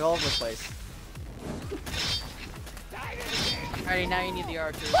 He's jumping like all over the place. Alrighty, now you need the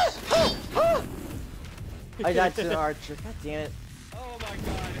archers. I died to an archer. God damn it. Oh my god,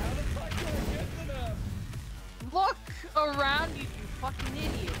 how the fuck do I get to them? Look around you, you fucking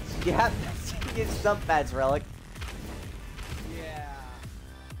idiots. Yeah, get jump pads, Relic. Yeah.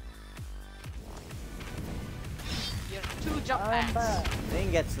 You have 2 jump I'm pads. back. They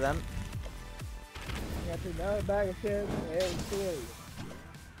can get to them. Got another bag of shit and 3.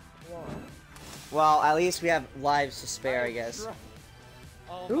 Come on. Well, at least we have lives to spare, I guess.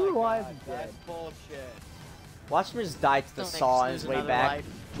 Oh Who my lies god, is that's dead? bullshit. Watch him just die to the Don't make saw us on his lose way another back. life.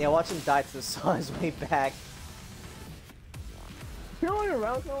 Yeah, watch him die to the saw on his way back. Killing a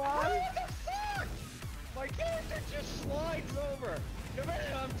relic alive? What the fuck? My character just slides over. Come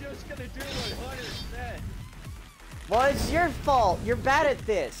here, I'm just gonna do what Hunter said. Well, it's your fault. You're bad at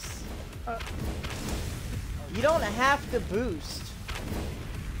this. You don't have to boost.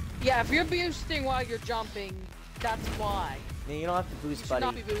 Yeah, if you're boosting while you're jumping, that's why. Yeah, you don't have to boost, You should buddy.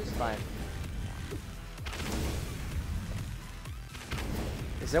 not be boosting. It's fine.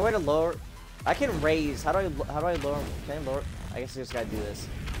 Is there a way to lower? I can raise. How do I lower? Can I lower? I guess I just gotta do this.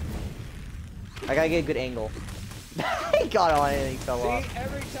 I gotta get a good angle. He got on it and he fell off. See,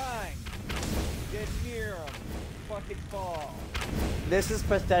 every time. Get near him. Fucking fall. This is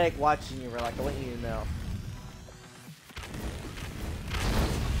pathetic watching you, Relic. I want you to know.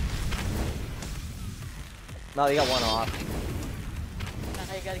 No, you got one off.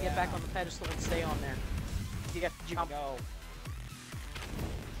 Now you gotta get back on the pedestal and stay on there. You got to jump. No.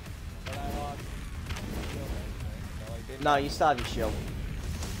 But I lost. No, I didn't. No, you still have your shield.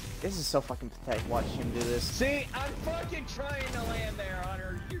 This is so fucking pathetic watching him do this. See, I'm fucking trying to land there,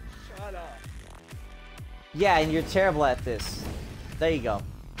 Hunter. You shut up. Yeah, and you're terrible at this. There you go.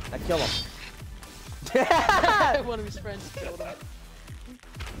 I killed him. One of his friends killed him.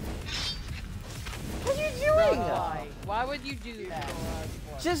 What are you doing? Why? Why would you do that?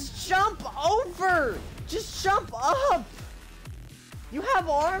 Just jump over! Just jump up! You have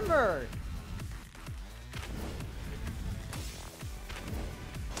armor!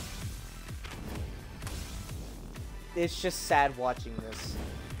 It's just sad watching this.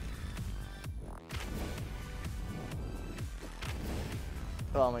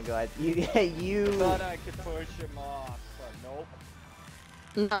 Oh my god. You I thought I could push him off, but nope.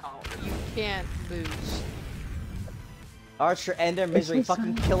 No, you can't boost. Archer, end their misery,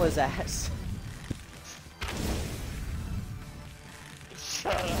 fucking kill his ass.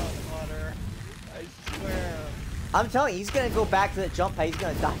 Shut up, Hunter. I swear. I'm telling you, he's gonna go back to the jump pad, he's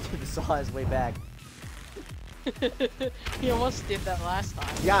gonna die through the saw on his way back. He almost did that last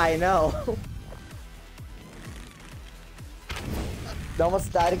time. Yeah, I know.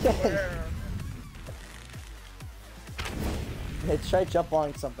 Almost died again. Hey, try jump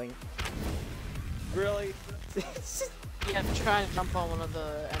on something. Really? You have to try and jump on one of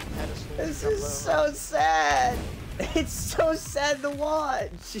the end pedestals. This and is jump so over. sad. It's so sad to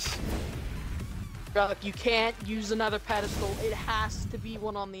watch. Bro, you can't use another pedestal. It has to be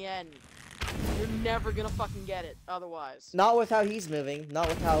one on the end. You're never gonna fucking get it otherwise. Not with how he's moving. Not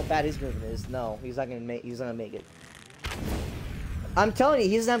with how bad his movement is. No, he's not gonna make. He's not gonna make it. I'm telling you,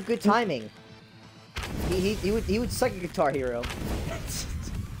 he doesn't have good timing. He would suck at Guitar Hero,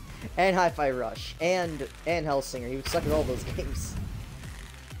 and Hi-Fi Rush, and Hellsinger. He would suck at all those games.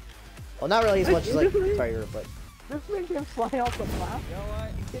 Well, not really as much as like Guitar Hero, but. This makes him fly off the map. You know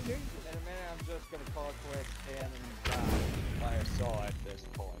what? In a minute, I'm just gonna call it quits and die by a saw at this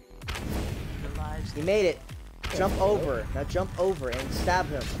point. Your lives. He made it. Jump over. Now jump over and stab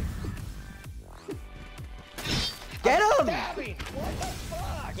him. Get him! Stabbing! What the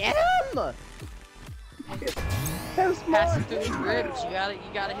fuck? Get him! Pass it through his ribs. You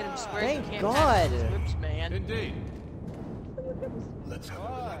gotta hit him square. Thank you can't God. pass his ribs, man. Indeed. Let's have a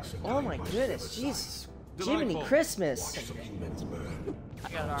relaxing Oh time my by goodness, the riverside. Jesus. Jiminy Delightful. Christmas. Watch some humans burn. I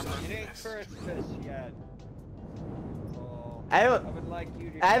got armor. It ain't Christmas yet. So, I don't- would like you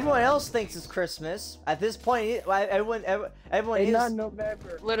to Everyone else thinks it's Christmas. At this point, everyone It's not is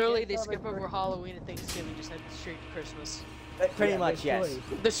November. Literally, It's they not skip like over Halloween and Thanksgiving, just head straight to Christmas. pretty Yeah, much, good yes. choice.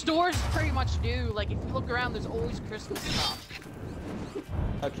 The stores pretty much do. Like, if you look around, there's always Christmas stuff.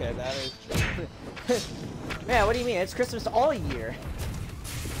 Okay, that is true. Yeah, what do you mean? It's Christmas all year.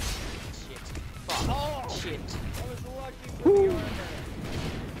 Shit. Fuck. Oh! Shit. I was lucky for the armor.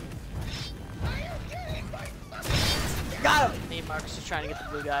 Got him! Me and Marcus are trying to get the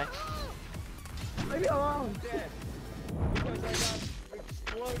blue guy. Leave me alone. Dead. Because I got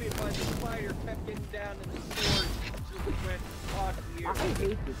exploded by the spider kept getting down in the sword. Just went off you. I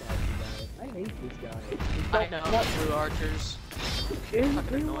hate this guy. I hate this guy. I know, blue archers. It's Fucking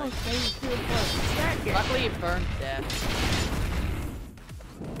really annoying. Stack it. Luckily, it burned to death.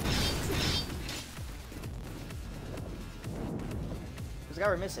 There's a guy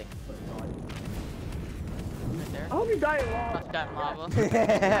we're missing. Right there. I hope you die in Not lava. that lava.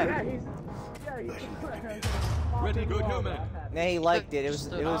 Yeah, he's. Ready, good human. Nah, he liked it. It was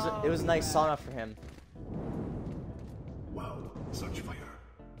a nice sauna for him. Wow, such fire.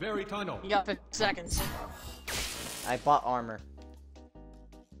 Very tunnel. You got 50 seconds. I bought armor.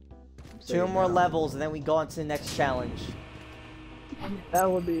 2 more levels, and then we go on to the next challenge. That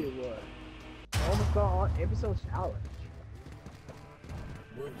would be what? Almost got on episode challenge.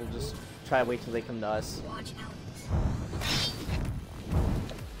 We'll just try to wait till they come to us.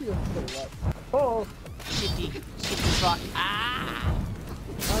 Oh, Shitty. Shitty fuck. Ah!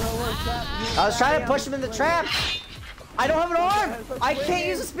 I don't know what's that. I was trying to push him in the trap! I don't have an arm! I can't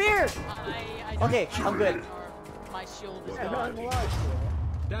use a spear! I don't Okay, have I'm good. armor. My shield is Yeah, not gone. in the lodge.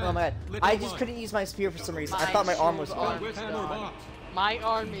 Oh my god. Little I just one. couldn't use my spear for some reason. I My thought my arm was shield gone. With hammer box. My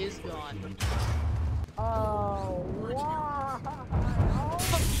arm is gone. Oh, wow.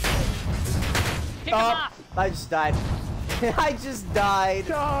 Kick him off! I just died. I just died.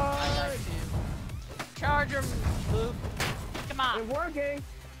 I died too. Charge him, Luke. Come on. It's working.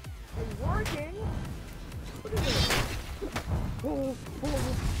 It's working. What is it? Oh,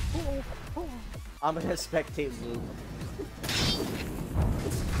 oh, oh, oh. I'm gonna spectate Luke.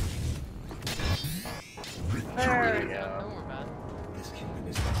 There we Yeah, go. don't worry about it. This kingdom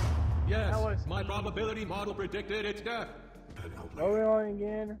is Yes, That was my easy. probability model predicted its death. an Are we outlier. on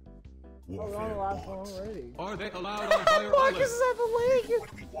again? Oh, we're on Warfare the last one bonds. already. Are they allowed on higher Marcus islands? is at the lake.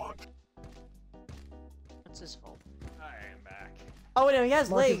 What we want. That's his fault. I am back. Oh no, he has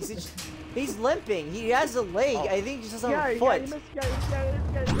Marcus- legs. He's limping. He has a leg. Oh. I think he just doesn't Yeah, have a you foot. missed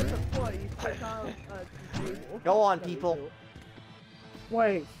a foot. He's put on table. Go on, people.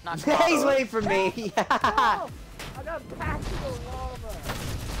 Wait. Not He's waiting for me. Oh, I got packed in the lava.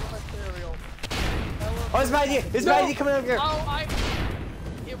 Material. Oh, it's my idea. It's my idea coming over here. Oh,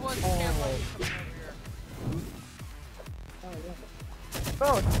 it was Oh. careful coming over here.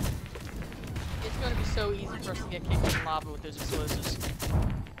 Oh, It's gonna be so easy for us to get kicked in lava with those explosives.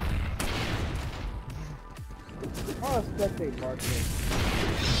 I'll spectate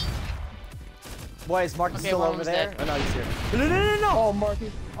Marcus. Boy, is Marcus Okay, still one over was there? dead. Oh no, he's here. No, no, no, no, no. Oh,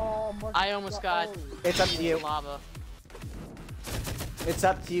 Marcus. Oh, Marcus. I almost got It's up to you. lava. It's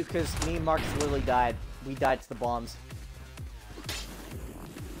up to you because me and Marcus literally died. We died to the bombs.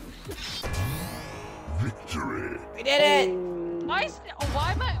 Victory. We did it! Why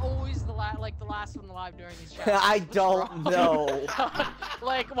am I always the the last one alive during these challenges? I What's don't wrong? know.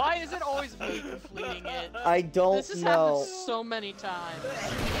 Like, why is it always me completing it? I don't This has know. happened so many times.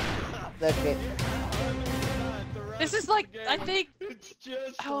 Okay. This is like, I think, It's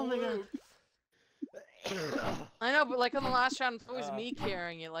just oh my god. Luke. I know, but like on the last round, it's always me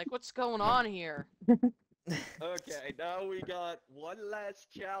carrying it. Like, what's going on here? Okay, now we got one last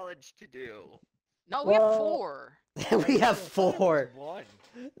challenge to do. No, we have Well- 4. We have 4. One.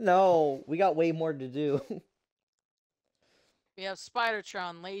 No, we got way more to do. We have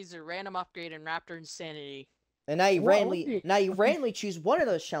Spidertron, Laser, Random Upgrade, and Raptor Insanity. And now you Well, randomly choose one of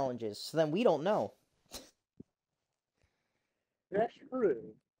those challenges, so then we don't know. That's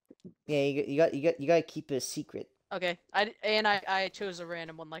true. Yeah, you got to keep it a secret. Okay, I chose a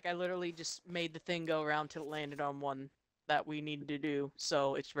random one. Like, I literally just made the thing go around till it landed on one that we needed to do,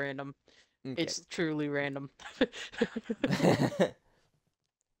 so it's random. Okay. It's truly random.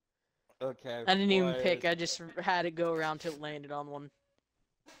 Okay. I didn't even boys, pick, I just had it go around till it landed on one.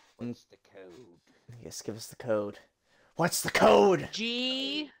 What's the code? Yes, give us the code. What's the code?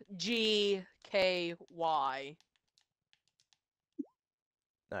 GGKY.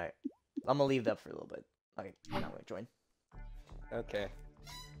 Alright. I'm gonna leave that for a little bit. Okay, now I'm gonna join. Okay.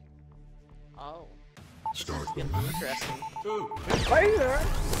 Oh, Start getting the interesting. Ooh, Laser.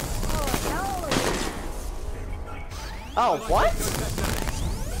 Oh, what?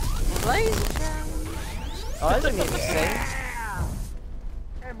 Laser. Oh, that's gonna be interesting.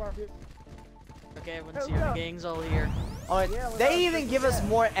 Hey, Marcus. Okay, everyone's Let's here. go. The gang's all here. Oh, Yeah, without they even give us that.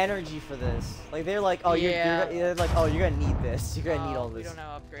 more energy for this. Like they're like, oh, Yeah. they're like, oh, you're gonna need this. You're gonna need all We this. don't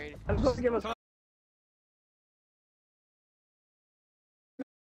have upgrade. I'm supposed to give us.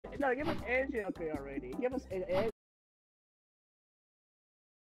 No, give us engine upgrade already. Give us an engine.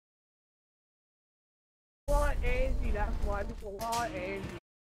 Want Angie, that's why people want Angie.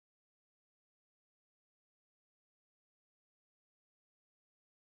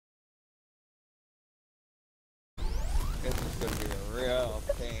 This is gonna be a real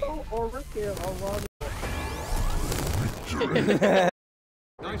pain. So overkill along.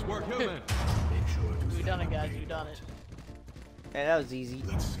 nice work, human. Make sure to We done it, guys. We done it. And that was easy.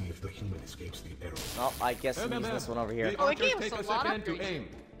 Let's see if the human escapes the arrow. Oh, I guess I'm using this one over here. The Oh, it archers gave us take a a lot of second to upgrades. aim.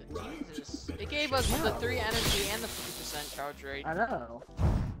 Jesus. It gave us the 3 energy and the 50% charge rate. I know.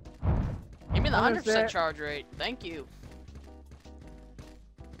 Give me the What is 100% that? charge rate. Thank you.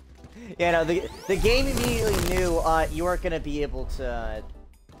 Yeah, no, the game immediately knew you weren't gonna be able to.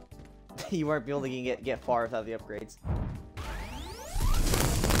 You weren't able to get far without the upgrades.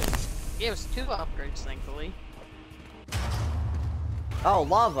 It gave us 2 upgrades, thankfully. Oh,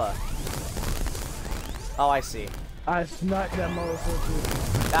 lava. Oh, I see. I snuck that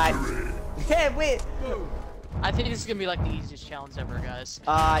motherfucker. Yeah, wait. I think this is gonna be like the easiest challenge ever, guys.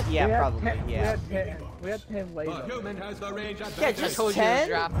 Yeah, We had probably. 10 Yeah. We had 10 The lasers. human has the range I advantage. just told 10?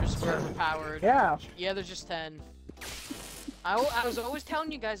 you those raptors were overpowered. Yeah. Yeah, there's just 10. I was always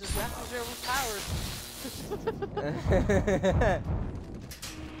telling you guys those raptors are overpowered.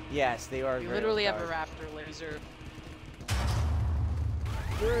 Yes, they are. We very literally have a overpowered. raptor laser.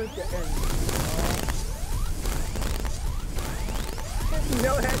 Where's the end?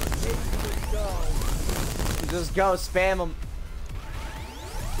 No hesitation, just go. Just go, spam them.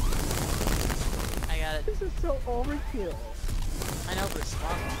 I got it. This is so overkill. I know, but it's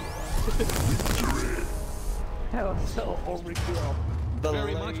fun. That was so overkill.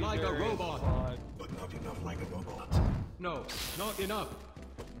 Very much like a robot. But not enough like a robot. No, not enough.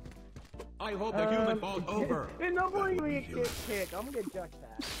 I hope the human falls over. And nobody will get kicked. I'm gonna judge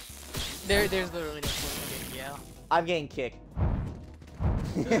that. There's literally no point. Yeah. I'm getting kicked.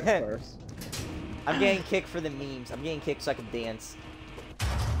 First. I'm getting kicked for the memes. I'm getting kicked so I can dance.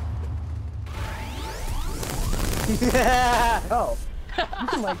 Oh.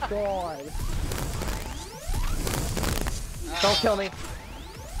 Oh my god. Don't kill me.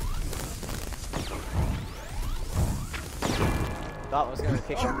 Thought I was gonna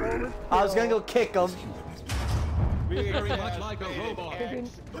kick him. I was gonna go kick him. Very much like a robot.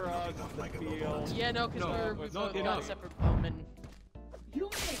 Yeah, no, because we're both got separate bowmen. You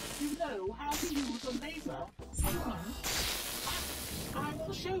think you know how to use a laser? I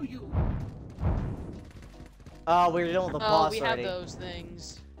will show you. Oh, we're dealing with the boss we already. have those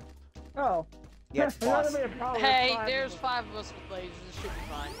things. Oh. Yeah, it's boss. Hey, there's 5 of us with lasers. This should be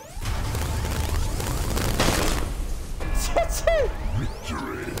fine. It's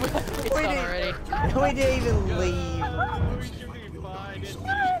done already. We didn't even leave. We should be fine. It's easy,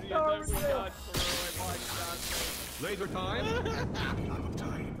 and then we got through it like that. Laser time.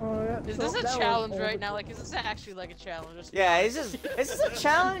 Is this a challenge right now? Like, is this actually like a challenge? Yeah, is this a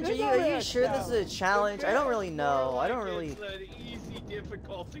challenge? Are you sure this is a challenge? I don't really know. I don't really. It's an easy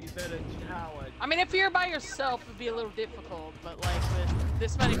difficulty than a challenge. I mean, if you're by yourself, it'd be a little difficult, but like with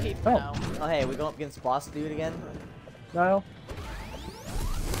this many people now. Oh, hey, we going up against boss dude again? No.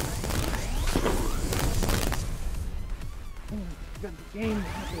 The game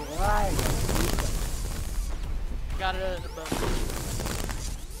has live. Got it at the boat.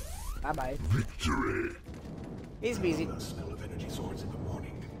 Bye bye. Victory. Easy peasy. The smell of energy swords in the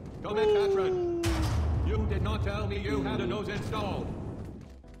morning. Come in, Catherine. You did not tell me you had a nose installed.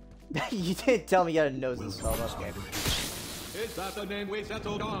 You didn't tell me you had a nose installed. Okay. Is that the name we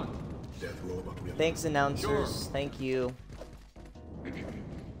settled on? Death robot will Thanks, announcers. Sure. Thank you.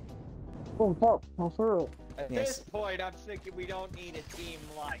 Oh fuck! Oh for At Yes. this point, I'm thinking we don't need a team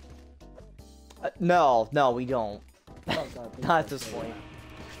like. No, we don't. Not at this point.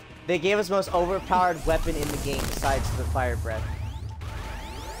 They gave us the most overpowered weapon in the game besides the fire breath.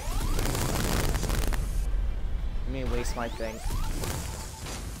 Let me waste my thing.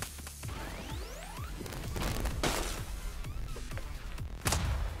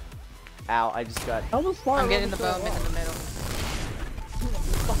 Ow, I just got... I'm getting the bowman in the middle. The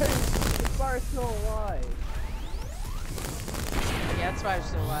fire's still alive. Yeah, that's why I'm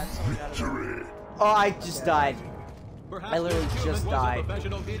still alive. So we gotta go. Oh, I just died. Perhaps I literally this human just was a died.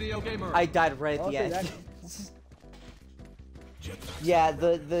 professional video gamer. I died right at the Okay, end. jetpack. Yeah,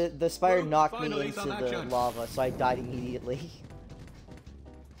 the spider knocked me Finally, into some the action. lava, so I died immediately.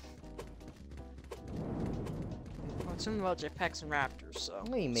 Well, it's something about jetpacks and raptors, so Let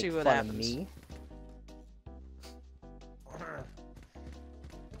me see make what fun happens. of me.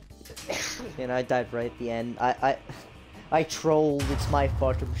 And I died right at the end. I trolled. It's my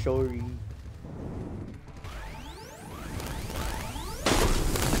fault. I'm sorry.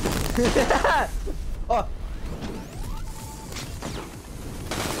 Oh,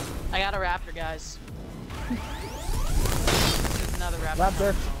 I got a raptor, guys. There's another raptor.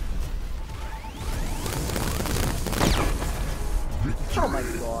 Raptor. oh my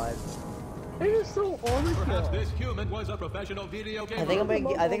god. It is so Perhaps overkill. this human was a professional video gamer. I think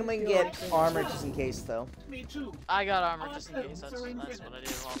I'm gonna get armor just in case though. Me too. I got armor just in case. That's what I did a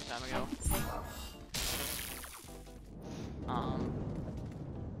long time ago.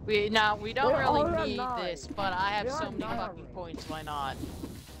 We don't We're really already need at 9. this, but I have We're so at many 9 fucking already. points. Why not?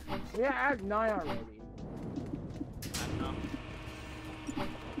 We're at 9 already. I don't know.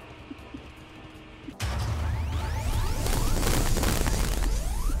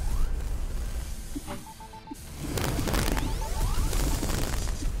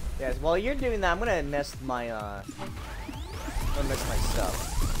 Yes. While you're doing that, I'm gonna miss my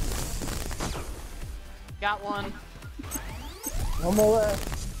stuff. Got one. One more left.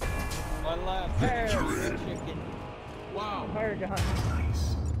 One left. There, chicken. Wow. Fire gun.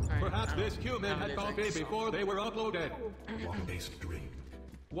 Nice. Alright, Perhaps I this don't- human I don't had do coffee things. before they were uploaded. Water-based drink.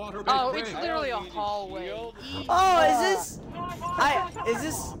 Water-based Oh, drink. it's literally a I don't need a hallway. shield. Oh, is this? Is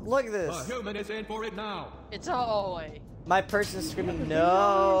this? Look at The this. human is in for it now. It's a hallway. My person's screaming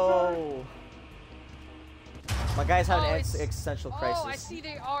no. My guy's having an it's- existential Oh, I crisis. see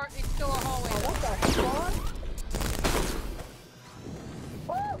they are. It's still a hallway. What the fuck?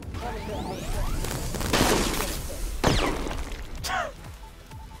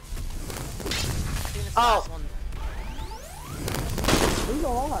 Oh. Who's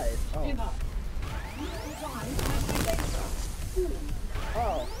alive? Give Oh. up. You will die by my next.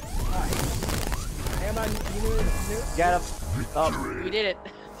 Oh. Alright. Am I new? Get him. Oh, We did it.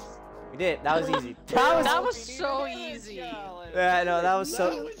 we did it. That was easy. That was so easy. Yeah, no, that was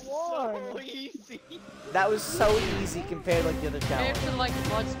so. So easy. That was so easy compared to like the other Compared challenge. to like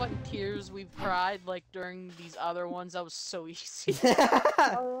blood, sweat, and tears we've cried like during these other ones, that was so easy.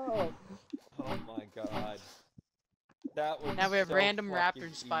 Oh. Oh my god. That was Now we have so random fucking Raptor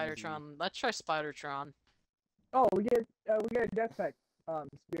and easy. Spidertron. Let's try Spidertron. Oh, we get a death pack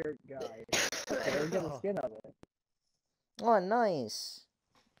spirit guy. Okay, we get a skin of it. Oh, nice.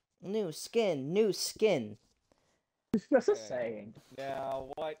 New skin, new skin. That's a Okay. saying. Now,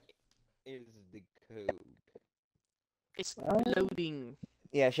 what is the code? It's Oh. loading.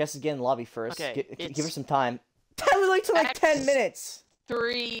 Yeah, she has to get in the lobby first. Okay, Give her it's- some time. That was like to like 10 X. minutes.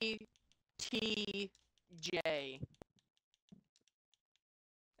 3TJ.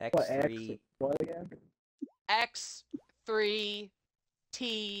 What X? X3. What again? X3TJ.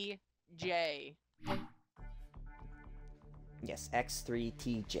 Yes,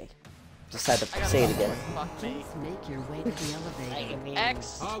 X3TJ. Just had I to gotta say it fuck- again. Fuck me. Please make your way to the elevator.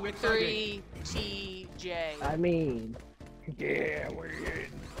 X3TJ. I mean, yeah, we're in.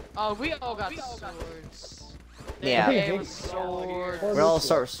 Oh, we all got swords. Yeah. They with swords. We're all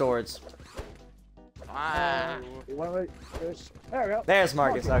start with swords. Ah. There we go. There's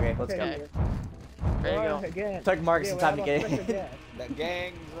Marcus. Okay, let's go. Okay. There you go. Again. Took Marcus some time to get in. The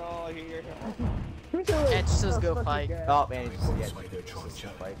gang's all here. Let's just go fight. Oh man, he just, yeah, Spider-Tron just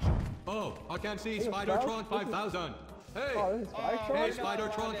challenge. like. Oh, I can see Hey, Spider-Tron Sprout, 5000. Hey, Oh, this is Spider-Tron? Hey,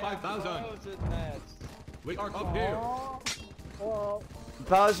 Spider-Tron 5000. We are up here. Well,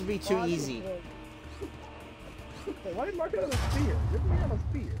 Bows would be too easy. Why did Marco have a spear? Didn't we have a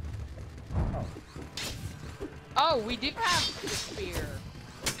spear? Oh, we do have the spear.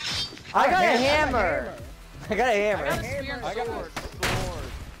 I got a I hammer. I got a I hammer. got a spear and I got a sword. sword.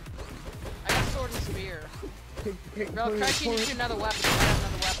 I got sword and spear. Bro, try changing to another weapon. I have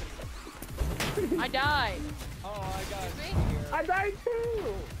another weapon. I died. Oh, I got a See? spear. I died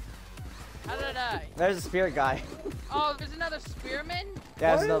too! How did I die? There's a spirit guy. Oh, there's another spearman?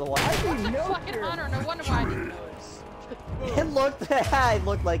 There's What? another one. I see What the no fucking spear. honor? No wonder why I didn't notice. It looked, it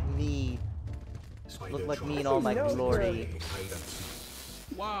looked like me. Looked like me in all my No glory.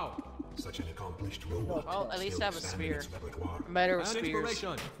 Wow. Such an accomplished robot. Well, at least I have a still expanding spear. its repertoire. I'm better with And spears.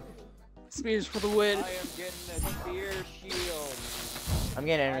 inspiration. Spears for the win. I am getting a spear shield. I'm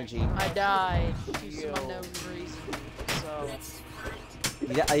getting energy. I died for some unknown reason. So,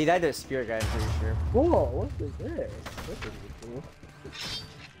 You died to a spirit guy, I'm pretty sure. Whoa, what is this? This is cool.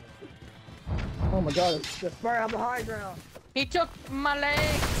 Oh my god, it's the fire on the high ground. he took my leg.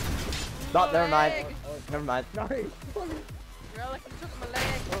 No, My never mind. leg. Never mind. Nice. Relic, he took my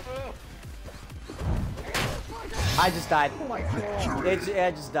leg. I just died. Oh my god.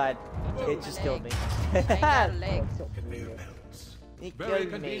 It just died. It just killed me. I ain't got a leg. Conveyor belts. It Very killed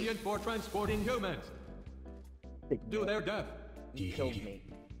me. convenient for transporting humans to their death. It killed me.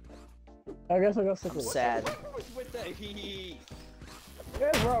 I guess I'll go stick with it. Sad. What's with the heat?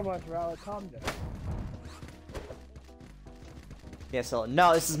 There's real much rally. Calm down. Yeah, so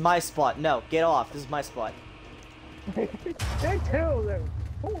no, this is my spot. No, get off. This is my spot. They too, they're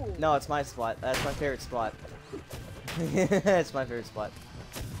cool. No, it's my spot. That's my favorite spot. It's my favorite spot.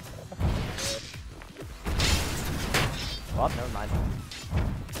 Oh, never mind.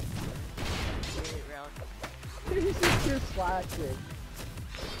 This is your slashing.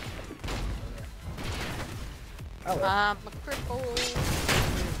 Oh, well. I'm a cripple.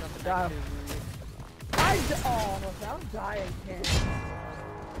 There's nothing I Die. can do. Oh, I'm dying, Ken.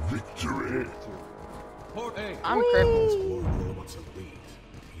 Victory. Port A. I'm crippled. More robots elite.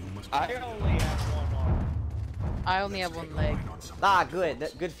 You must I only have one arm. I only have one leg. Ah, good.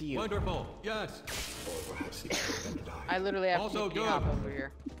 Good for you. Wonderful. Yes. Or perhaps it's better die. I literally have Also to good. hop over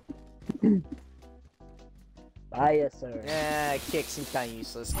here. Bye, yes, sir. Eh, kick seems kind of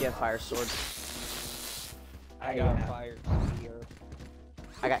useless. Get a fire sword. I got fire spear.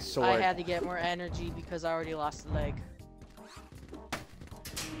 I got sword. I had to get more energy because I already lost a leg.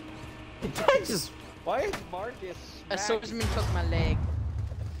 I just. Why is Marcus A swordsman took my leg.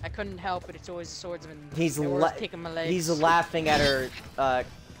 I couldn't help it. It's always a swordsman. He's They're always taking my legs. he's laughing at her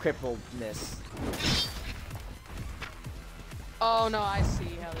crippledness. Oh no, I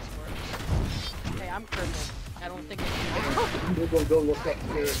see how this works. Hey, I'm crippled. I don't think I can. We're gonna go look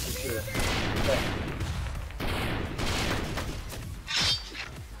upstairs for sure.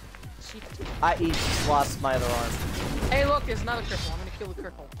 I just lost my other arm. Hey, look, there's another cripple. I'm gonna kill the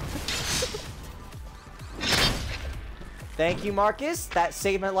cripple. Thank you, Marcus. That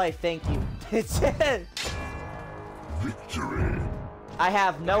saved my life. Thank you. It's it. Victory. I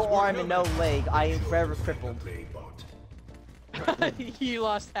have no arm and no leg. I am forever crippled. You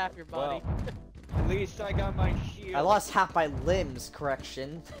lost half your body. Well, at least I got my shield. I lost half my limbs.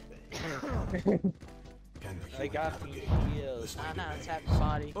 Correction. I got my shield. Ah, no, it's half your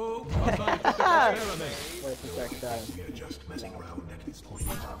body. Oh, a We're just messing around at this point.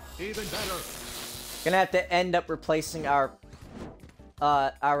 Even better. Gonna have to end up replacing our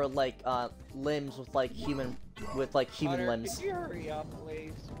limbs with like human Hunter, limbs. could you hurry up,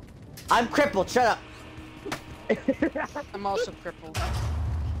 please? I'm crippled. Shut up. I'm also crippled.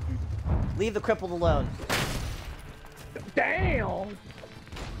 Leave the crippled alone. Damn!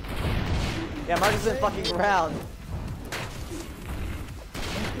 Yeah, Marcus isn't fucking around.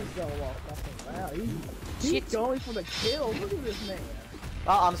 He's going for the kill. Look at this man.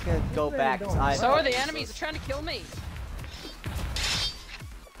 Oh, I'm just gonna go back. 'Cause I So are the enemies. They're trying to kill me.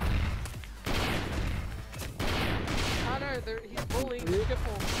 Hunter, he's bullying the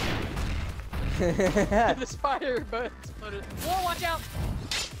cripple. The spider, but whoa, watch out!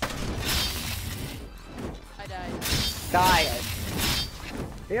 I died. Die.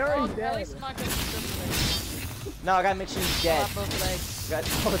 He Well, already at dead. least I'm not gonna be No, I gotta make sure he's dead. both legs. Got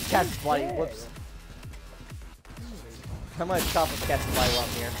both cat's body. Yeah. Whoops. I'm gonna chop a cat's body while I'm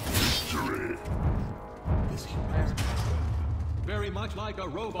here. Victory. This human Very much like a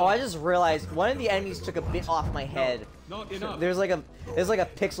robot. Oh, I just realized one of the enemies took a bit off my head. Not enough. There's like a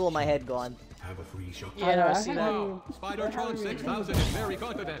pixel of my head gone. have a free shot. Yeah, no, I see that. Wow. Spidertron 6000 is very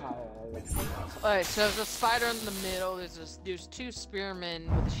confident. Alright, so there's a spider in the middle, there's two spearmen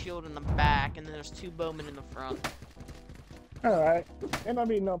with a shield in the back, and then there's two bowmen in the front. Alright. It might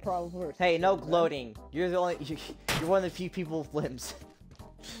be no problem for us. Hey, no gloating. You're the only. You're one of the few people with limbs.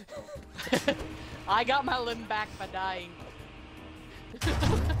 I got my limb back by dying.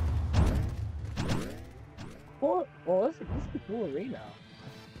 Well, this is a cool arena.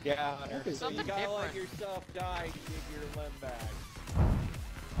 Yeah, Hunter. So Something you gotta let different. yourself die to get your limb back.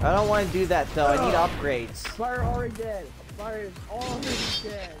 I don't want to do that though. I need upgrades. Fire already dead. Fire is already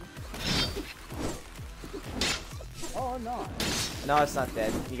dead. Oh, no. No, it's not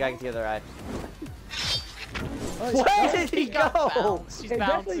dead. You gotta get the other eye. Oh, Where did he go? Bounced. He's He's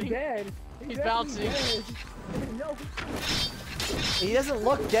definitely bouncing. dead. He's definitely bouncing. dead. No, He doesn't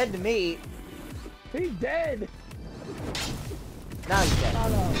look dead to me. he's dead. Now he's dead. Oh,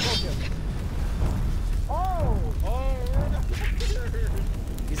 no. Focus. Oh! Oh,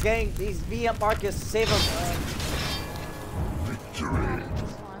 He's beating up Marcus. Save him. Victory.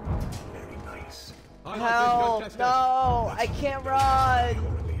 Very nice. I like Help! this No! I can't run!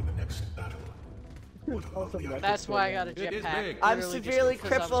 Surely the next battle. What about the That's why I got a It is jetpack. big. I'm literally just severely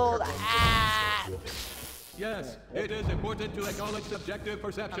because I was crippled. crippled. Ah! Yes, it is important to acknowledge subjective I'm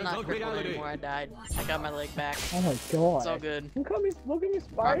perceptions not of crippled reality. anymore, I died. I got my leg back. Oh my god. It's all good. Look at me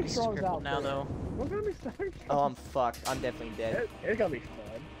spider Marcus is strong's crippled out now, there. though. Look at me spider Oh, I'm fucked. I'm definitely dead. It's gonna be fun.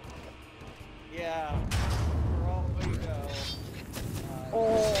 yeah. Wrong way to go.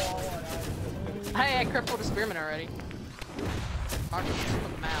 Oh, Hey, I crippled a spearman already. Marcus just took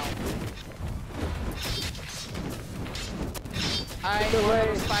him out. Alright,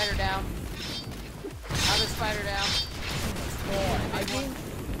 another spider down. Another spider down.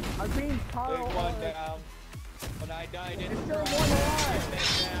 I'm being caught Big one on. down. When I died in It's the still front, one alive.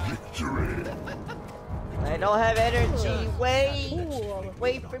 down. Victory. I don't have energy. Wait! Ooh,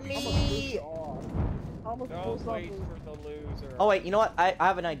 Wait for me! I'm Don't supposed wait to. for the loser. Oh wait, you know what? I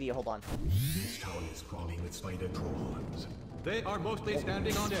have an idea. Hold on. This town is crawling with spider trolls. They are mostly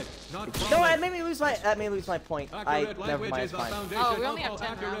standing on it, not No, from that it. made me lose my point. Accurate Never language mind. is It's the fine. foundation Oh, we only have of 10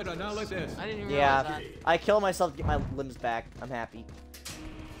 accurate rounds. analysis. I didn't even realize Yeah, that. I killed myself to get my limbs back. I'm happy.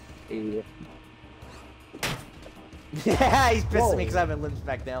 Yeah. Yeah, he's pissed at me Whoa. because I have my limbs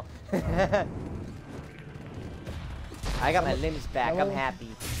back now. I got my limbs back. I'm happy.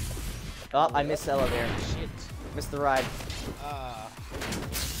 Oh, I missed the elevator. Shit. Missed the ride.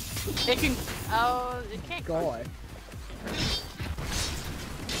 It can. Oh, it can't. God.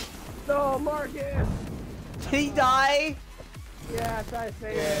 No, Marcus! Did he die? Yeah, I tried to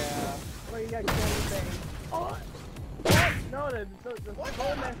say Yeah. that. Well, you got to kill anything. Oh! What? No, the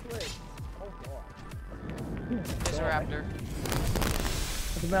whole mess lit. Oh, God. There's a raptor.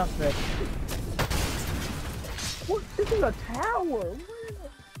 It's a mouse fish. What? This is a tower! What is it?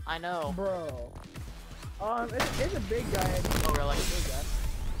 I know. Bro. It's a big guy. Oh, really? Big guy.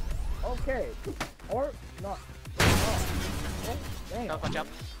 Okay. Or not. Oh, damn. Oh, watch out.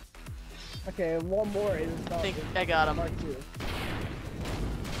 Okay, one more is I think I got him. Mark 2.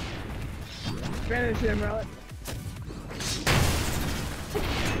 Finish him, Relic.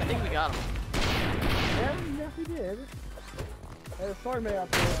 I think we got him. Yeah, we did. There's a swordman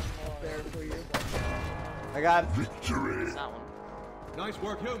up there for you. I got Victory! It's that one. Nice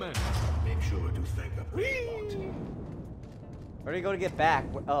work, human. Make sure to thank the Playbot. Where do we go to get back?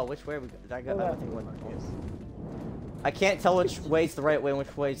 Oh, which way? Did I go? Go I that think way, one. Marcus. I can't tell which way's the right way and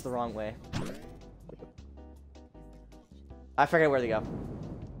which way's the wrong way. I forget where to go.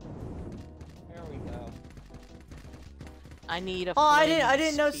 There we go. I need a. Oh, I didn't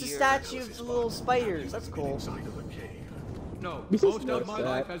flame notice the spear. statue of the little spiders. That's cool. Inside of a cave. No, You just most of noticed my that.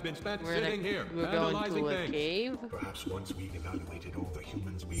 life has been spent We're, sitting here, we're going analyzing to a things. cave. Perhaps once we've evaluated all the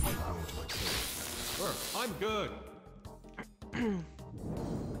humans we've grown to accept. Sure, I'm good.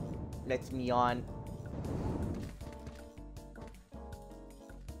 Let's me on.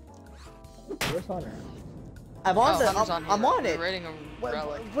 Where's Hunter? I'm on the. Hunter's I'm, here. I'm on We're it. raiding a What,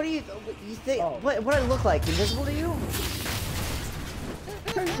 relic. what do you think? Oh. What do I look like? Invisible to you?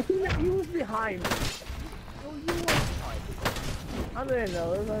 He was behind me. Oh, you were behind me. I didn't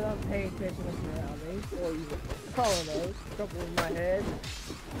know. I'm not paying attention to surroundings. Or you calling those. A couple in my head.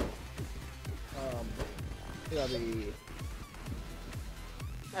 Gotta be.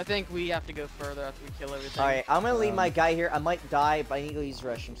 I think we have to go further after we kill everything. Alright, I'm gonna leave my guy here. I might die, but I need to go use the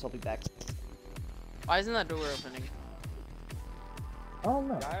restroom, so I'll be back. Why isn't that door opening? I don't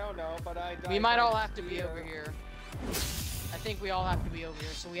know. I don't know, but I. We might all have to be over here. I think we all have to be over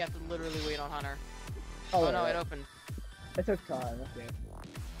here, so we have to literally wait on Hunter. Oh, no, it opened. It took time. Okay.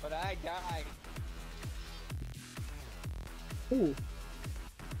 But I died. Ooh.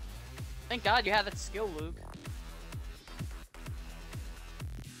 Thank God you had that skill, Luke.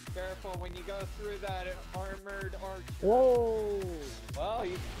 Careful when you go through that armored arch. Whoa. Well,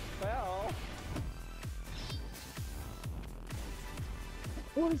 you fell.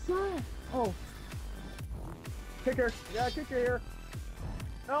 What is that? Oh. Kicker. Yeah, kicker here.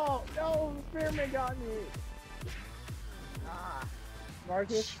 No, no, the spearman got me. Ah.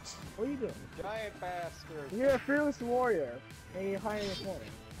 Marcus, what are you doing? Giant bastard. You're a fearless warrior, and you're hiding in a corner.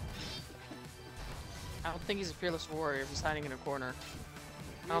 I don't think he's a fearless warrior if he's hiding in a corner.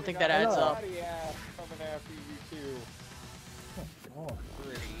 I don't think You that got adds a up. body ass coming after you two. Oh, God.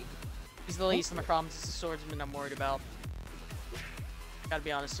 Three. He's the least of my problems. It's the swordsman I'm worried about. Gotta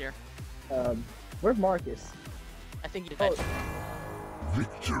be honest here. Where's Marcus? I think he Oh. died.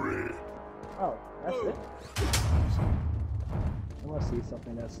 Victory! Oh, that's it. I want to see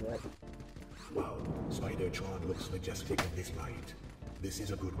something that's it. Wow, Spider-Tron looks majestic in this light. This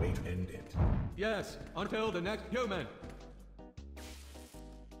is a good way to end it. Yes, until the next human.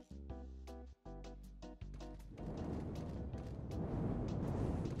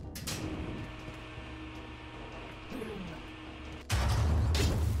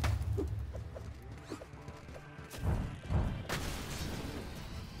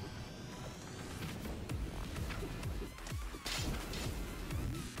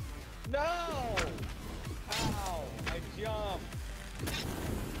 No! Ow! I jumped.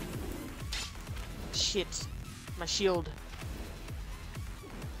 Shit. My shield.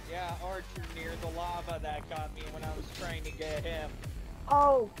 Yeah, Archer near the lava that got me when I was trying to get him.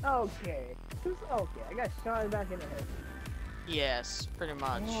 Oh, okay. Okay, I got shot back in the head. Yes, pretty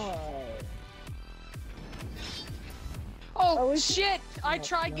much. Oh. Oh, Oh, shit! I oh,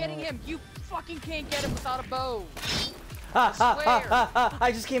 tried no. getting him. You fucking can't get him without a bow. Ha ha swear. ha ha ha!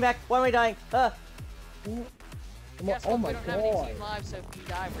 I just came back. Why am I dying? Guess Oh what? my We don't have any God. team lives, so if we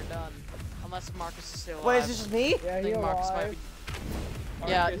die, we're done. Unless Marcus is still alive. What is this? Just me? Yeah, I he think Marcus might alive. be.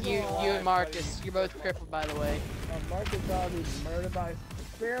 Yeah, Marcus you alive, and Marcus, buddy. you're both crippled, by the way. Marcus probably murdered by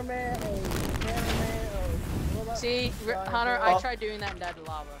experiment or cameraman or what about- See, Hunter, I tried doing that and died to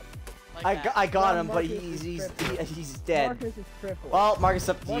lava. Like I got No, him, but Marcus he's is he's dead. Marcus is crippled. Well, Marcus,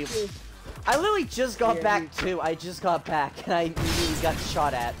 up to you. Marcus, I literally just got Yeah, back me too. I just got back and I immediately got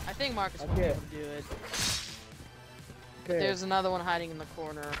shot at. I think Marcus will be Okay. able to do it. okay. There's another one hiding in the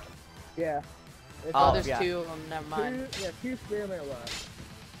corner. Yeah. It's Oh, Oh, there's yeah. two of them. Never mind. two spearmen left.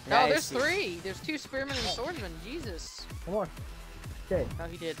 No, Nice. there's three. There's two spearmen and swordsmen. Jesus. Come on. Okay, No,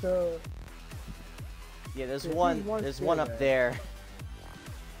 he did. so Yeah, there's There's one. one There's still one up there. there.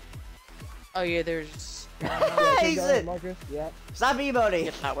 Oh yeah, there's. yeah, keep He's going, it. Marcus. Yeah. Stop emoting.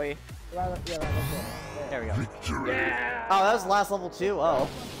 Get that way. Right, yeah, right, okay. There we go. Victory! Oh, that was last level 2. Oh.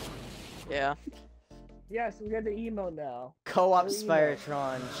 Yeah. Yes, we got the emote now. Co-op Oh, emo.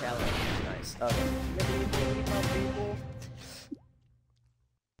 Spiritron challenge. Nice. Okay. We got the emote, people.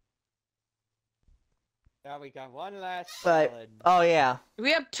 Now we got one last But challenge. oh yeah.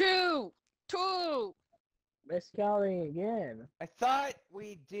 We have two. 2! Miscounting again. I thought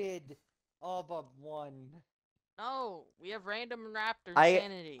we did all but one. No, we have random raptor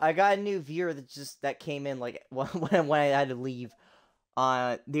insanity. I got a new viewer that came in like when I had to leave.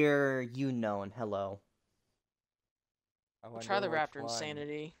 They're unknown. Hello. We'll try the raptor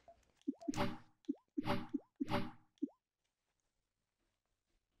insanity.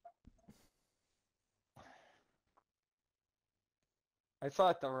 I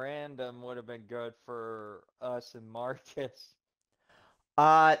thought the random would have been good for us and Marcus.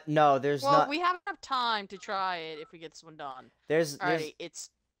 No, there's not. Well, we have enough time to try it if we get this one done. Alrighty,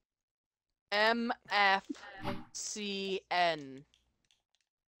 it's MFCN.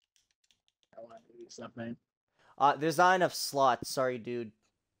 I want to do something. There's not enough slots. Sorry, dude.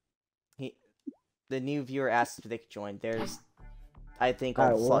 The new viewer asked if they could join. I think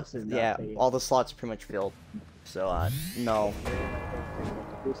all the slots. Yeah, all the slots are pretty much filled. So, no.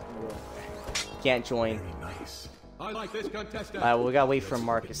 Can't join. Nice. I like this contestant. Alright, well, we gotta wait for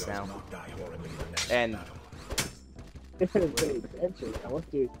Marcus now. And It's a big adventure. I want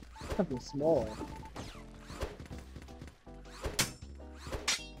to do something small.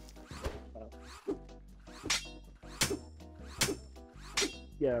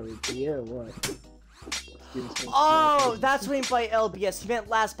 Yeah, what? oh, that's what he meant by LBS. He meant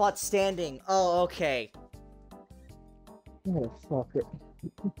last bot standing. Oh, okay. Oh, fuck it.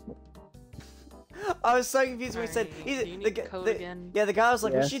 I was so confused when he said the guy was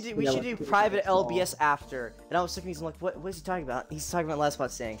like, yes, we should do private LBS after, and I was so confused. I'm like, what is he talking about? He's talking about last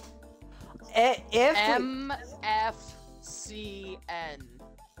bot standing.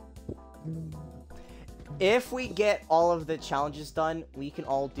 If we get all of the challenges done, we can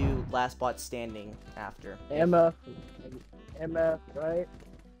all do last bot standing after. MF, right?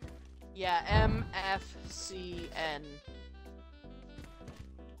 Yeah, MFCN.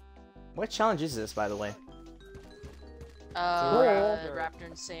 What challenge is this, by the way? Raptor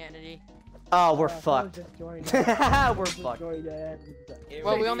Insanity. Oh, we're fucked. We're fucked.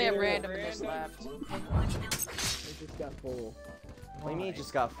 Well, we only have random in this left. It just got full. What do you mean it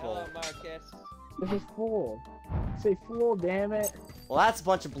just got full? Hello, Marcus. This is full. Say full, damn it. Well, that's a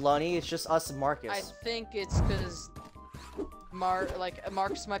bunch of baloney. It's just us and Marcus. I think it's because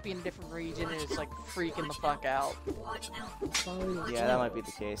Marcus might be in a different region and it's like freaking the fuck out. Yeah, that might be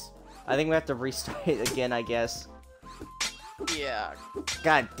the case. I think we have to restart it again, I guess. Yeah.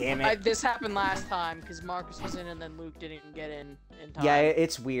 God damn it. This happened last time because Marcus was in and then Luke didn't get in time. Yeah,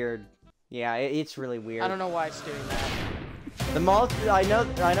 it's weird. Yeah, it's really weird. I don't know why it's doing that. I know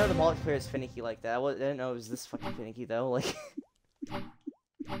the multiplayer is finicky like that. I didn't know it was this fucking finicky though. Like.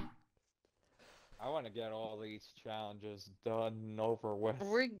 I want to get all these challenges done and over with.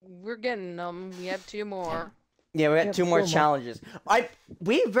 We're getting them. We have 2 more. Yeah, we got 2 more challenges.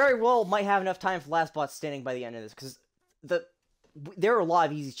 We very well might have enough time for last bot standing by the end of this because there are a lot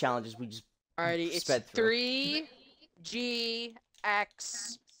of easy challenges we just sped through. 3GXN.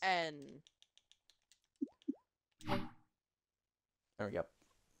 There we go.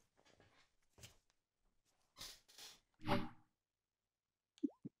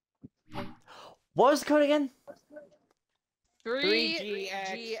 What was the code again?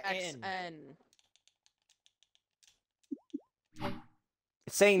 3GXN.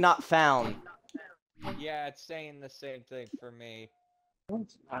 It's saying not found. Yeah, it's saying the same thing for me.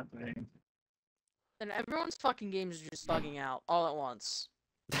 What's happening? And everyone's fucking games are just bugging out all at once.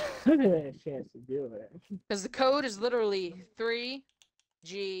 I didn't have a chance to do it. Because the code is literally 3GX.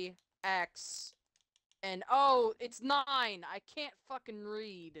 And oh, it's 9. I can't fucking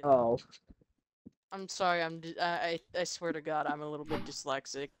read. Oh. I'm sorry. I swear to God, I'm a little bit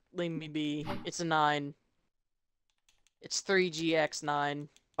dyslexic. Leave me be. It's a 9. It's 3GX9.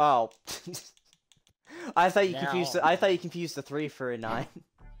 Oh. I thought you confused. I thought you confused the 3 for a 9.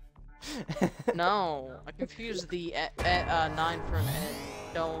 No, I confused the 9 for an N.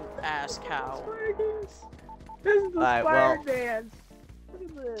 Don't ask how. This is the Alright, fire well. dance. Look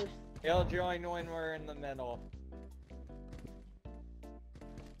at this. He'll join when we're in the middle.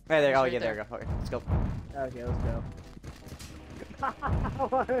 Hey, there. Oh, Right yeah, there there. we go. Okay, let's go. Okay, let's go.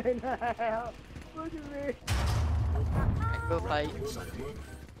 What the hell? Look at me. Go fight.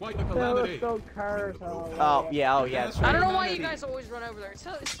 Quite the That was calamity. so cursed. Oh, yeah, that's I right. don't know why you guys always run over there. It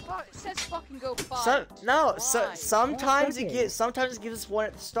says fucking go fight. Sometimes Why? sometimes it gives us one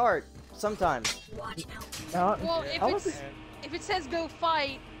at the start. Sometimes. Well, if it says go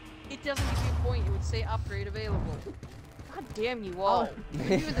fight, it doesn't give you a point. It would say upgrade available. God damn you all. You're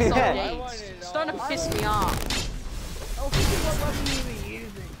doing this all day. It's starting to piss me off. Oh, think of what weapon you be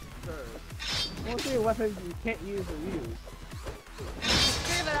using first. What weapons you can't use or use?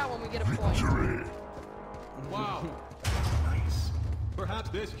 Figure that out when we get a point. Wow. Nice. Perhaps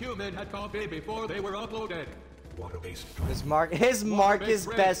this human had coffee before they were uploaded. Water-based His Mark is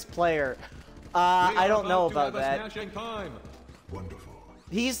best player. I don't know about that. Time. Wonderful.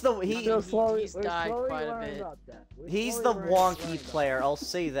 He's the He's died quite a bit. He's the wonky player. I'll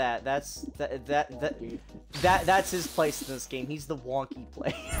say that. That's his place in this game. He's the wonky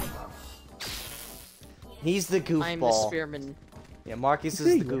player. He's the goofball. I'm the spearman. Yeah, Marcus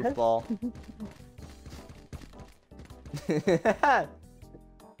is the goofball.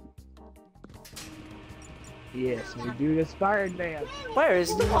 Yes, we do the fire dance. Where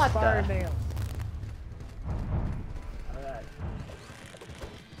is the what Fire the? dance. Alright.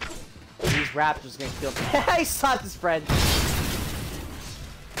 These raptors gonna kill me. I slapped his friend. Slapped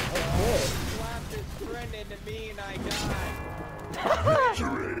his friend into me and I died.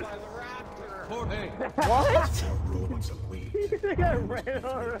 By the raptor. Jorge. What? Robots of weight. They got ran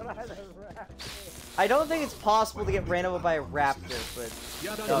over by the rat. I don't think it's possible to get ran over by a raptor, but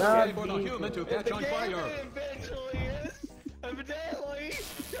Yet Okay. another way for the human to catch The on game fire. eventually is, evidently,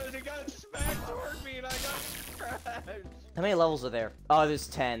 because it got smacked toward me and I got crashed. how many levels are there? Oh, there's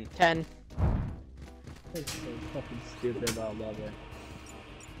 10. 10. It's so fucking stupid, I love it.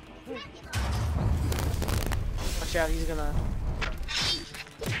 Watch out, he's gonna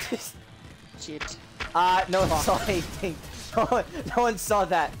cheat. No one saw anything. No one saw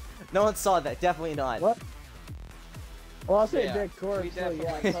that. No one saw that. Definitely not. What? Well, I'll say Yeah, dead corpse, we so yeah.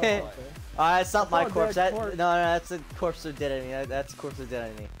 definitely I saw saw That's not I my saw a corpse. dead No, corpse. that's a corpse of dead enemy. That's a corpse of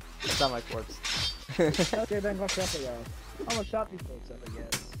dead enemy. That's not my corpse. Okay, then go shop it out. I'm gonna shop these folks up, I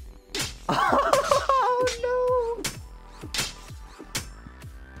guess. Oh no!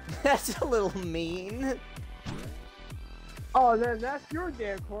 That's a little mean. Oh, then that's your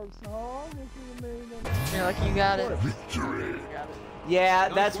dead corpse, huh? This is amazing. You're like, you got it. Yeah,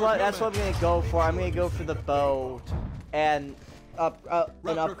 that's what I'm gonna go for. I'm gonna go for the bow, and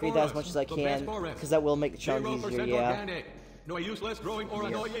upgrade that as much as I can, because that will make the challenge 0% easier. Yeah. organic. No useless growing or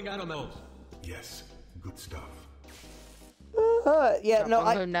annoying animals. Yes, good stuff. Yeah. No.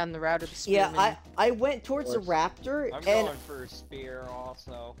 I'm going down the route of the Yeah. spearman. I went towards the raptor, I'm and going for a spear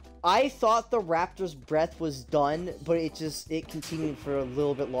also. I thought the raptor's breath was done, but it continued for a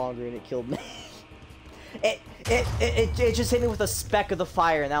little bit longer, and it killed me. It just hit me with a speck of the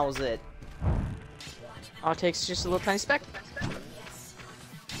fire, and that was it. All it takes is just a little tiny speck.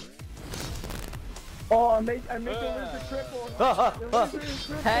 Oh, I made the lizard triple. The lizard is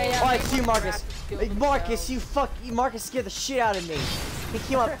triple. Hey, Oh, it's you, Marcus. Marcus, Marcus scared the shit out of me. He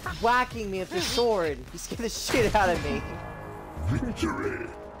came up whacking me with his sword. He scared the shit out of me. Victory.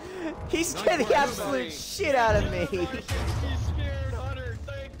 He scared the absolute shit out of me. You scared Hunter,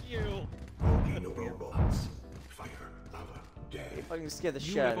 thank you. Volcano robots. Fire, lava, dead. Fucking scared the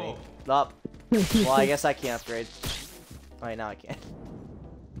shit out of me. Up. Well, I guess I can't upgrade. Alright, now I can.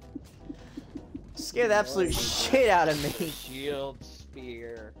 Scared the absolute shit out of me. Shield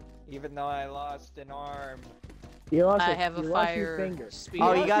spear. Even though I lost an arm. You lost I it. have a You lost your fire finger. spear.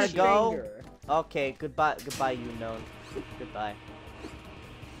 Oh, you lost gotta your go? finger. Okay, goodbye, you known. Goodbye.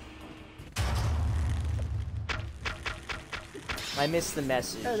 I missed the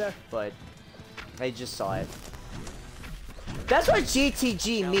message, but I just saw it. That's what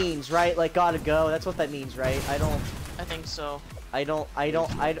GTG means, right? Like, gotta go. That's what that means, right? I think so.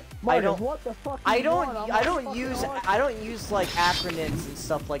 Marcus, what the fuck I you don't want? I'm I not don't fucking use awesome. like acronyms and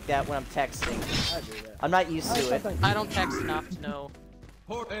stuff like that when I'm texting. I do that. I'm not used to it. I don't text enough to know.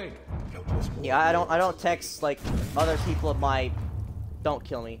 Jorge. Yeah, I don't text like other people of my. Don't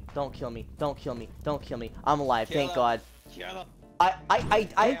kill me! Don't kill me! Don't kill me! Don't kill me! I'm alive, thank God.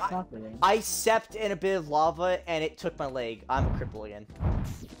 I stepped in a bit of lava and it took my leg. I'm a cripple again.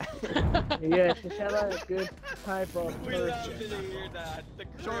 Yeah, she sound like a good type of We love person. to hear that.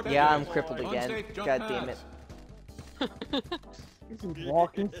 The Yeah, I'm boy. crippled again. Unsafe jump God damn it. pads. This is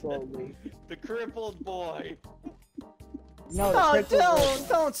walking slowly. The crippled boy. No, Oh, the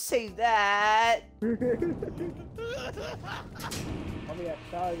don't say that. Oh, we got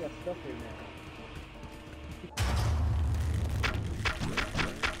shot, we got stuff in there.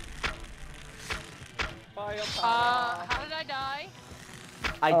 How did I die?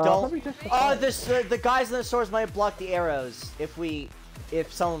 I don't. somebody touched the Oh, fire. the guys in the swords might have blocked the arrows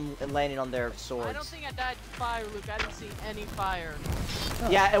if someone landed on their I don't swords. think I died to fire, Luke. I didn't see any fire.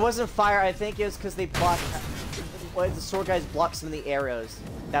 Yeah, it wasn't fire. I think it was because they blocked. Well, the sword guys blocked some of the arrows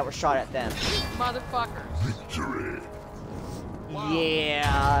that were shot at them. Motherfuckers. Victory.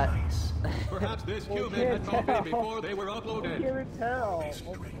 Yeah. Nice. Perhaps this Well, human had can't coffee tell. before they were uploaded. Can't tell.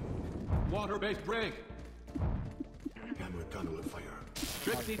 Basic drink. Water-based drink. Camera tunnel of fire.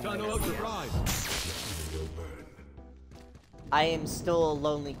 Trixie tunnel of surprise. Will burn. I am still a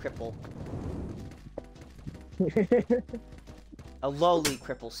lonely cripple. A lowly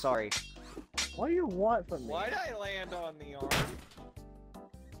cripple, sorry. What do you want from me? Why'd I land on the arm?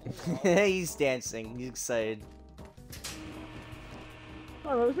 He's dancing. He's excited.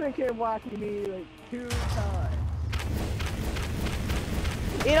 Oh, this man came whacking me like 2 times.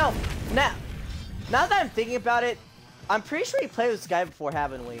 You know, now that I'm thinking about it, I'm pretty sure we played with this guy before,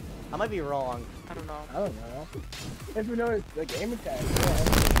 haven't we? I might be wrong. I don't know. I don't know. If you know the game attack,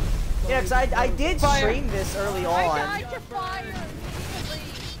 Yeah, because I did stream this early I on. died to fire immediately.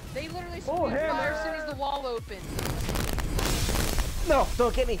 They literally Oh, spawned fire hammer. as soon as the wall opened. No,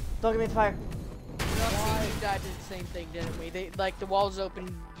 don't get me. Don't get me in the fire. You died to the same thing, didn't we? They like the walls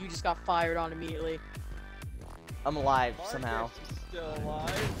open, you just got fired on immediately. I'm alive Marcus somehow. is still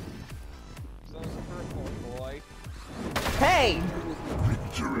alive. So's Purple Boy. Hey!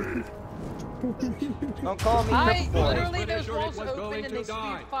 Victory. Don't call me I cripple boy. literally those Finisher walls was opened going and to they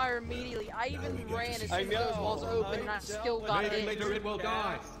die. spewed fire immediately. I even ran as I soon as those know, walls opened and I still got Maybe hit. later it will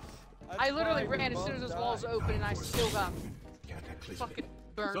die. I literally ran as soon as those walls opened and I still got Cataclysmic. fucking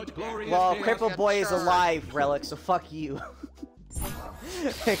burned. Such glorious Well, chaos. cripple boy is charged. alive, Relic, so fuck you.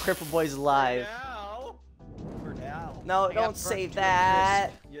 Cripple boy's alive. For now. No, I got don't say burnt to a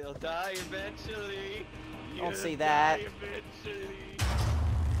that. You'll die eventually. Don't You'll say that. die eventually.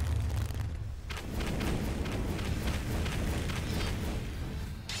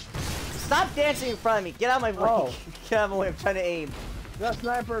 Stop dancing in front of me. Get out of my way. Oh. Get out of my way. I'm trying to aim. the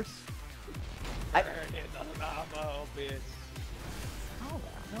snipers. I- Burn in the lava, bitch.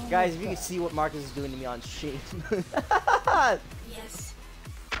 Guys, if you can see what Marcus is doing to me on stream. Yes.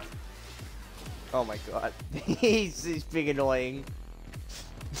 Oh my god. he's being annoying.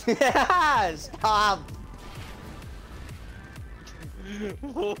 Stop!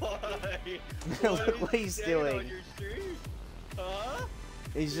 Why? Look what he's saying doing. On your stream? Huh?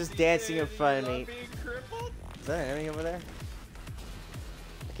 He's just Did you dancing say in front of you me. love being crippled? Is that an enemy over there?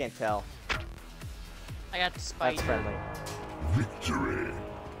 I can't tell. I got the spike. That's friendly. Victory.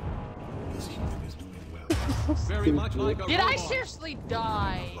 This human is doing well. Very much like a Did I robot. seriously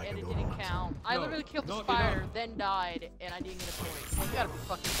die and it didn't count? I No, literally killed the not spider, enough. then died, and I didn't get a point. You gotta be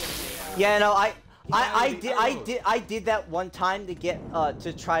fucking kidding me. Yeah, no, I Reality did that one time to get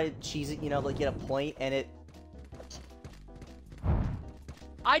to try to cheese it, you know, like get a point, and it.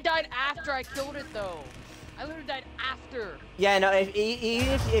 I died after I killed it though. I literally died after. Yeah, no,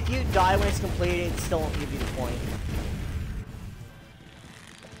 even if you die when it's completed, it still won't give you the point.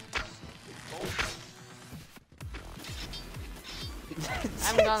 I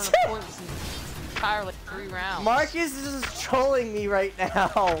haven't gotten a point since entirely 3 rounds. Marcus is just trolling me right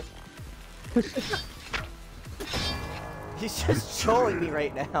now. He's just trolling me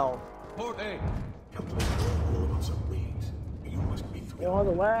right now. Port A. Countless all of us are wings. You must be You're on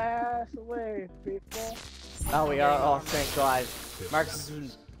thrilled. the last way, people. Oh, we are. Oh, thank God. Marcus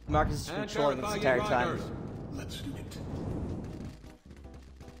has been And trolling this entire terrifying time. riders. Let's do it.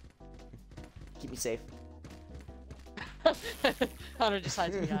 Keep me safe. Hunter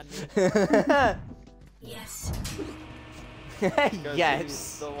decides to be on me. Yes. He's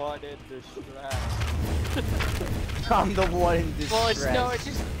Yes. the one in distress. I'm the one in distress. Well, it's no, it's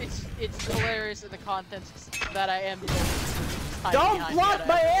just it's hilarious in the context that I am. hiding Don't behind block the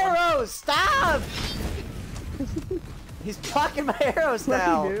my other one. arrows! Stop! He's blocking my arrows What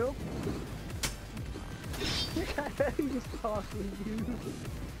now. he do? He's talking you.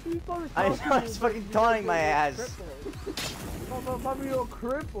 He's fucking I know, talking he's you, fucking but taunting you're my ass. crippled. But you're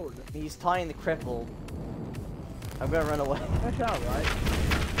crippled. He's taunting the cripple. I'm gonna run away. That's not right.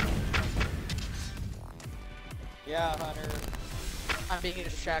 Yeah, Hunter. I'm being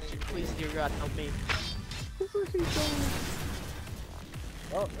distracted. Please, dear God, help me.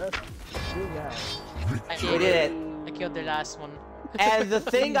 Oh, that's good now. I We did it. I killed the last one. And the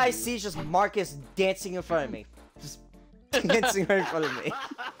thing I see is just Marcus dancing in front of me. Just dancing right in front of me.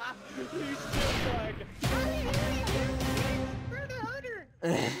 He's just like, where the Hunter?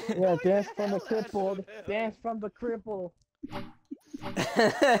 Yeah, dance from the crippled. Dance from the cripple.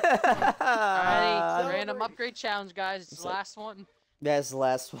 Alrighty, random upgrade challenge, guys. It's the last one. That's the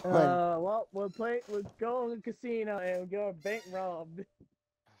last one. Well, we'll go in the casino and we'll go bank robbed.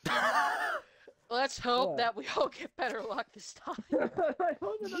 Let's hope What? that we all get better luck this time. I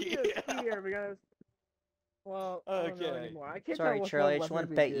hope it's not Yeah. gonna here because. Well, I don't know Okay. anymore. I can't Sorry, tell what's Charlie. I left just want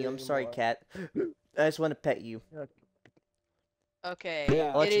to me pet good you. I'm sorry, anymore. cat. I just want to pet you. Okay,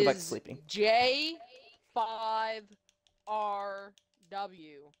 Yeah. I'll let it you go back to is sleeping.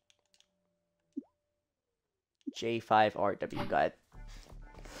 J5RW. J5RW. Got it.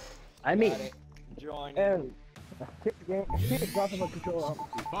 I mean, Join. and hit the game. Hit the bottom of the controller.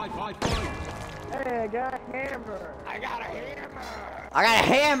 Fight. Hey, I got a hammer. I got a hammer. I got a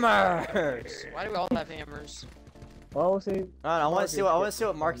hammer. Why do we all have hammers? Well, we'll see. I don't know, I want to see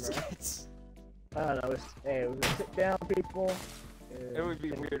what Marcus gets. I don't know. Hey, we're gonna sit down, people. It would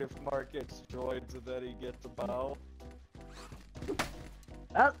be weird if Marcus joins and then he gets a bow.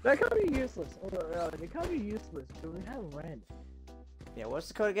 That could be useless. It could be useless, but we have Ren. Yeah, what's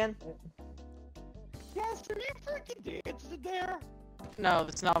the code again? Yes, are you freaking dancing there? No,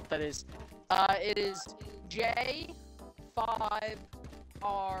 that's not what that is. It is J5RW.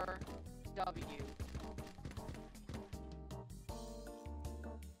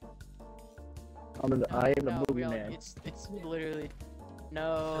 I am the movie really, man. It's literally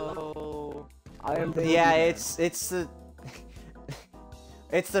no. I am the Yeah, movie man. it's the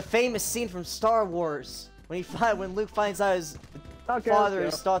it's the famous scene from Star Wars when Luke finds out his father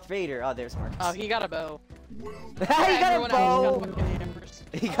is Darth Vader. Oh, there's Marcus. Oh, he got a bow. He got a Everyone else bow. got fucking hammers.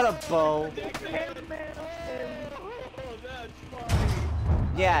 He got a bow. Oh, that's funny.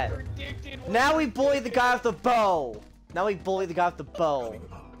 Yeah. Predicted what Now we bully the guy with the bow. Now we bully the guy with the bow. Coming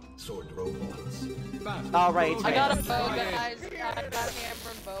up, sword throw balls. Fast. All right, it's I got a me. bow, guys. I got a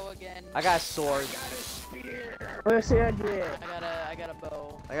hammer and bow again. I got a sword. Let's see, I did. I got a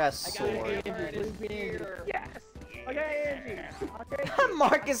bow. I got a sword. Yes. Okay, Angie. Okay.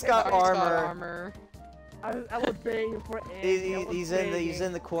 Marcus got armor. I was begging for Angie. He's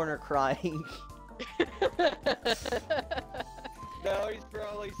in the corner crying. No, he's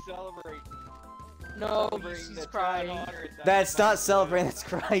probably celebrating. No, Celebrating he's the crying. honor that That's not he celebrating. That's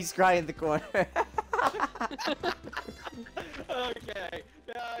crying. He's crying in the corner. Okay,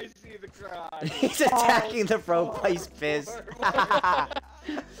 now I see the cry. He's attacking the rope. He's pissed.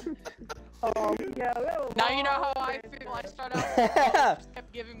 Yeah, Now you know how I feel. I start out. Just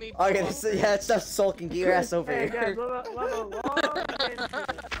kept giving me. Okay, let's stop sulking. Get your ass over Hey, guys, here.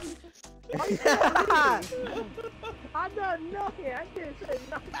 I'm not nothing. I didn't say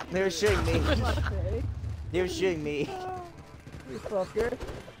nothing. They were shooting me. Okay. They were shooting me. You fucker.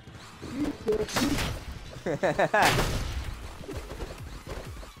 You fucker.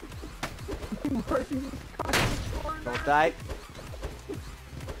 Don't die.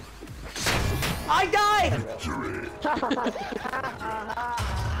 I died!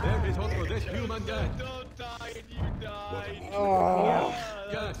 There is hope for this human death. Don't die and you die. Oh.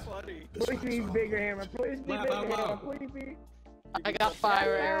 That's Yes. funny. Please be bigger hammer. Please be Wow, bigger wow, hammer. wow. Please be. I got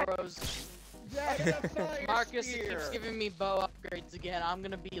fire arrows. Fire Marcus spear. keeps giving me bow upgrades again. I'm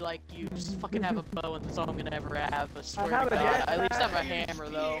gonna be like you, just fucking have a bow and that's all I'm gonna ever have. I swear have to a God. jetpack. I at least have a hammer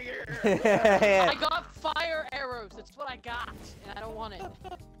though. Yeah. I got fire arrows. That's what I got, and I don't want it.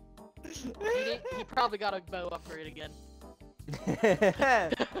 He probably got a bow upgrade again.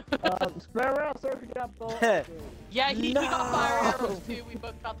 Spread around so we got both. Yeah, he got fire arrows too. We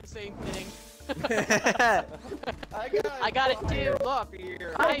both got the same thing. I got it too. Look,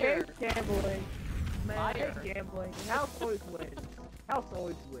 Spear. I fire. hate gambling. Man, I Fire. hate gambling. House always wins. House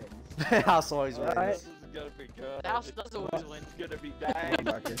always wins. House always wins. Alright. This is gonna be good. The house does always win. It's gonna be dang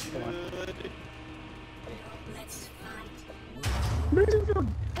Marcus, come on. good. Let's fight. Listen to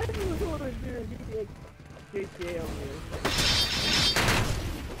GTA over here.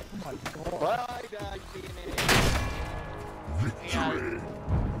 Oh my god. Bye, die, DNA.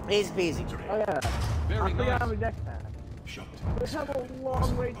 Easy peasy. Oh yeah. Very I forgot nice. my next time. Shut. We have a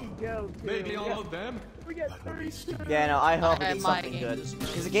long way to go. Too. Maybe all of them. We got 32. Yeah, no, I hope I it have did my something good. games.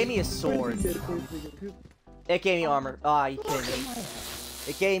 Because it gave me a sword. It gave me armor. Ah, you kidding me?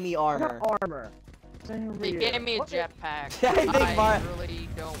 It gave me armor. Armor. They gave me a jetpack. I think I really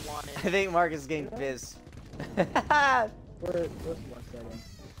don't want I it. think Marcus is getting pissed. Where's one second?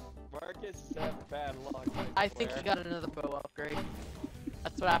 Marcus is having bad luck. I think he got another bow upgrade.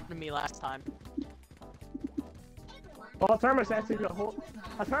 That's what happened to me last time. Well, I'll turn my sensitivity to the whole.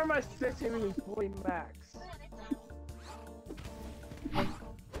 I'll turn my sensitivity to fully max.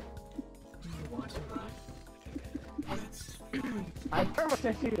 I turn my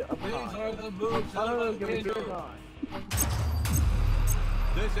sensitivity to up high. the moves I don't know, give me good on.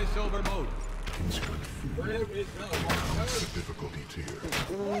 This is silver mode. The difficulty tier.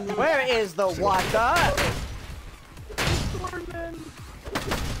 Where is the water?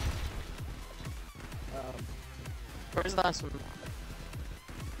 Where's the last one?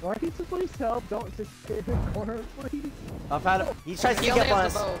 Marcus, please help. Don't just stay in the corner, please. I found him. He tries to He sneak only up on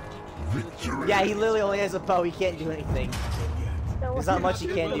has us. the bow. Yeah, he literally only has a bow. He can't do anything. There's not much he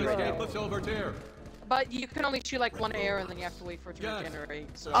can do right Escape now. the silver tier. But you can only shoot like one arrow and then you have to wait for it to Yes.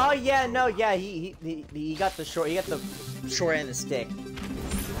 regenerate. So. Oh yeah, no, yeah, he got the short end of the stick.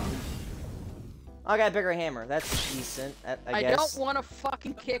 I got a bigger hammer. That's decent, I guess. don't want to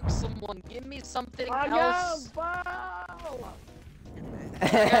fucking kick someone. Give me something I else. got bow! I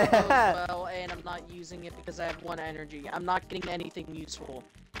got a bow, and I'm not using it because I have 1 energy. I'm not getting anything useful.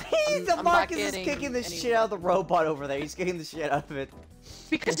 The Marcus is kicking the shit out of the robot over there. He's kicking the shit out of it.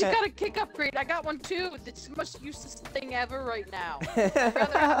 Because you got a kick upgrade. I got one too. It's the most useless thing ever right now. I'd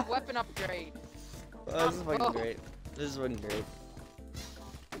rather have a weapon upgrade. Oh, this is fucking great. This is fucking great.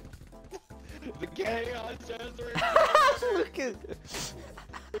 The chaos has Lucas.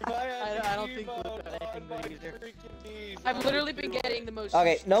 I don't think Luke got anything good either. I've literally been getting the most.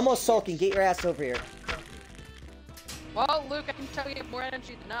 Okay, no more sulking. Get your ass over here. Well, Luke, I can tell you have more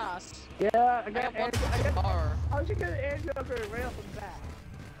energy than us. Yeah, I I got got one energy. fucking bar. How'd you get an energy upgrade right off the bat?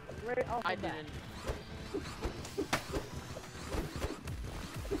 Right off the I bat.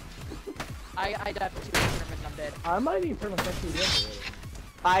 didn't. I died for 2 minutes and I'm dead. I might even pretty much actually get it.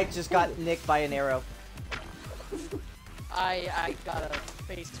 I just got nicked by an arrow. I got a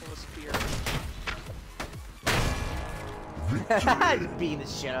face full of spear. I'm beating the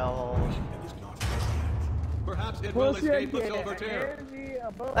shit out of him. Perhaps it will escape the silver tear.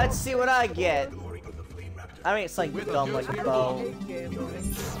 Let's see what I get. I mean, it's like With dumb a like a spear bow.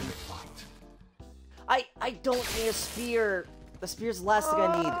 I don't need a spear. The spear's the last thing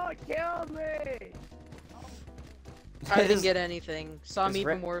I need. Oh, kill me! I This- didn't get anything, so I'm this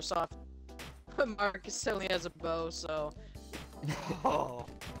even re- worse off. Marcus only has a bow, so. Oh,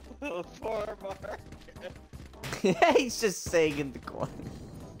 poor Mark. He's just saying in the corner.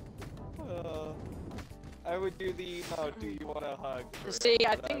 I would do the emote. Do you want a hug? See,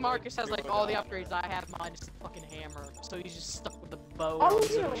 I think Marcus has like all the upgrades I have, mine is a fucking hammer. So he's just stuck with the bow Oh, and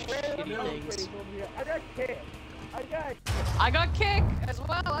yeah, some shitty things. I got kicked. I got kick as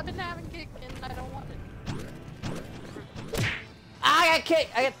well. I've been having kick and I don't want it. I got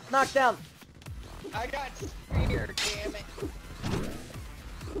kicked. I got knocked down. I got spear, damn it.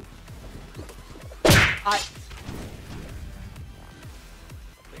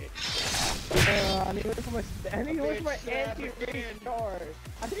 I need to look for my anti-recharge.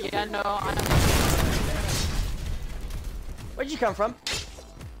 Yeah, no, I'm. Where'd you come from?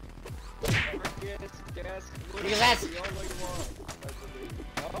 Yes, Because that's the only one, I believe.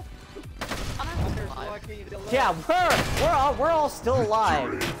 No? I'm There's alive. lucky to live. yeah. We're all still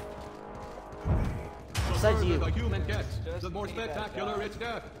alive. The Besides further you. the human gets, the more spectacular its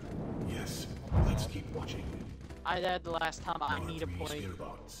death. Yes, let's keep watching. I died the last time. I need a point.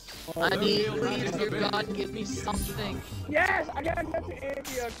 Spearbots. I need, please, dear God, give me something. Yes, I got another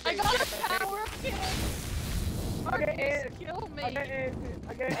anti-upgrade. I got a power kick. Marcus, kill me. I got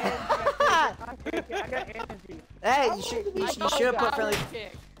energy. Hey, you should have put friendly.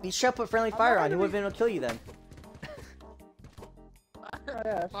 Kick. You should have put friendly fire on. He would have been able to kill you then.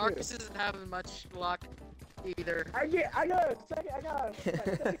 Yeah, Marcus isn't having much luck either. I got a second.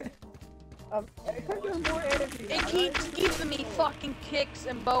 It took more energy. It keeps giving me fucking kicks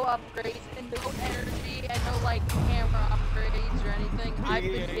and bow upgrades and no energy and no like camera upgrades or anything. I've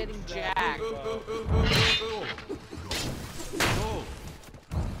been getting jacked. Go.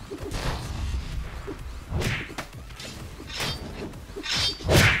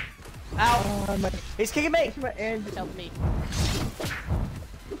 Ow! He's kicking me. My energy. Help me.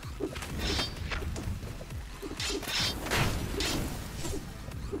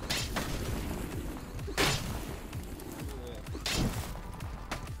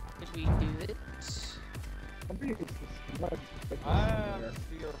 Did we do it? I'm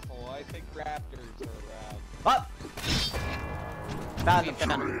fearful. I think raptors are around. Up. Found him.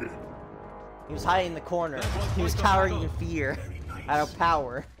 Found him. He was hiding in the corner. He was cowering in fear. Out of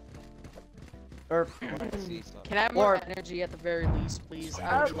power. Or Can I have more Or- energy at the very least, please?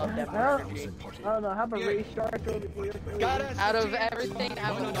 I would love to have more energy. I don't know, how about recharge over here? Got us Out of team everything,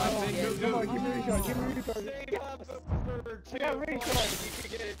 I would love to get. Come on, give me recharge, give me recharge. Save up for 2 got recharge. points. You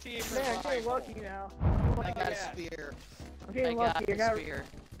could get a team Man, I'm getting revival. lucky now. I got a Yes. spear. I'm I getting got lucky. a spear.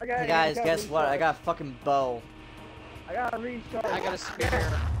 hey guys, guess what? I got a fucking bow. I got a recharge. I got a spear.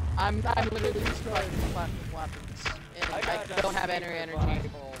 I'm literally just fighting weapons. And I don't have any energy.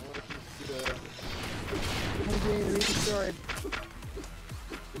 Revival, which is good. I'm getting recharged.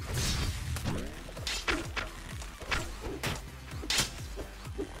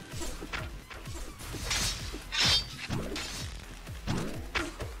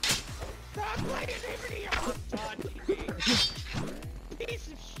 Stop playing Liberty off, Dodgy! Piece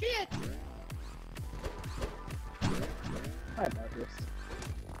of shit! Hi, Marcus.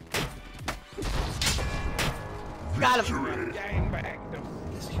 Got him. Gangbanged him.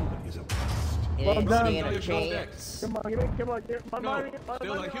 This human is a beast. It Well ain't done. stand a Well done. chance. Come on, come on, get my No, money.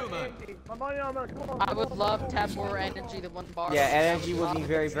 still a human. My money on the, come on. I would love to have more energy than 1 bar. Yeah, but that energy would be not-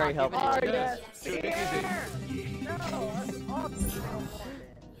 very, it's very not given helpful. to me. Yes. Should be easy. No, that's awesome.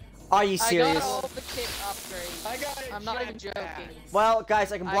 Are you I got serious? all the kick upgrades. I got a I'm not even jetpack. joking. Well,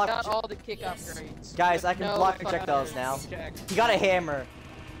 guys, I can I block. got all the kick upgrades. Guys, I can No block fucking projectiles now. Check. He got a hammer.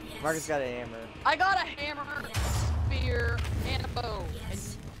 Marcus got a hammer. I got a hammer, spear, and a bow. And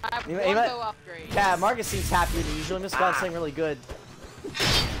I have You- one you might- bow upgrade. Yeah, Marcus seems happier than usual. Must got something really good.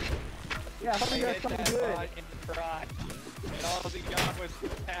 Yeah, I hope I you got hit something that good. bot in the crotch, and all he got was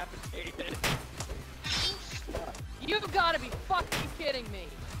decapitated. You've got to be fucking kidding me.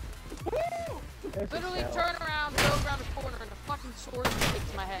 There's a Literally cell. turn around, go around the corner, and the fucking sword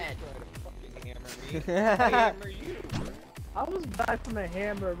hits my head. Fucking hammer me. Hammer you. I was back from the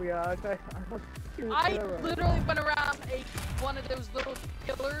hammer, yeah. I literally went around one of those little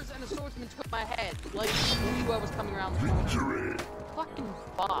killers, and the swordsman took my head. Like, he knew I was coming around the corner. Fucking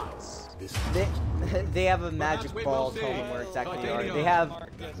bots. They have a magic we ball will telling see. them where exactly they are. Titanium. They have.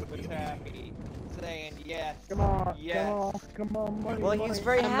 Marcus was happy, saying yes. Come on, Yes. come on, money. Well, he's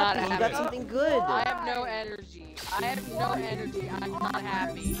very I'm not happy. He got happy. something good. I have no energy. I have no energy. I'm not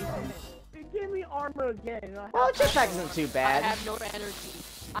happy. You gave me armor again. And I Well, jetpack isn't too I bad. have no energy.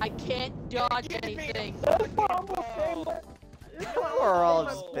 I can't dodge anything. almost saying that. We're all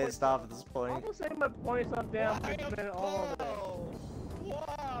just pissed off at this I'm point. almost saying my points I'm down for spending all of it.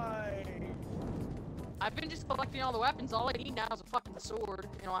 Why? I've been just collecting all the weapons. All I need now is a fucking sword,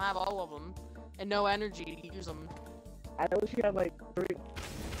 and I'll have all of them, and no energy to use them. I wish you had like 3.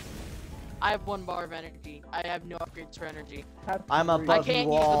 I have 1 bar of energy. I have no upgrades for energy. I'm I above can't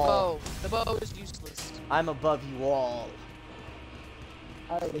you use the all. bow. The bow is useless. I'm above you all.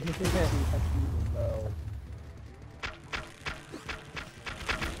 I would have to use it though.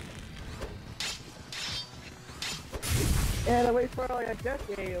 And I wait for like a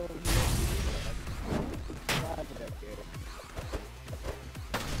decade over here. Not a decade.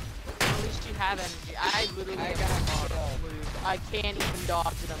 At least you have energy. I literally I have got 1 bar. I can't even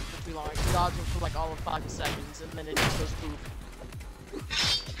dodge them for too long. I can dodge them for like all of 5 seconds, and then it just goes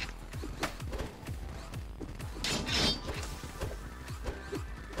poof.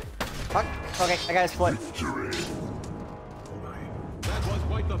 Fuck. Okay, I got his foot. Oh my, That was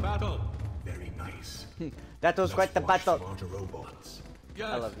quite the battle. very nice. That was quite the Just watch battle. smarter robots. Yes.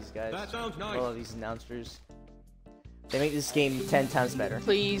 I love these guys. That sounds I nice. love these announcers. They make this game 10 times better.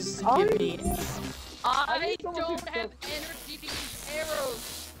 Please I- give me. I need someone don't to- have energy to use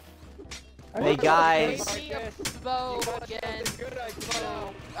arrows. Hey guys. Give me a bow You got again. something good, I Bow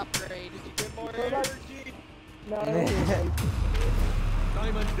know. upgrade. Get more Well, that's- energy. No,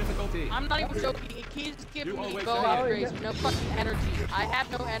 Diamond difficulty. I'm not even joking. It keeps giving You me always bow say it. upgrades with no fucking energy. I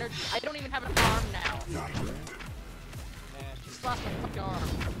have no energy. I don't even have an arm now. Just lost my fucking arm.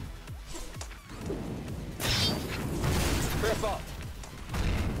 Trip up.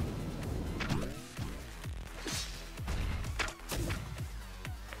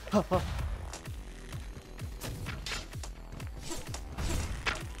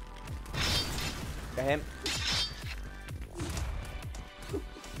 Got him.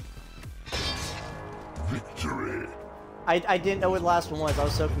 Victory! I didn't know what the last one was. I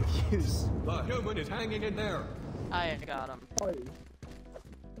was so confused. The human is hanging in there. I got him. please.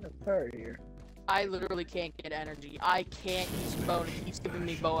 I'm a third here. I literally can't get energy. I can't use bow. It keeps giving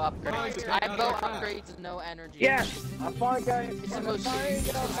me bow upgrades. Nice. I have bow upgrades and no energy. Yes! I finally got it. It's the most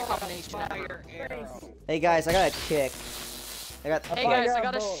useless combination ever. Fire arrow. Hey guys, I got a kick. I got. Hey finally guys, I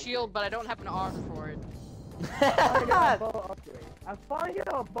got got a bow. shield, but I don't have an arm for it. I finally got a bow upgrade. I finally got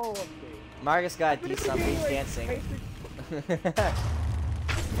a bow upgrade. Marcus got a I've been decent. He's doing, like, dancing. basic-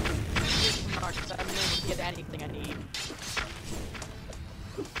 Marcus, I'm gonna get anything I need.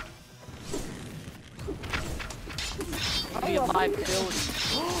 Be a liability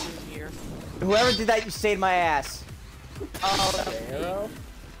here. Whoever did that, you saved my ass. Oh, that was me. Arrow?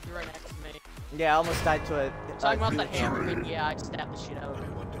 You're right next to me. Yeah, I almost died to a. Talking about that hammer thing, yeah, I stabbed the shit out of I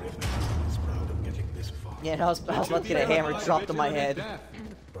it. wonder if anyone is proud of getting this far. Yeah, and I was about to get a hammer dropped on my head.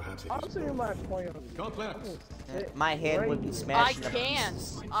 Perhaps it I'm is seeing both. my point of view. Complex. My head would be I smashed. can't.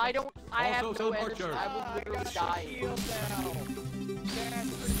 I don't. I have Also no some energy. archers. I would literally die. Shield now.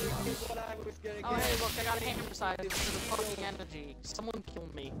 That's what I was gonna Oh get. hey, look, I got a hammer beside me for the fucking energy. Someone kill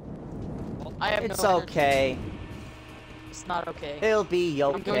me. I have It's no energy. okay. It's not okay. It'll be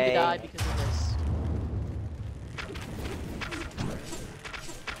okay. I'm going to die because of this.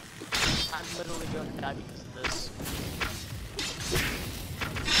 I'm literally going to die because of this.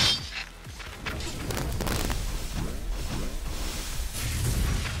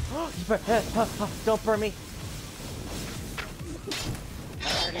 He Don't burn me.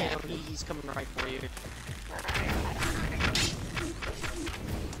 Yeah, he's coming right for you.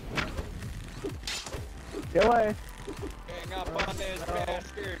 Get away. Hang up on this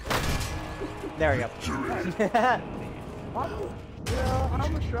bastard. There we go.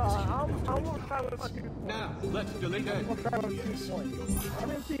 I'm gonna try. I'm gonna try with my 2 points. Now, let's delete it. I'm gonna try with 2 points.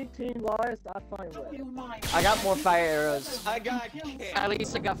 I'm in team lives. I find way. I got more fire arrows. I got kicked. At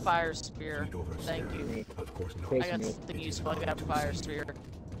least I got fire spear. Thank you. Of course not. I got something useful. I got fire spear.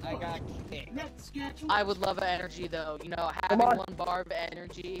 I got kicked. I would love energy though. You know, having 1 bar of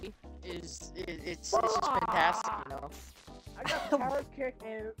energy is it's just fantastic. You know. I got power kick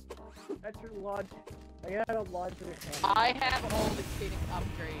and extra lodge. I got a lodge for your hand. I have all the kidding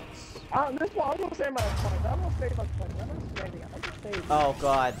upgrades. This one, I'm gonna save my points. I'm gonna save my points. I'm gonna save it. I'm gonna save it. Oh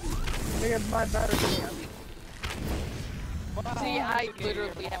god. Because my better hand. See, I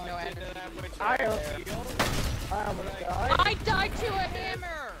literally have no energy. I almost died. I died to a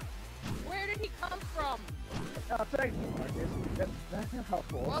hammer! Where did he come from? Oh, thank you, Marcus. That's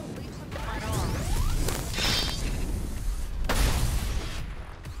helpful. Well, at least look at my arm.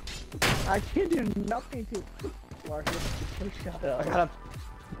 I can do nothing to Marcus. Please shut up. I got him.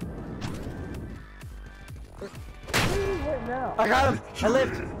 What now? I got him. I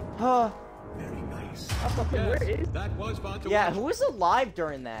lived. Oh. Very nice. Where is That was fun to Yeah, watch. who was alive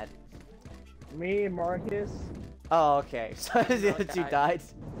during that? me, Marcus? Oh, okay. So the other two died.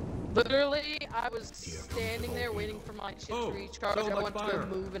 Literally, I was standing there waiting for my shit to recharge. so I much went to fire. go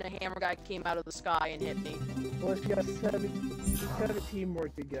move, and a hammer guy came out of the sky and hit me. Well, she got 17 more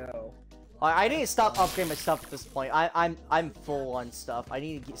to go. I need to stop upgrading my stuff at this point. I'm full on stuff. I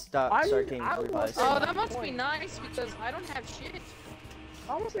need to start getting I revised. Oh, that must be nice because I don't have shit.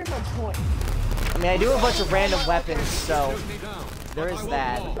 I want to save my point. I mean, I do have a bunch of random weapons, so Shoot me down. there is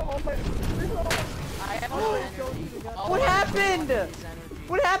that. I have no energy. What happened?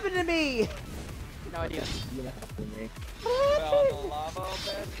 What happened to me? No idea. Well, the lava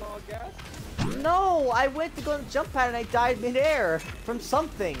baseball gas? No, I went to go on the jump pad and I died midair from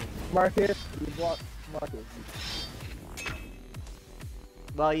something. Marcus, you blocked Marcus.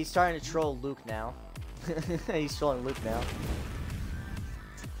 Well, he's starting to troll Luke now. He's trolling Luke now.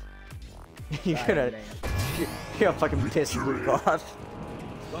 you're gonna fucking piss Luke off.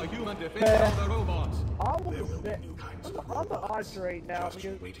 The human defeated all the robots. I'm the odds right now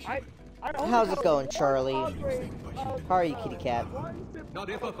because I only How's it have going, one Charlie? upgrade of How are you, kitty cat? Not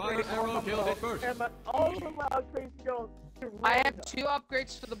if a fire arrow killed it first. And all of my upgrades go to I have random. 2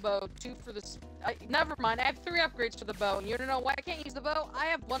 upgrades for the bow, 2 for the. Never mind. I have 3 upgrades for the bow. And you don't know why I can't use the bow? I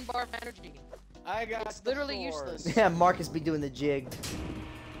have 1 bar of energy. I got It's the literally sword. useless. Yeah, Marcus be doing the jig.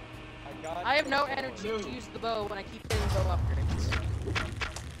 I have no energy to use the bow when I keep getting bow upgrades.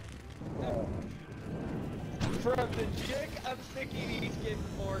 From the jig, I'm thinking he's getting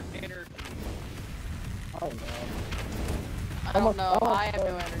more energy. Oh no. I don't know. I have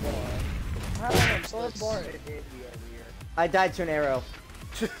no energy. I have a bar of energy over here. I died to an arrow.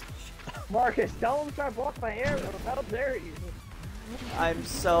 Marcus, don't try to block my arrow. How dare you? I'm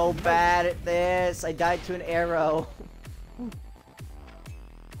so bad at this. I died to an arrow.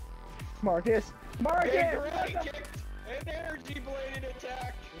 Marcus! Big Marcus! Ray kicked an energy bladed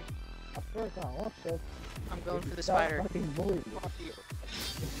attack. I'm going for the spider.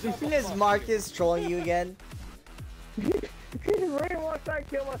 Is Marcus trolling you again? He really wants to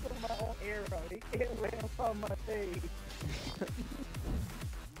kill us with my own arrow. He can't wait on my face.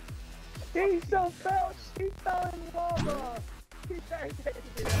 He's so fell. He fell in lava. He's very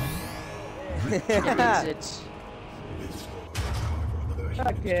It's.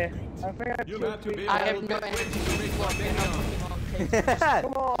 Okay. I think I You have to be I have able no to energy to make to one walk thing in down.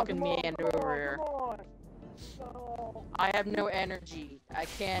 Come on, Fucking come on, meander come on, over here. come on. No. I have no energy. I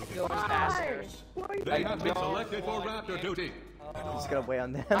can't go any faster. They have been selected for raptor duty. I'm just gonna wait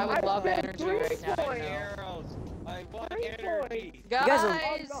on them. I would love I energy said right now. three You know. Arrows. I want 3 energy. points. Guys, guys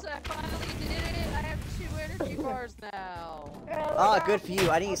I finally did it. I have 2 energy bars now. Ah, good for you.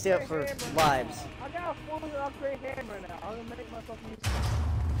 I need to save up for lives. I got a fully upgrade hammer now. I'm gonna make myself use.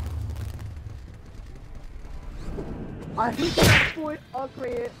 I got a fully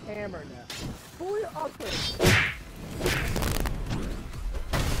upgraded hammer now. Fully upgraded.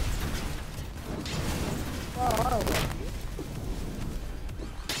 Oh, I don't like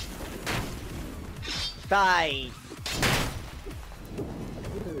Die. you.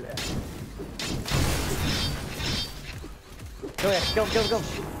 Do that. Go ahead. Go, go, go.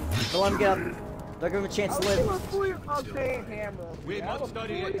 Don't let him get up. Don't give him a chance to I'll give him a live. fully updated hammer. We I have must a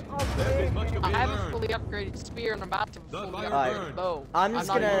study fully it. updated There is much to hammer. be I have a learned. fully upgraded spear and I'm about to fully fire upgrade burns. bow. I'm just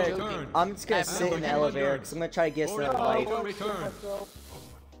not even gonna, joking. I'm just I gonna have sit no in the hammer. elevator because I'm gonna try to get Order some of life. will return.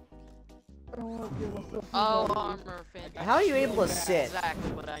 Oh, armor, fantastic. How are you able to sit?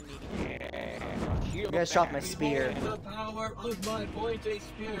 Exactly what I need. You guys shot my spear. The power of my pointy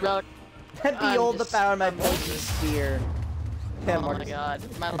spear. Relic. Behold the power of my I'm pointy spear. Yeah, Oh my Marcus.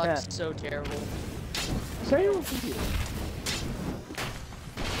 god, my luck's so terrible. Same with you.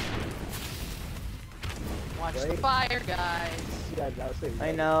 Watch the fire, guys.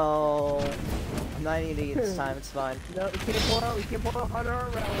 I know. I'm not an idiot this time. It's fine. No, we can't pull out Hunter or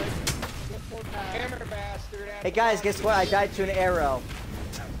Relic. Can't pull that. Hammer bastard. Hey guys, guess what? I died to an arrow.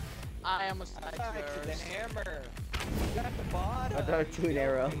 I almost died Back to the first. hammer. You got the bottom. I died to an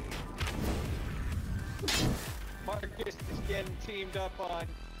arrow. Marcus is getting teamed up on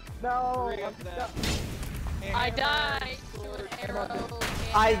No, 3 of them. I Hammer, died to sword, an arrow.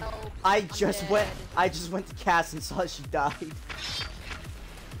 Can't I help, I I'm just dead. went to cast and saw she died.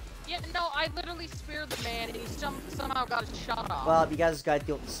 Yeah, no, I literally speared the man and he somehow got his shot off. Well, you guys gotta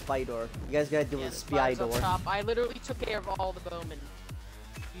deal with the spider. You guys gotta deal Yeah, with the the spider's up spider. top. I literally took care of all the bowmen.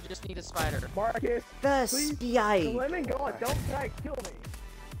 You just need a spider. Marcus, The please, spy. let me go. Don't try to kill me.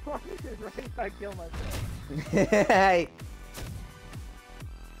 Marcus is ready to try to kill myself. Hey.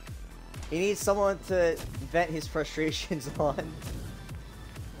 He needs someone to vent his frustrations on.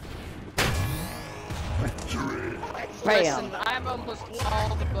 Bam! Listen, I'm almost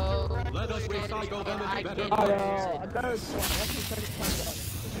all the bow. Let us recycle them I into can't better use I it. got it.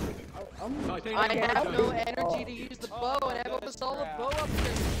 I have no Titanium energy to use the bow and I have almost all the bow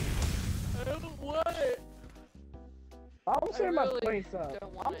upgrades. I don't want it. I'm saving my really points up.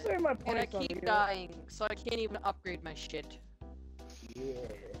 don't want I'm it. saving my And I points up. keep dying, so I can't even upgrade my shit.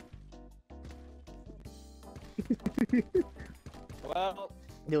 Well,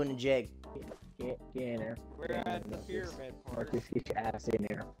 Doing a jig. Get in there. we're at the pyramid part. Marcus, get your ass in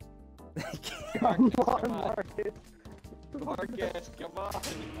there. Come Come on, on. Marcus. Marcus, come on.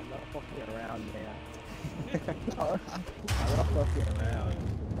 I'm not fucking around, man. I'm not fucking around.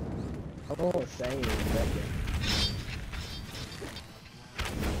 I'm only saying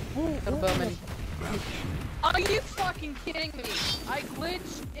The bowman. Are you fucking kidding me? I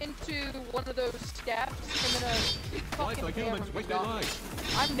glitched into one of those steps and then a Like fucking the hammer humans wish they got me.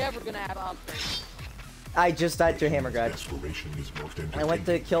 life. I'm never gonna have upgrades. I just died to a hammer god. Restoration is most I went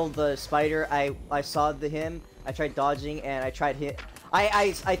to kill the spider. I saw him. I tried dodging and I tried hit.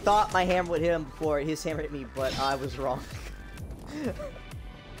 I thought my hammer would hit him before his hammer hit me, but I was wrong.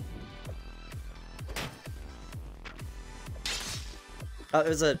 Oh,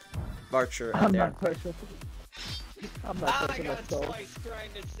 there's a archer out I'm there. not pushing. I'm not I pushing got myself. sliced trying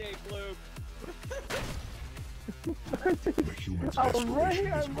to save Luke. The human's I'm restoration running,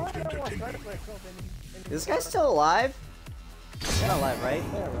 is I'm most running, I want to entertaining. myself in Is this guy still alive? He's not alive, right?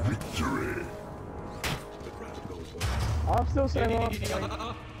 Victory! The graph goes on. I'm still saying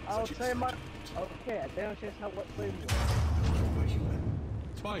I'll say my... Okay, I don't just how what play The human.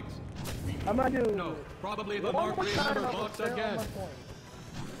 Spikes. I'm gonna do... No, probably the one Mark more III time, hammer I'll box say all again. my points.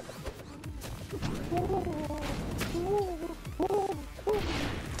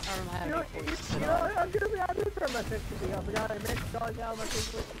 I don't have You know, any points you at know, all. I do turn my 50 up. I got to make dogs out of my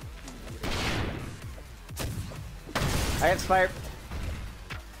 50. I got fire.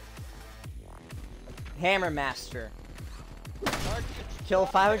 Hammer Master. Kill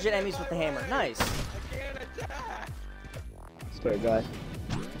 500 enemies with the hammer. Nice. I can't attack. Swear to God.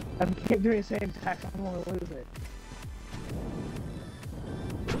 I keep doing the same attack. I don't want to lose it.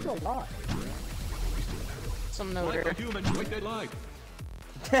 It's a lot. Some Like the noter. humans wish they life.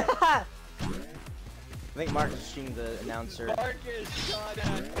 I think Mark is being the announcer. Marcus shot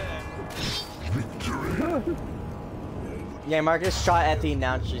at them. Yeah, Marcus shot at the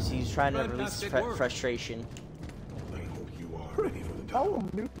announcers. He's trying to release his Fantastic work. frustration. I hope you are ready for the Oh, battle.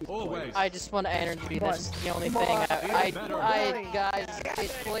 nuke this Always. I just want energy. That's the only Come thing. on. Guys,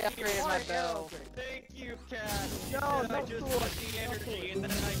 it fully upgraded my bow. Thank you, Cat. No, I no, just cool. want the energy, and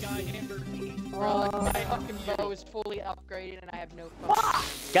then I got Ember. Bro, my fucking bow is fully upgraded and I have no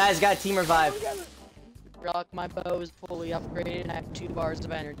fucking. Guys, got team revive. Relic, my bow is fully upgraded and I have 2 bars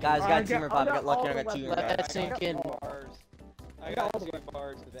of energy. Guys, I got team got- revive. I I got got lucky. I all got the team Let revive. that sink in. Bars. I got 2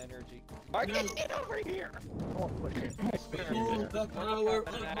 bars of energy. Marcus, get over here! Behold the power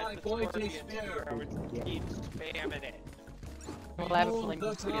of my pointy spear. I would keep spamming it. Well, I have a Behold flame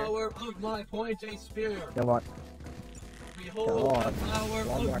the spear. power of my pointy spear. Come on. Behold the power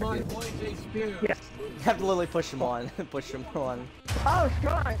of my pointing spear. Yes. You have to literally push him on. Push him on. I was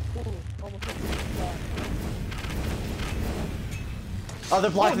trying. Ooh, almost hit the shot. Oh, they're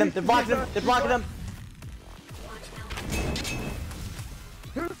blocking them. They're blocking them. They're blocking them.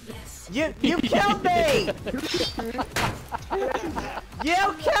 You killed me!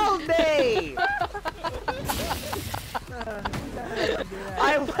 You killed me!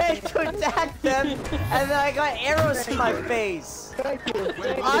 I went to attack them, and then I got arrows in my face.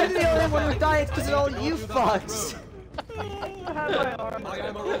 I'm the only one who died because of all you fucks. I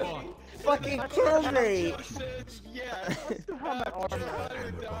am a robot. Fucking killed me.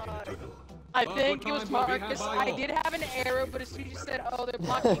 I think it was Marcus. I did have an arrow, but as soon as you said, "Oh, they're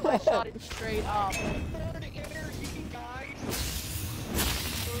blocking," I shot it straight up.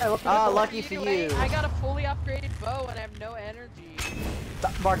 Ah, lucky for you. I got a fully upgraded bow and I have no energy.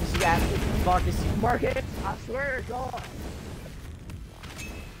 Marcus, you asked. Marcus, you. Marcus, I swear to God.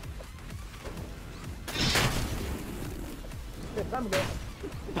 Yes, I'm good.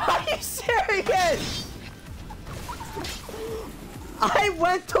 Are you serious? I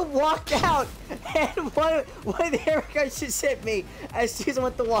went to walk out, and one of the air guys just hit me as soon as I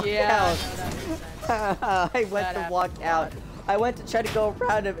went to walk out. I went to walk out. I went to try to go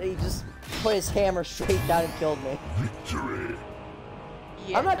around him, and he just put his hammer straight down and killed me. Victory.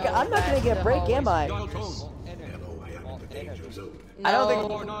 Yeah, I'm not gonna get a break, am I? Hello, I am in the danger zone. I don't think-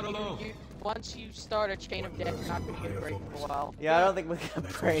 You're not alone. Once you start a chain of death, you're not gonna get a break for a while. Yeah, I don't think we're gonna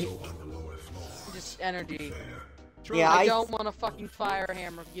break. On the lower floor. Just energy. True. Yeah, I don't want a fucking fire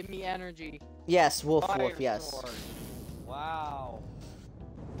hammer. Give me energy. Yes, wolf, Fire yes. sword. Wow.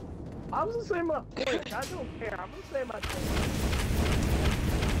 I'm gonna say my point. I don't care. I'm gonna say my point.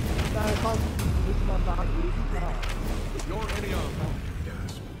 You're any of.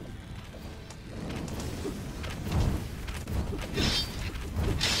 Gasp.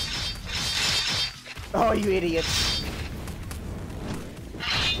 Oh, you idiots.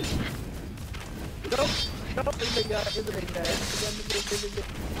 Nope. Nope. It's a big guy. It's a big guy.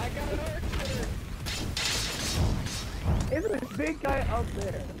 I got an archer. Isn't this big guy up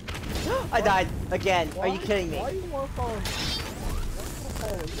there? I died again. Are you kidding me? Why you want to follow me?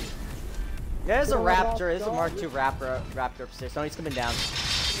 There's a Going off raptor. There's a dog? Mark II raptor upstairs. No, he's coming down.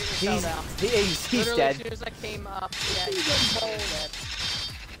 Fell He's down. he's Literally, dead. as soon as I came up, yeah, he's dead.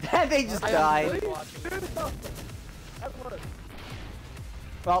 They just I died. That worked.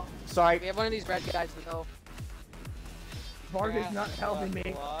 Well, sorry. We have one of these red guys though. Marcus not helping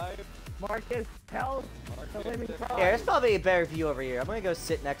me. Marcus, help! Don't let me cry. Yeah, there's probably a better view over here. I'm gonna go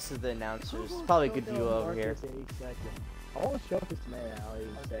sit next to the announcers. It's probably a good view over here. I want to show this man out in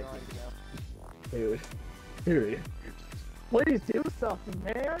seconds. Dude. Please do something,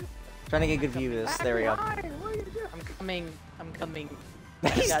 man. Trying to get a good view of this. There we go. What are you doing? I'm coming.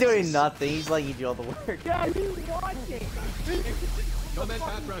 He's That's doing just- nothing. He's letting you do all the work. Yeah, he's watching. Come in,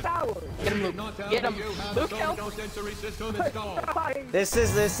 Patrick. Power. Get him, Did not tell Get me him. you have Luke, a help. sensory system installed. This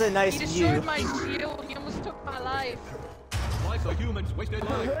is a nice He view. destroyed my shield. He almost took my life. Like the humans wasted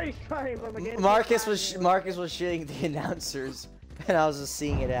life. He's trying from again. Marcus was shooting the announcers, and I was just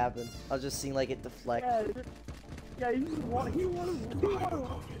seeing it happen. I was just seeing like it deflect. Yeah, he wanted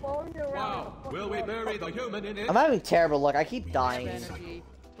following you around. Wow. Will we bury the human in it? I'm having terrible luck. I keep Have dying. energy,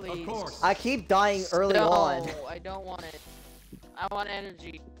 please. Of course. I keep dying early no, on. I don't want it. I want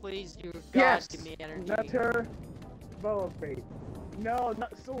energy. Please, you God, Yes. give me energy. That's her. Bow upgrade. No,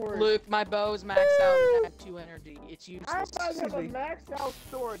 not sword. Luke, my bow is maxed out and I have 2 energy. It's I useless. might have a maxed out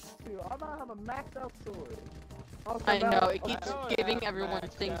sword too. I might have a maxed out sword. I know, it keeps giving everyone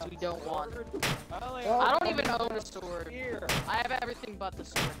things we don't want. I don't even own a sword. I have everything but the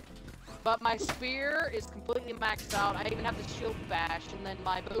sword. But my spear is completely maxed out. I even have the shield bash, and then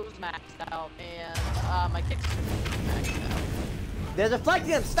my bow's maxed out, and my kicks are maxed out. They're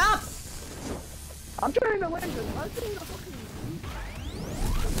deflecting him. Stop! I'm trying to land this. I'm trying to fucking.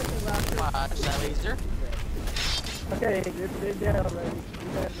 Watch that laser. Okay, they're dead already.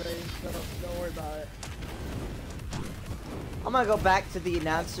 They're dead already, so don't worry about it. I'm gonna go back to the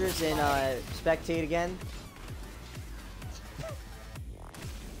announcers and spectate again.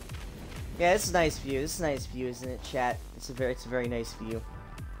 Yeah, this is a nice view. This is a nice view, isn't it, chat? It's a very nice view.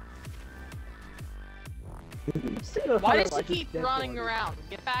 Why does he keep running around?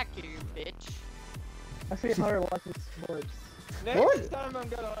 Get back here, you bitch. I see Hunter watching sports. Next time I'm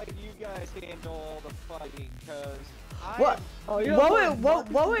gonna let you guys handle all the fighting, cause What? Oh, you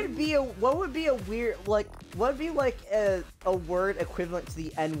What would be a weird what would be like a word equivalent to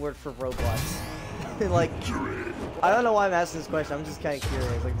the N word for Roblox? Like, I don't know why I'm asking this question. I'm just kind of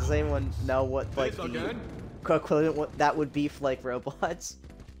curious. Like, does anyone know what like This again? equivalent that would be for like robots.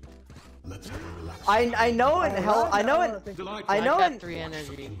 Let's have a relaxed I know in hell. I know in. I know got in. 3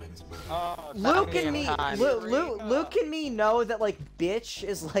 energy. Oh, Luke and me. time. Luke and me know that like bitch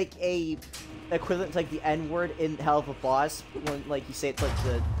is like a equivalent to like the N word in Hell of a Boss when like you say it's like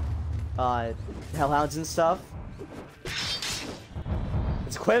the hellhounds and stuff.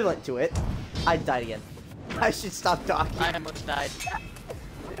 It's equivalent to it. I died again. I should stop talking. I almost died.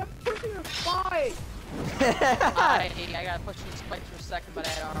 I'm pushing a fight! I got pushed in the spikes for a second, but I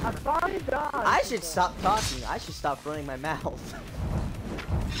had I armor. finally died! I should stop talking. I should stop running my mouth.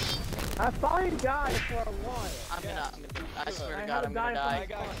 I finally died for a while. I swear to God, I'm gonna I die.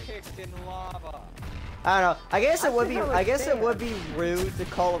 got kicked in lava. I don't know. I guess it would be. think I I guess it understand. would be rude to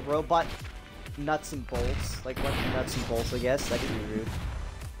call a robot nuts and bolts. Like what nuts and bolts? I guess that could be rude.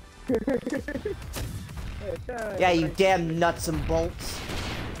 Yeah, you damn nuts and bolts.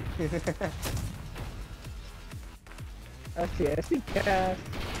 I see Cass.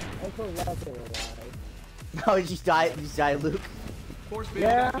 I put a lot of it alive. Oh, you died, Luke. Force field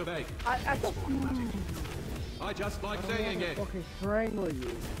Yeah. activate. I thought I just like saying it. fucking strangle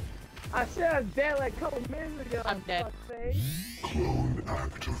you. I said I was dead like a couple minutes ago. I'm dead. fuck's sake. clone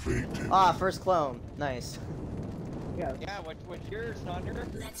activated. Ah, first clone. Nice. Yeah. Yeah, what's yours, Thunder?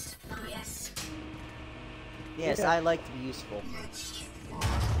 Yes, Yeah. I like to be useful.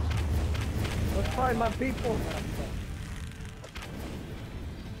 Let's find my people.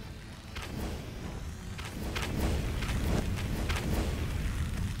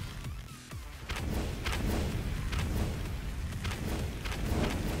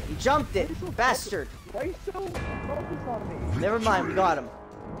 You jumped it, bastard. Why are you so focused on me? Never mind, we got him.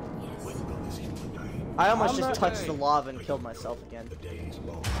 Welcome this humankind. I almost I'm just not- touched the lava and killed myself again. The day is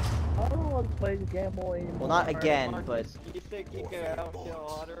long. I don't want to play the Game Boy anymore. Well, not again, but You think you could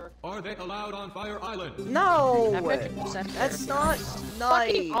outkill Hunter? Are they allowed on Fire Island? no. I'm 50% there. That's not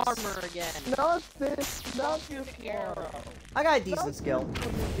Fucking nice. armor again. Not this. Not this arrow. I got a decent skill.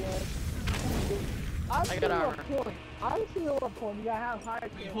 I'm I got still armor. a point. I'm still a point. You gotta have higher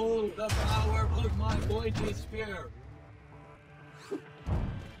chance. Behold the power of my pointy spear.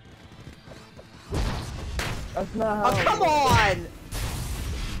 That's not how. Oh, come on!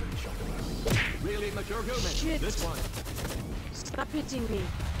 Really mature human. Shit. This one. Stop hitting me.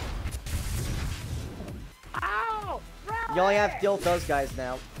 Ow! You only have to deal with those guys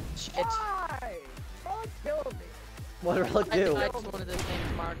now. Shit. Why? Don't kill me. What did Relic I do? died to one of the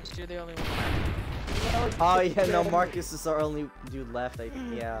things, Marcus. You're the only one. Oh yeah, no, Marcus is our only dude left.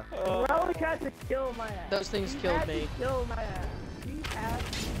 Yeah. Relic had to kill my ass. Those things He killed had me. To kill my ass. He had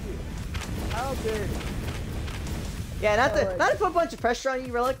to. How dare he? Yeah, not to put a bunch of pressure on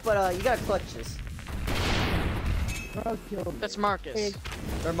you, Relic, but you gotta clutch this. Relic killed me. That's Marcus.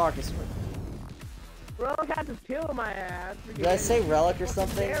 Or Marcus. Relic had to kill my ass. Did I say Relic or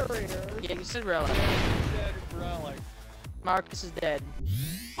something? Yeah, you said Relic. Dead relic. Marcus is dead.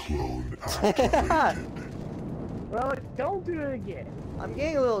 Relic, don't do it again. I'm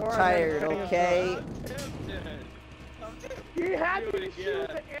getting a little tired, okay? I'm tempted. You had Do to it shoot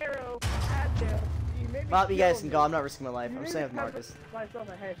again. the arrow at them. You made me Well, you guys kill can me. go. I'm not risking my life. You I'm made staying me with have Marcus. myself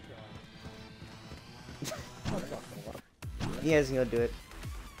a headshot. You guys can go do it.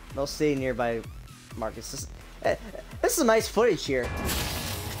 I'll stay nearby Marcus. This is some nice footage here.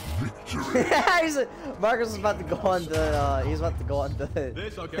 Marcus is about to go on the. He's about to go on the.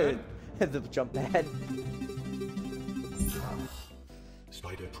 This okay? the jump pad.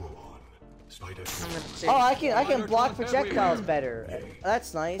 Spider-Tron. I'm Spider-Tron. gonna save Oh, I can block projectiles better.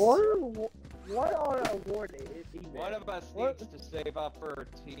 That's nice. What are awarded? One of us needs to save up for our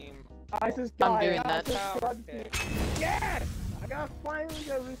team. I just I'm got doing it. that. Yes! I got finally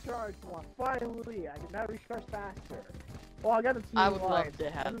got a recharge one. Finally, I can now recharge faster. Well, I got a team. I would love life. to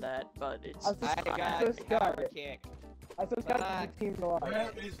have that, but it's I just- I not got happening. just got power it. kick. I just got the team life.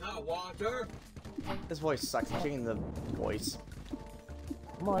 Where is the water? This voice sucks. I'm changing the voice.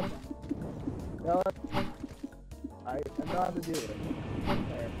 Come on. No, I know how to do it.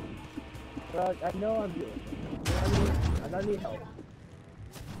 Okay. Well, I know I'm doing it. I don't need help.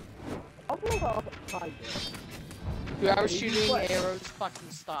 I'll go off behind you. Whoever shooting arrows, fucking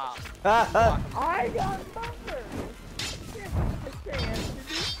stop. I got thunder! Shit, I can't do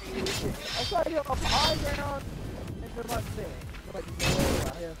anything. I try to get up high ground into my thing. But no, I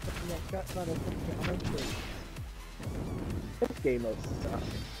have something that got none of something. This game mode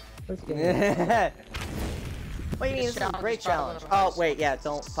sucks. This game mode What do you mean? This is a great challenge. Oh wait, yeah.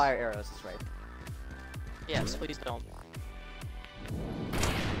 Don't fire arrows. That's right. Yes, please don't.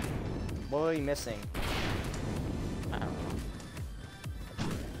 What are you missing? I don't know.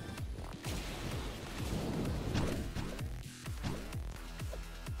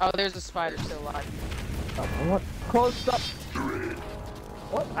 Oh, there's a spider still alive. Oh, what? Close up.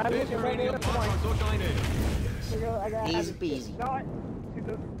 What? I This didn't uranium get parts are so shiny. Easy peasy. No,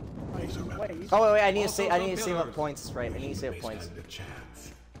 wait. Oh wait, I need to save up points. That's right. I need to save up points.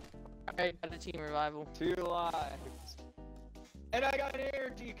 Alright, got a team revival. 2 lives. And I got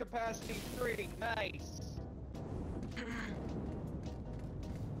energy capacity 3. Nice.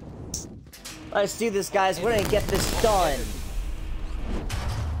 Let's do this, guys. We're gonna get this done.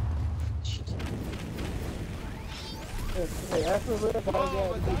 Hey, after this,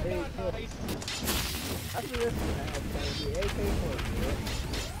 Oh, was that not nice? after this, be AK-40.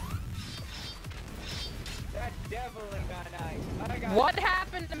 That definitely got nice. I got What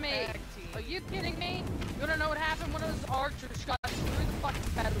happened to me? tag team. Are you kidding me? You wanna know what happened? One of those archers shot through the fucking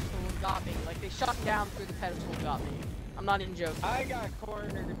pedestal and got me. Like, they shot down through the pedestal and got me. I'm not even joking. I got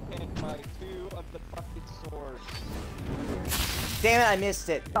cornered pinned by 2 of the fucking swords. Damn it, I missed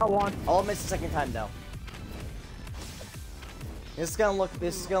it. Got one. I'll miss the second time though. This is gonna look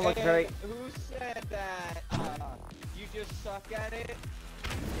very. Who said that you just suck at it?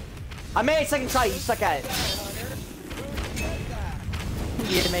 I made a second try. You suck at it. Hunter? Who said that?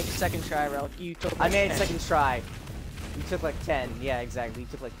 You had to make a second try, Relic. You took I made a 10. second try. You took like 10. Yeah, exactly. You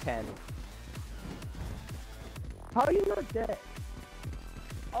took like 10. How are you not dead?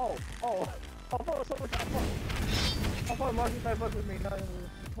 Oh. I thought someone got fucked. I thought Marky tried fuck with me. Not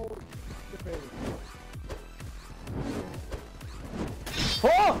holy shit.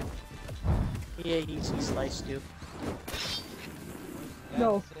 Oh! Yeah, he sliced you.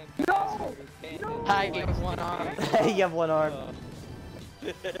 No. No! Hi, you have one arm. You have one arm.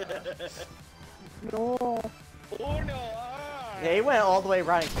 No. Oh no! Yeah, he went all the way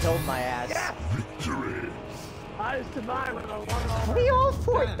around and killed my ass. Yeah. I survived with a one arm. We all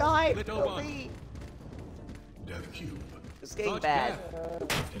four died. Little one. Death cube. It's getting Touch bad.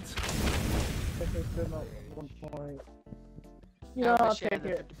 It's This has been at 1 point. You I know, I'll wish I take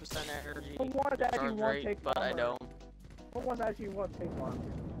had it. 50% energy For one that actually charge won't rate, take but I armor. don't. What was actually won't take one?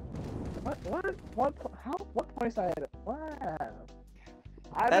 What points I had? Wow.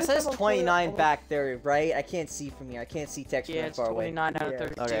 That says 29 back there, right? I can't see from here. I can't see text Yeah, from it's far away. 29 out of Yeah.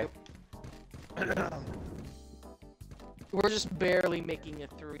 32. Okay. We're just barely making it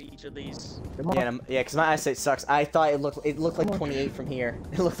through each of these. Yeah, because my eyesight sucks. I thought it looked like 28 from here.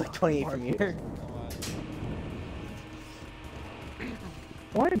 It looked like 28 from here.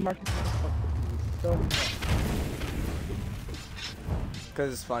 Why did Marcus fuck with me? So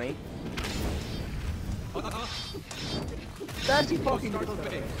Because it's funny. that's fucking Start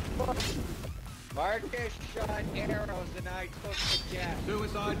with me. Marcus shot arrows and I took the jet.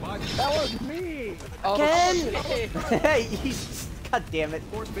 Suicide by That was me! Oh, Again! shit. Hey, god damn it.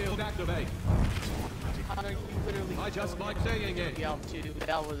 force field activate. Connor, you literally I just killed like me. saying it. Yeah, too.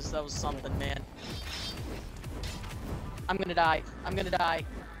 That was something, man. I'm gonna die. I'm gonna die.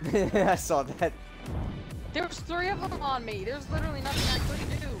 I saw that. There was 3 of them on me. There's literally nothing I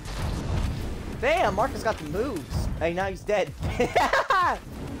could do. Damn, Marcus got the moves. Hey, now he's dead. After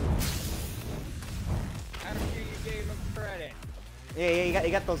you gave him credit. Yeah,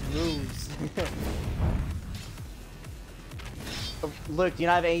 you got those moves. Luke, do you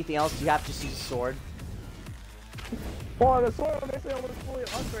not have anything else? Do you have to use a sword? Boy, the sword makes it almost fully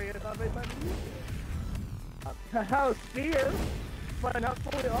upgraded. I made my music. I have spear, but not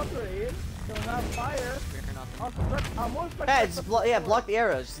fully upgraded. Don't have fire. I'm one Yeah, just block the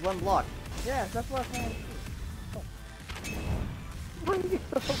arrows. Just let them block. Yeah, that's what I'm saying. Why are you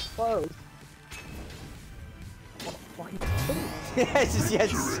so close?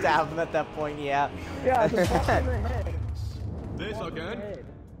 just stab him at that point, yeah. Yeah, just pop him in the head. This Pop him in the again.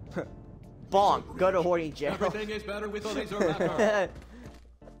 head. Bonk, go to hoarding jail. Everything is better with a laser raptor.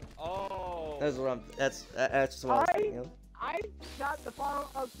 Oh. That's what that's just what I was thinking of. I got the final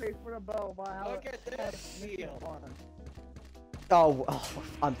upgrade for the bow by how Look at this seal. Oh,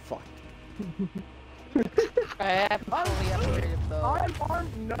 I'm fucked. I have fully upgraded though. I'm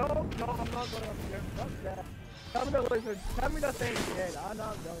armed. No, I'm not going up there. Fuck that. Tell me the lizard. Tell me the thing dead. I'm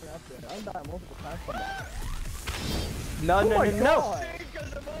not going up there. I'm dying multiple times from that. No.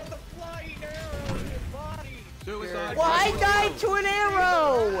 Because of all the flying arrows in his body. Suicide Well, I by died to an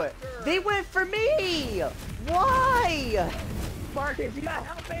arrow! They went for me! Why? Marcus, you gotta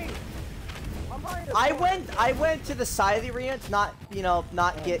help me! I'm behind the I sword. went to the side of the arena to not,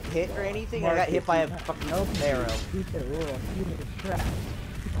 not get hit or anything. I got hit by a fucking arrow. You said, "Whoa, you need a trap."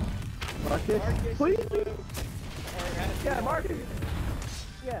 Marcus, please. Yeah, Marcus.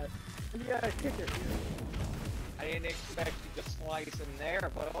 Yes. You got a kicker. I didn't expect you to slice him there,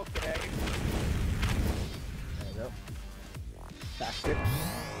 but okay. There you go. Back it.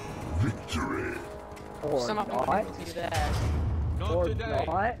 Victory. Or Some of them not. can do that. Not Or today.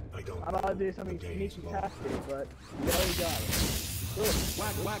 not. I don't I'm about to do something sneaky tastic, but you already got it.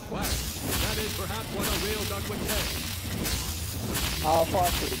 Whack, whack, whack. That is perhaps what a real duck would say. Oh,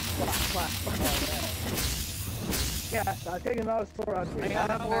 fuck it. Fuck that. Yeah, I take another sword out here. I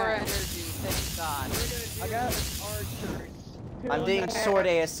got more energy, thank God. We're I gonna got do archers. I'm doing sword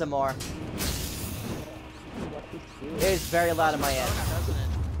ASMR. It is very loud in my end. Doesn't it?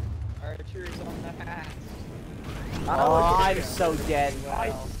 Archers on the hat. Oh, I'm so dead.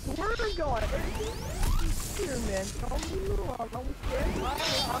 I swear to God, here, man. Don't leave me alone.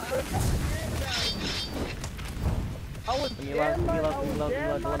 I was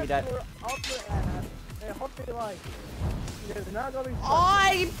Let me die. And hopefully, like, there's not gonna be. Oh,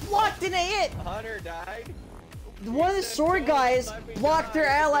 I blocked and I hit! Hunter died. One of the sword guys blocked their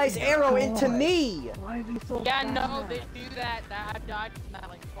ally's arrow into me! Why is he so Yeah, bad? no, they do that. I've died from that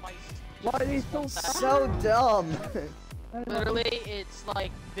like twice. Why is he so So dumb. Literally, it's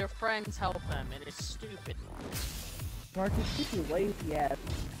like their friends help them, and it's stupid. Marcus, keep your lazy ass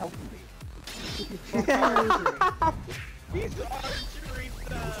helping me. He's archery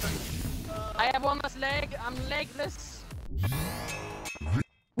stuff. I have one less leg. I'm legless.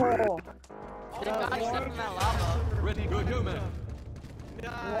 Oh, They got stuff in that lava. Pretty good human.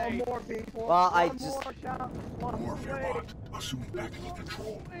 one more people. Well, I One just- more shot. One more way. Morphiobot, assuming maximum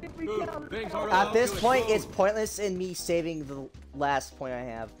control. We got it. Things are At about this to point, explode. it's pointless in me saving the last point I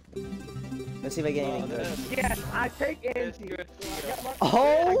have. Let's see if I get anything good. Yes, I take It's energy. good for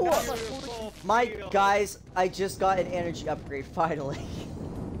I you. got my- Oh! My guys, I just got an energy upgrade finally.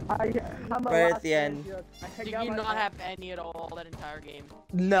 I'm Right at the end. Do you not have any at all that entire game?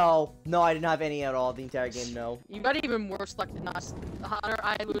 No, I didn't have any at all the entire game, no. You got even worse luck than us. Hunter,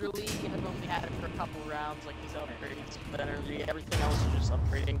 I literally have only had it for a couple rounds, like these upgrades with energy. Everything else is just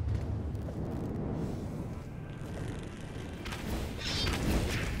upgrading.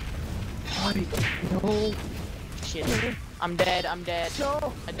 No. Shit. I'm dead,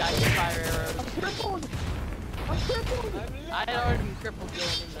 No. I died to fire arrows. I'm crippled. I'm crippled. I had already been crippled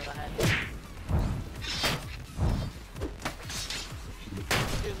going into that.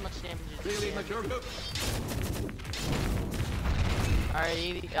 Do as much damage as you Really can. mature group.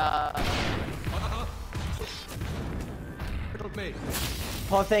 Alrighty, Riddled me.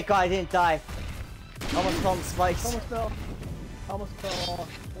 Oh, thank God I didn't die. Almost fell on the spikes. Almost fell. Almost fell off.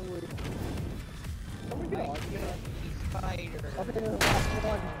 Holy. Oh my God. Spider. I think the last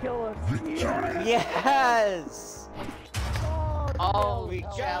one. Kill us. Victory. Yes! all We the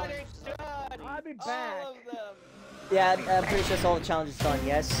got challenges. it done. I'll be back. All of them. Yeah, I'm pretty sure it's all the challenges done,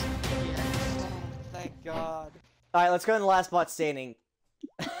 yes. Oh, thank God. Alright, let's go in the last bot standing.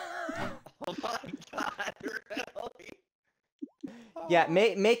 Oh my God, really? Yeah,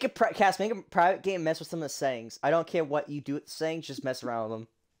 make a private game, mess with some of the settings. I don't care what you do with the settings, just mess around with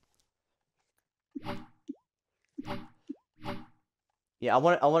them. Yeah, I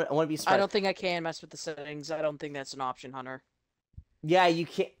want to be. I don't think I can mess with the settings. I don't think that's an option, Hunter. Yeah, you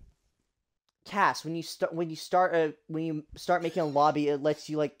can't. Cass, when you start making a lobby, it lets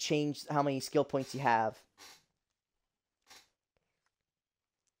you like change how many skill points you have.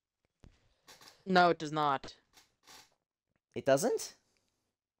 No, it does not. It doesn't?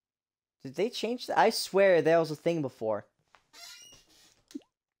 Did they change that? I swear there was a thing before.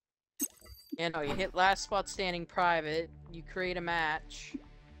 Yeah, no, you hit last spot standing private, you create a match.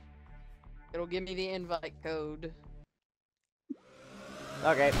 It'll give me the invite code.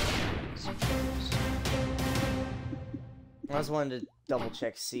 Okay. I just wanted to double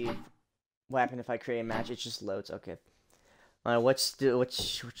check, see what happened if I create a match. It just loads. Okay. What's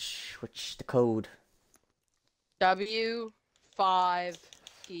the code? W5P7.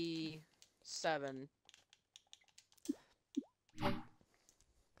 It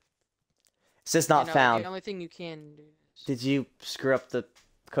says not found. The only thing you can do is... Did you screw up the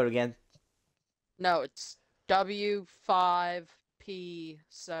code again? No, it's W5P7.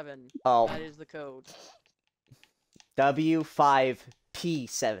 Oh. That is the code.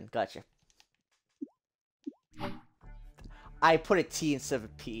 W5P7. Gotcha. I put a T instead of a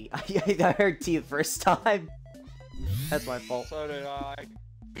P. I heard T the first time. That's my fault. So did I.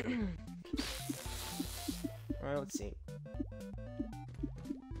 Alright, let's see.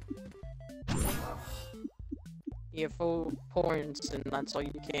 You have 4 points, and that's all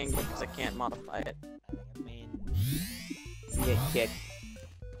you can get because I can't modify it. I mean, Get kicked.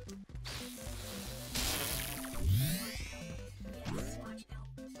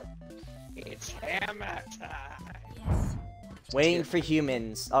 it's hammer time. Waiting for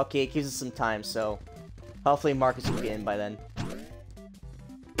humans. Okay, it gives us some time, so hopefully Marcus will be in by then.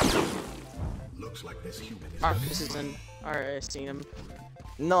 Looks like this human is Marcus is in. Alright, I seen him.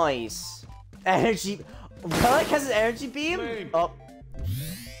 Nice. Energy. Relic has an energy beam? Flame. Oh.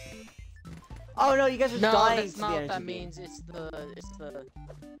 Oh no, you guys are No, dying that's to the not what energy that beam. means. It's the.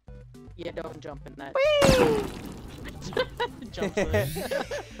 Yeah, don't jump in that. Jump to it.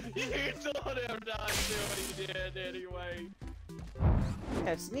 You told him not to, and he did anyway.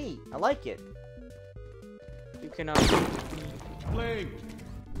 Yeah, it's neat. I like it. You can Flame.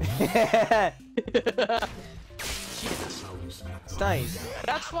 It's nice.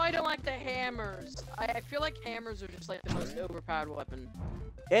 That's why I don't like the hammers. I feel like hammers are just like the most overpowered weapon.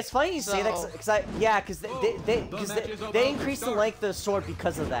 It's funny you say that, So- cause they increase the length of the sword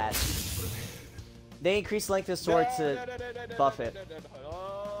because of that. They increase the length of the sword to buff it.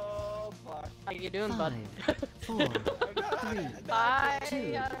 Oh, fuck. How you doing, bud? 5, 4, 3, Bye.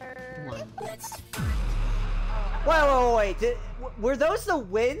 2, 1. Wait. Were those the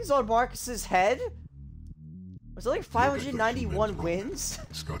wins on Marcus's head? Was it like 591 wins?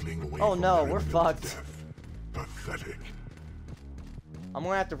 Scuttling away Oh from no, their we're imminent fucked. death. Pathetic. I'm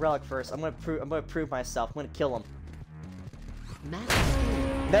gonna have to relic first. I'm gonna prove myself. I'm gonna kill him. Max.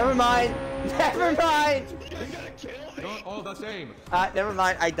 Never mind. Never mind. Not all the same. Never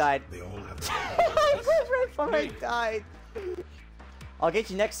mind. I died. They all have I went right before I died. I'll get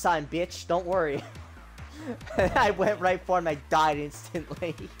you next time, bitch. Don't worry. I went right for him. I died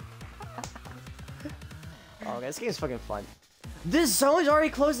instantly. Oh, this game's fucking fun. This zone's already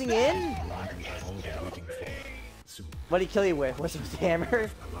closing in? What did he kill you with? Was it with the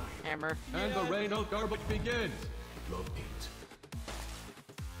hammer? Hammer. And the rain of garbage begins.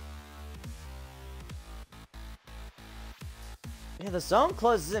 Yeah, the zone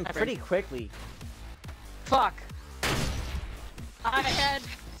closes in pretty quickly. Fuck. I had.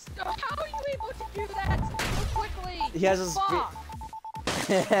 How are you able to do that so quickly? He has his. Fuck.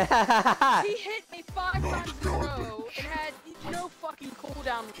 He hit me 5 times in a row and had no fucking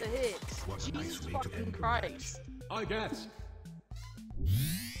cooldown with the hits. Jesus fucking Christ. I guess.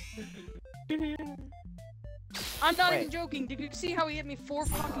 I'm not Wait. even joking. Did you see how he hit me 4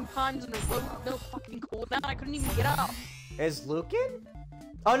 fucking times in a row with no fucking cooldown? I couldn't even get up. Is Luke in?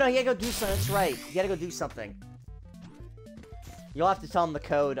 Oh no, he had to go do something. That's right. He had to go do something. You'll have to tell him the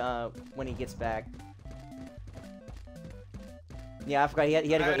code when he gets back. Yeah, I forgot. He had to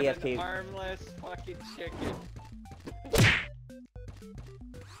go I'm an AFK. armless fucking chicken.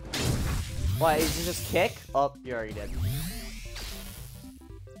 What? Is it just kick? Oh, you're already dead.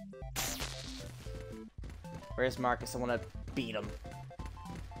 Where's Marcus? I want to beat him.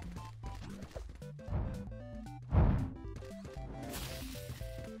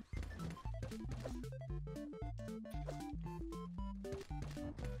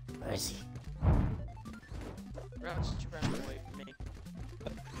 Where is he? Rouse, you ran away from me.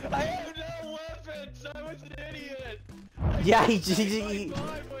 I have no weapons! I was an idiot! Yeah, I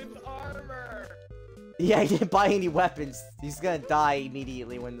with armor! Yeah, he didn't buy any weapons. He's gonna die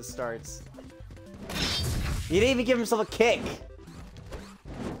immediately when this starts. He didn't even give himself a kick.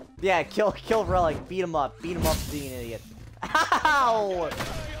 Yeah, kill Relic. Beat him up for being an idiot. Ow!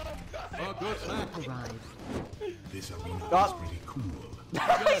 A good smack. Arrived. This arena Oh. is pretty cool.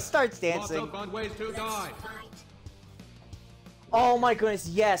 He starts Lots dancing. of fun ways to die. Oh my goodness,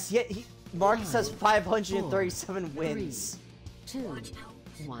 yes. Marcus has 5, 537 4, wins. 2,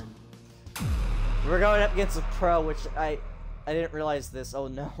 1. We're going up against a pro, which I didn't realize this. Oh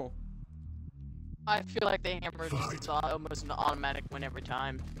no. I feel like the hammer is almost an automatic win every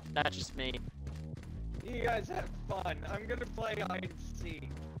time. That's just me. You guys have fun. I'm gonna play hide and seek.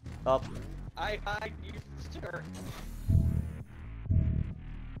 Oh, I hide, you stir.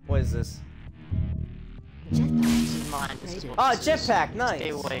 what is this? Jetpack. This is mine. This is Upgraded. what Oh, this is. jetpack, nice. Stay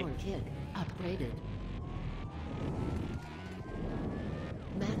away. Sword kick. Upgraded.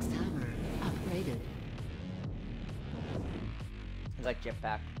 Max hammer. Upgraded. I like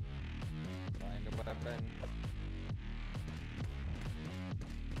jetpack. Find a weapon.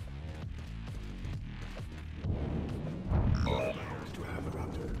 To have a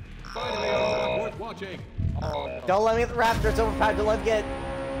raptor. Finally, a worth watching. Don't let me get the raptor, it's overpowered. Don't let me get.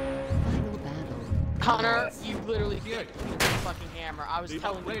 Final battle. Connor, you literally did the fucking hammer. I was The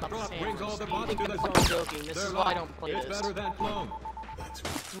telling you upgrade about this drop brings hammer. all the You bots think to the I'm fucking zone. joking. This They're is why I locked. don't play It's this. better than clone. That's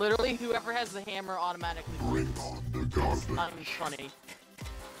right. Literally, whoever has the hammer automatically wins. Not even funny.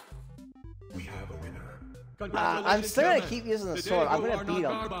 We have a winner. I'm still gonna Congratulations, keep using the Today sword. I'm you gonna are beat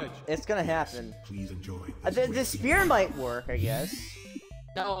not him. garbage. It's gonna happen. Please enjoy. The spear might work, I guess.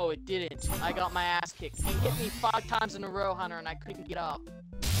 No, it didn't. I got my ass kicked. He hit me 5 times in a row, Hunter, and I couldn't get up.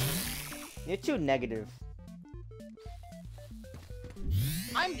 You're too negative.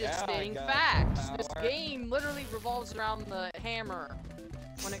 I'm just stating facts. This game literally revolves around the hammer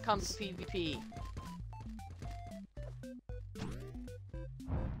when it comes to PvP.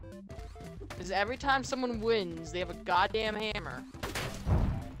 Because every time someone wins, they have a goddamn hammer.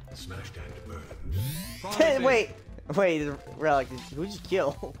 Smashed and burned. Wait, Relic, who'd you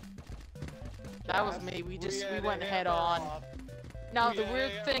kill? That was me. We went head on. Now the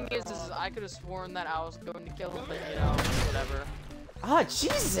weird thing is I could have sworn that I was going to kill him, but you know, whatever. Ah,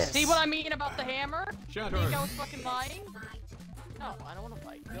 Jesus! See what I mean about the hammer? Shatter. You think I was fucking lying? No, I don't want to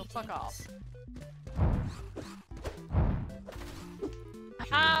fight. Go fuck off.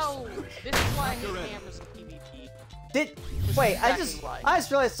 Ow! This is why I hate hammers in PvP. Wait, exactly why. I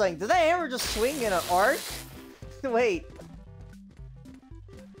just realized something. Did that hammer just swing in an arc? Wait.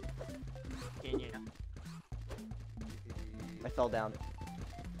 Yeah. I fell down.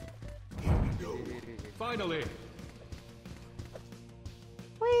 Finally.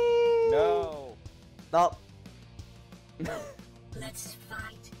 Whee! No. Oh. Let's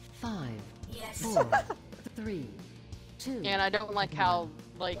fight. 5, Yes. 4, 3, 2. And I don't like how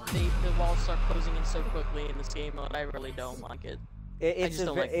the walls start closing in so quickly in this game mode. I really don't like it.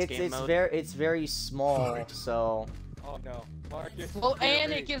 It's very small, so. Oh no. Marcus. Well,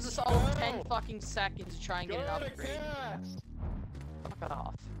 and it gives us all 10 fucking seconds to try and get an upgrade. Fuck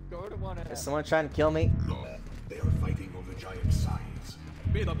off. Go to one of them. Is someone trying to kill me? They are fighting over giant size.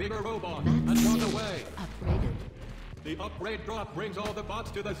 Be the bigger robot Max and run Spear away. upgraded. The upgrade drop brings all the bots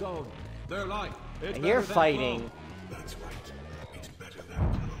to the zone. They're light. It's And you're better than fighting. That's right. It's better than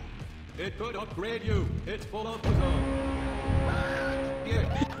Clone. Flow. It could upgrade you. It's full of the zone.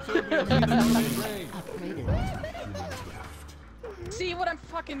 Yeah. Soon we'll see the domain range. Upgraded. Humans left. See what I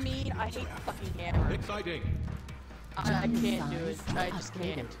fucking mean? I hate the fucking hammer. Exciting. I can't do it. I just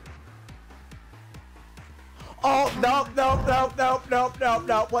Upgraded. can't. Oh, no.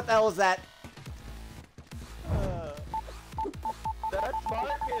 What the hell is that? That's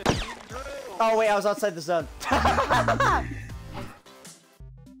Marcus. He drew. Oh, wait, I was outside the zone. I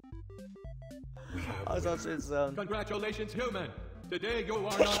was outside the zone. Congratulations, human. Today you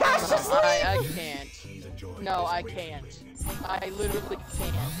are not. I can't. Please enjoy No, this I great can't. feeling. I literally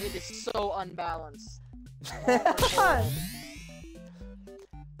can't. It is so unbalanced.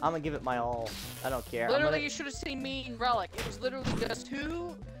 I'm gonna give it my all. I don't care. Literally, you should have seen me in Relic. It was literally just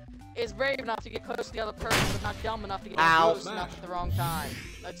who is brave enough to get close to the other person, but not dumb enough to get Ow. close enough at the wrong time.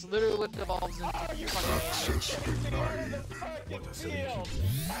 That's literally what devolves into fucking What a solution.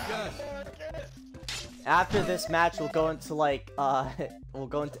 Yes. After this match, we'll go into we'll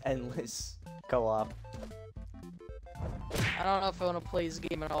go into endless co-op. I don't know if I want to play this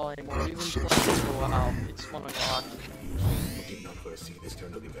game at all anymore. We've been playing it for a while. It's 1 o'clock. You did not foresee this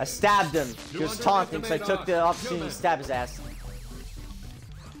turn of I events. stabbed him. He was taunting, so I took the opportunity to stab his ass.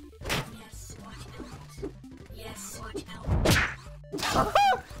 Yes, watch out. Yes, watch out.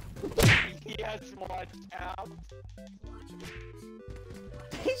 Yes, watch out.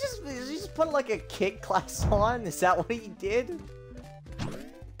 He just put like a kick class on. Is that what he did?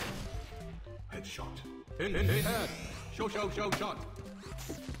 Headshot. In head. Show shot.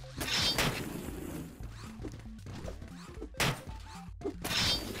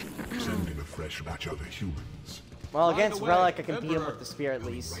 Send in a fresh batch of the humans. Well, By against the way, Relic, I can beat him Emperor. with the spear at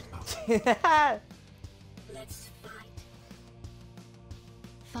least. Let's fight.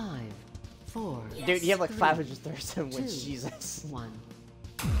 5, 4, Dude, you have like 3, 537 wins. 2, Jesus. 1.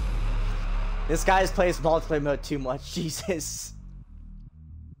 This guy's plays multiplayer mode too much. Jesus.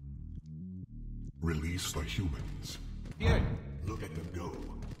 Release the humans. Yeah. Look at them go.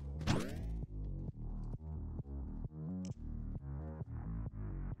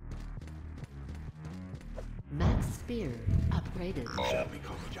 Max Spear upgraded. Shall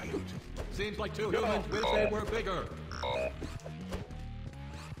become giant. Seems like 2 humans wish they were bigger.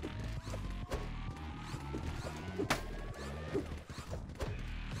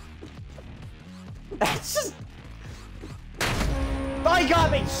 That's just. Oh, he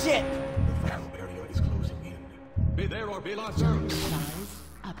got me! Shit! The final area is closing in. Be there or be lost, sir. Size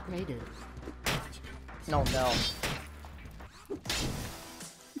upgraded. No, no.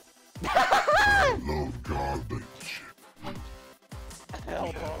 Love garbage.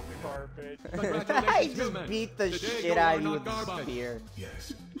 Hell garbage. I Congratulations, just human. beat the Today shit you out are of you not with the garbage. spear.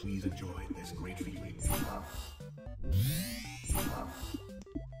 Yes, please enjoy this great feeling.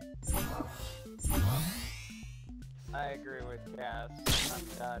 I agree with Cass. I'm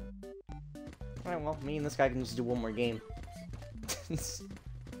done. Alright, well, me and this guy can just do one more game.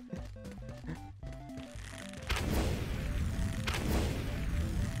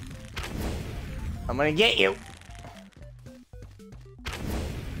 I'm gonna get you!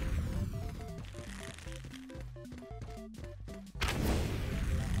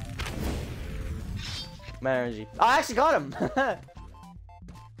 Mana energy. Oh, I actually got him!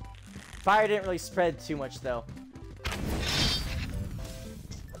 Fire didn't really spread too much, though.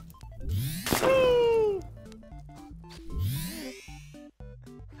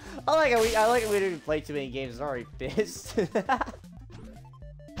 I like it we didn't play too many games. I'm already pissed.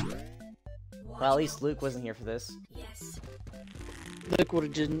 Well, at least Luke wasn't here for this. Yes. Luke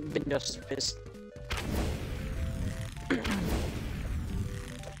would have been just pissed.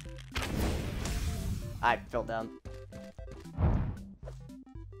 I fell down.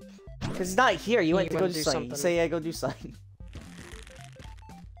 Cause he's not here. You went to go do something. You say, yeah, go do something.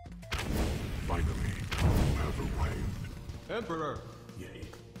 Finally, you have arrived. Emperor! Yea.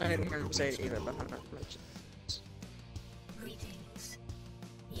 I didn't hear him say it either, but Greetings.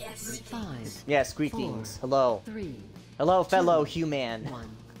 Yes. 5. Yes, greetings. Hello. 3. Hello, fellow human.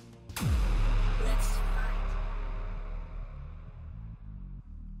 1. Let's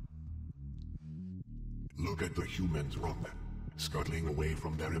Look at the humans run, scuttling away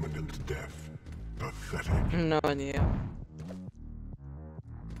from their imminent death. Pathetic. no idea.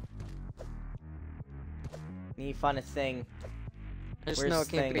 Need to find a thing. I just Where's know it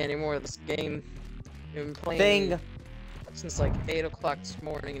can't Thing? be any more of this game. We've been playing Thing! since like 8 o'clock this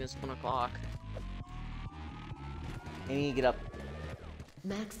morning and it's 1 o'clock. I need to get up.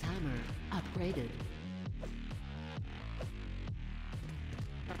 Max hammer upgraded.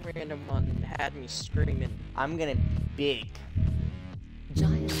 A random one had me screaming. I'm gonna big.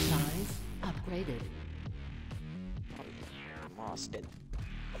 Giant size upgraded. Lost it.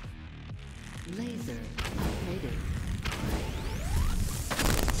 Laser upgraded.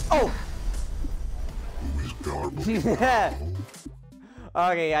 Oh! Who is garbled?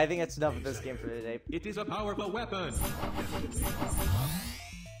 Okay, I think that's enough of this game for today. It is a powerful weapon!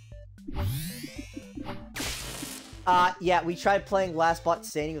 Yeah, we tried playing Last Bot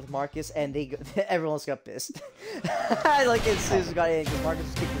Standing with Marcus, and everyone else got pissed. Like, as soon as we got in,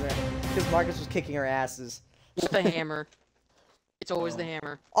 because Marcus was kicking our asses. It's the hammer. It's always the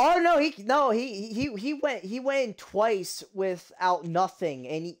hammer. Oh no, he went in twice without nothing,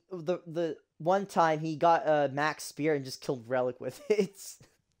 and the one time he got a max spear and just killed Relic with it.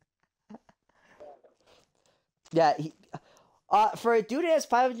 Yeah, for a dude that has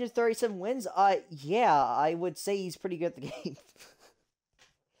 537 wins, yeah, I would say he's pretty good at the game.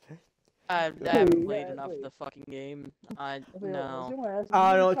 I haven't played enough of the fucking game. No.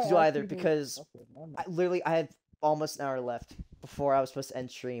 I don't know what to do either, because I had almost an hour left before I was supposed to end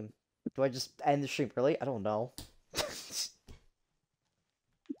stream. Do I just end the stream early? I don't know.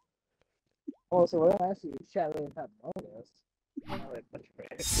 Oh, so what I'm asking you, chat really have bonus.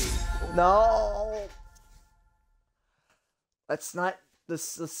 No! That's not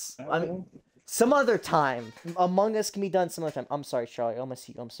this I mean, some other time. Among Us can be done some other time. I'm sorry, Charlie. I'm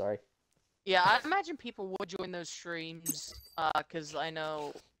sorry. Yeah, I imagine people would join those streams, cause I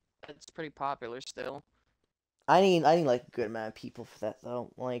know it's pretty popular still. I need like a good amount of people for that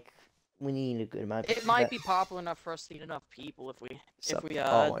though. Like, we need a good amount of people. It might be popular enough for us to need enough people if we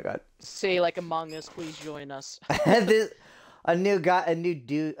oh my god. say like Among Us, please join us. a new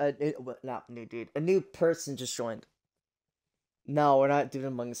person just joined. No, we're not doing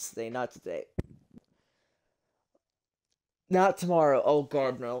Among Us today. Not today. Not tomorrow. Oh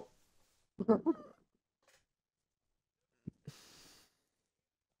god, no.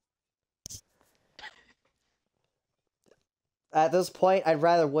 At this point, I'd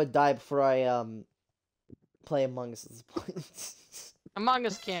rather would die before I play Among Us at this point. Among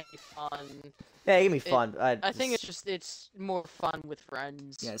Us can't be fun. Yeah, it can be fun. I think it's more fun with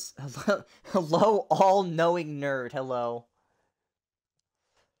friends. Yes. Hello, all-knowing nerd. Hello.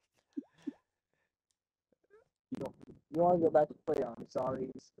 You want to go back to play on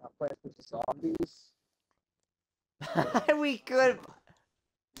zombies? Plants vs Zombies?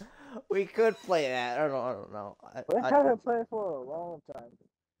 We could play that. I don't know. We haven't played for a long time.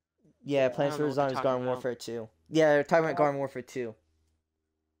 Yeah, Plants vs Zombies Garden Warfare 2. Yeah, they're talking about Garden Warfare 2.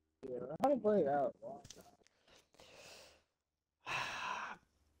 Yeah, I haven't played out a long time.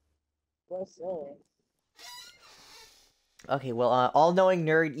 What's up? Okay, well, all-knowing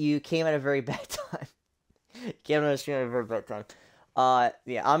nerd, you came at a very bad time. Came at a very bad time.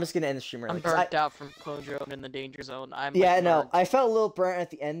 Yeah, I'm just gonna end the stream early. I'm burnt out from Kojo and in the danger zone. Yeah, no, I felt a little burnt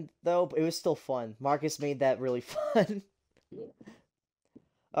at the end though, but it was still fun. Marcus made that really fun.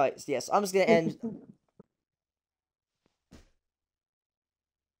 Alright, yes, I'm just gonna end.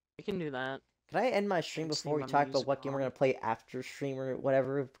 We can do that. Can I end my stream before we talk about what game we're gonna play after stream or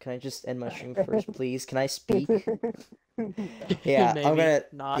whatever? Can I just end my stream first, please? Can I speak? Yeah, Maybe I'm gonna.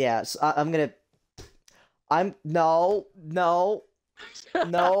 not. Yeah, so I'm gonna. No.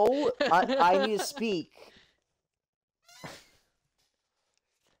 I need to speak.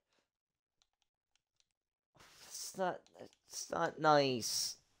 It's not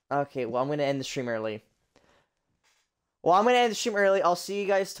nice. Okay, well, I'm gonna end the stream early. Well, I'm gonna end the stream early. I'll see you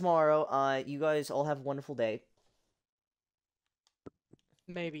guys tomorrow. You guys all have a wonderful day.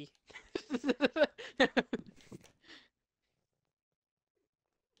 Maybe.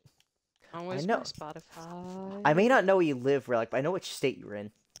 Always know. my Spotify. I may not know where you live, Relic, but I know which state you're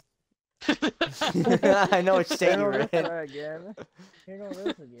in. I know which state you're in. Again. Here go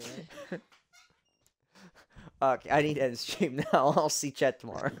this again. Okay, I need to end the stream now. I'll see chat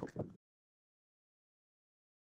tomorrow.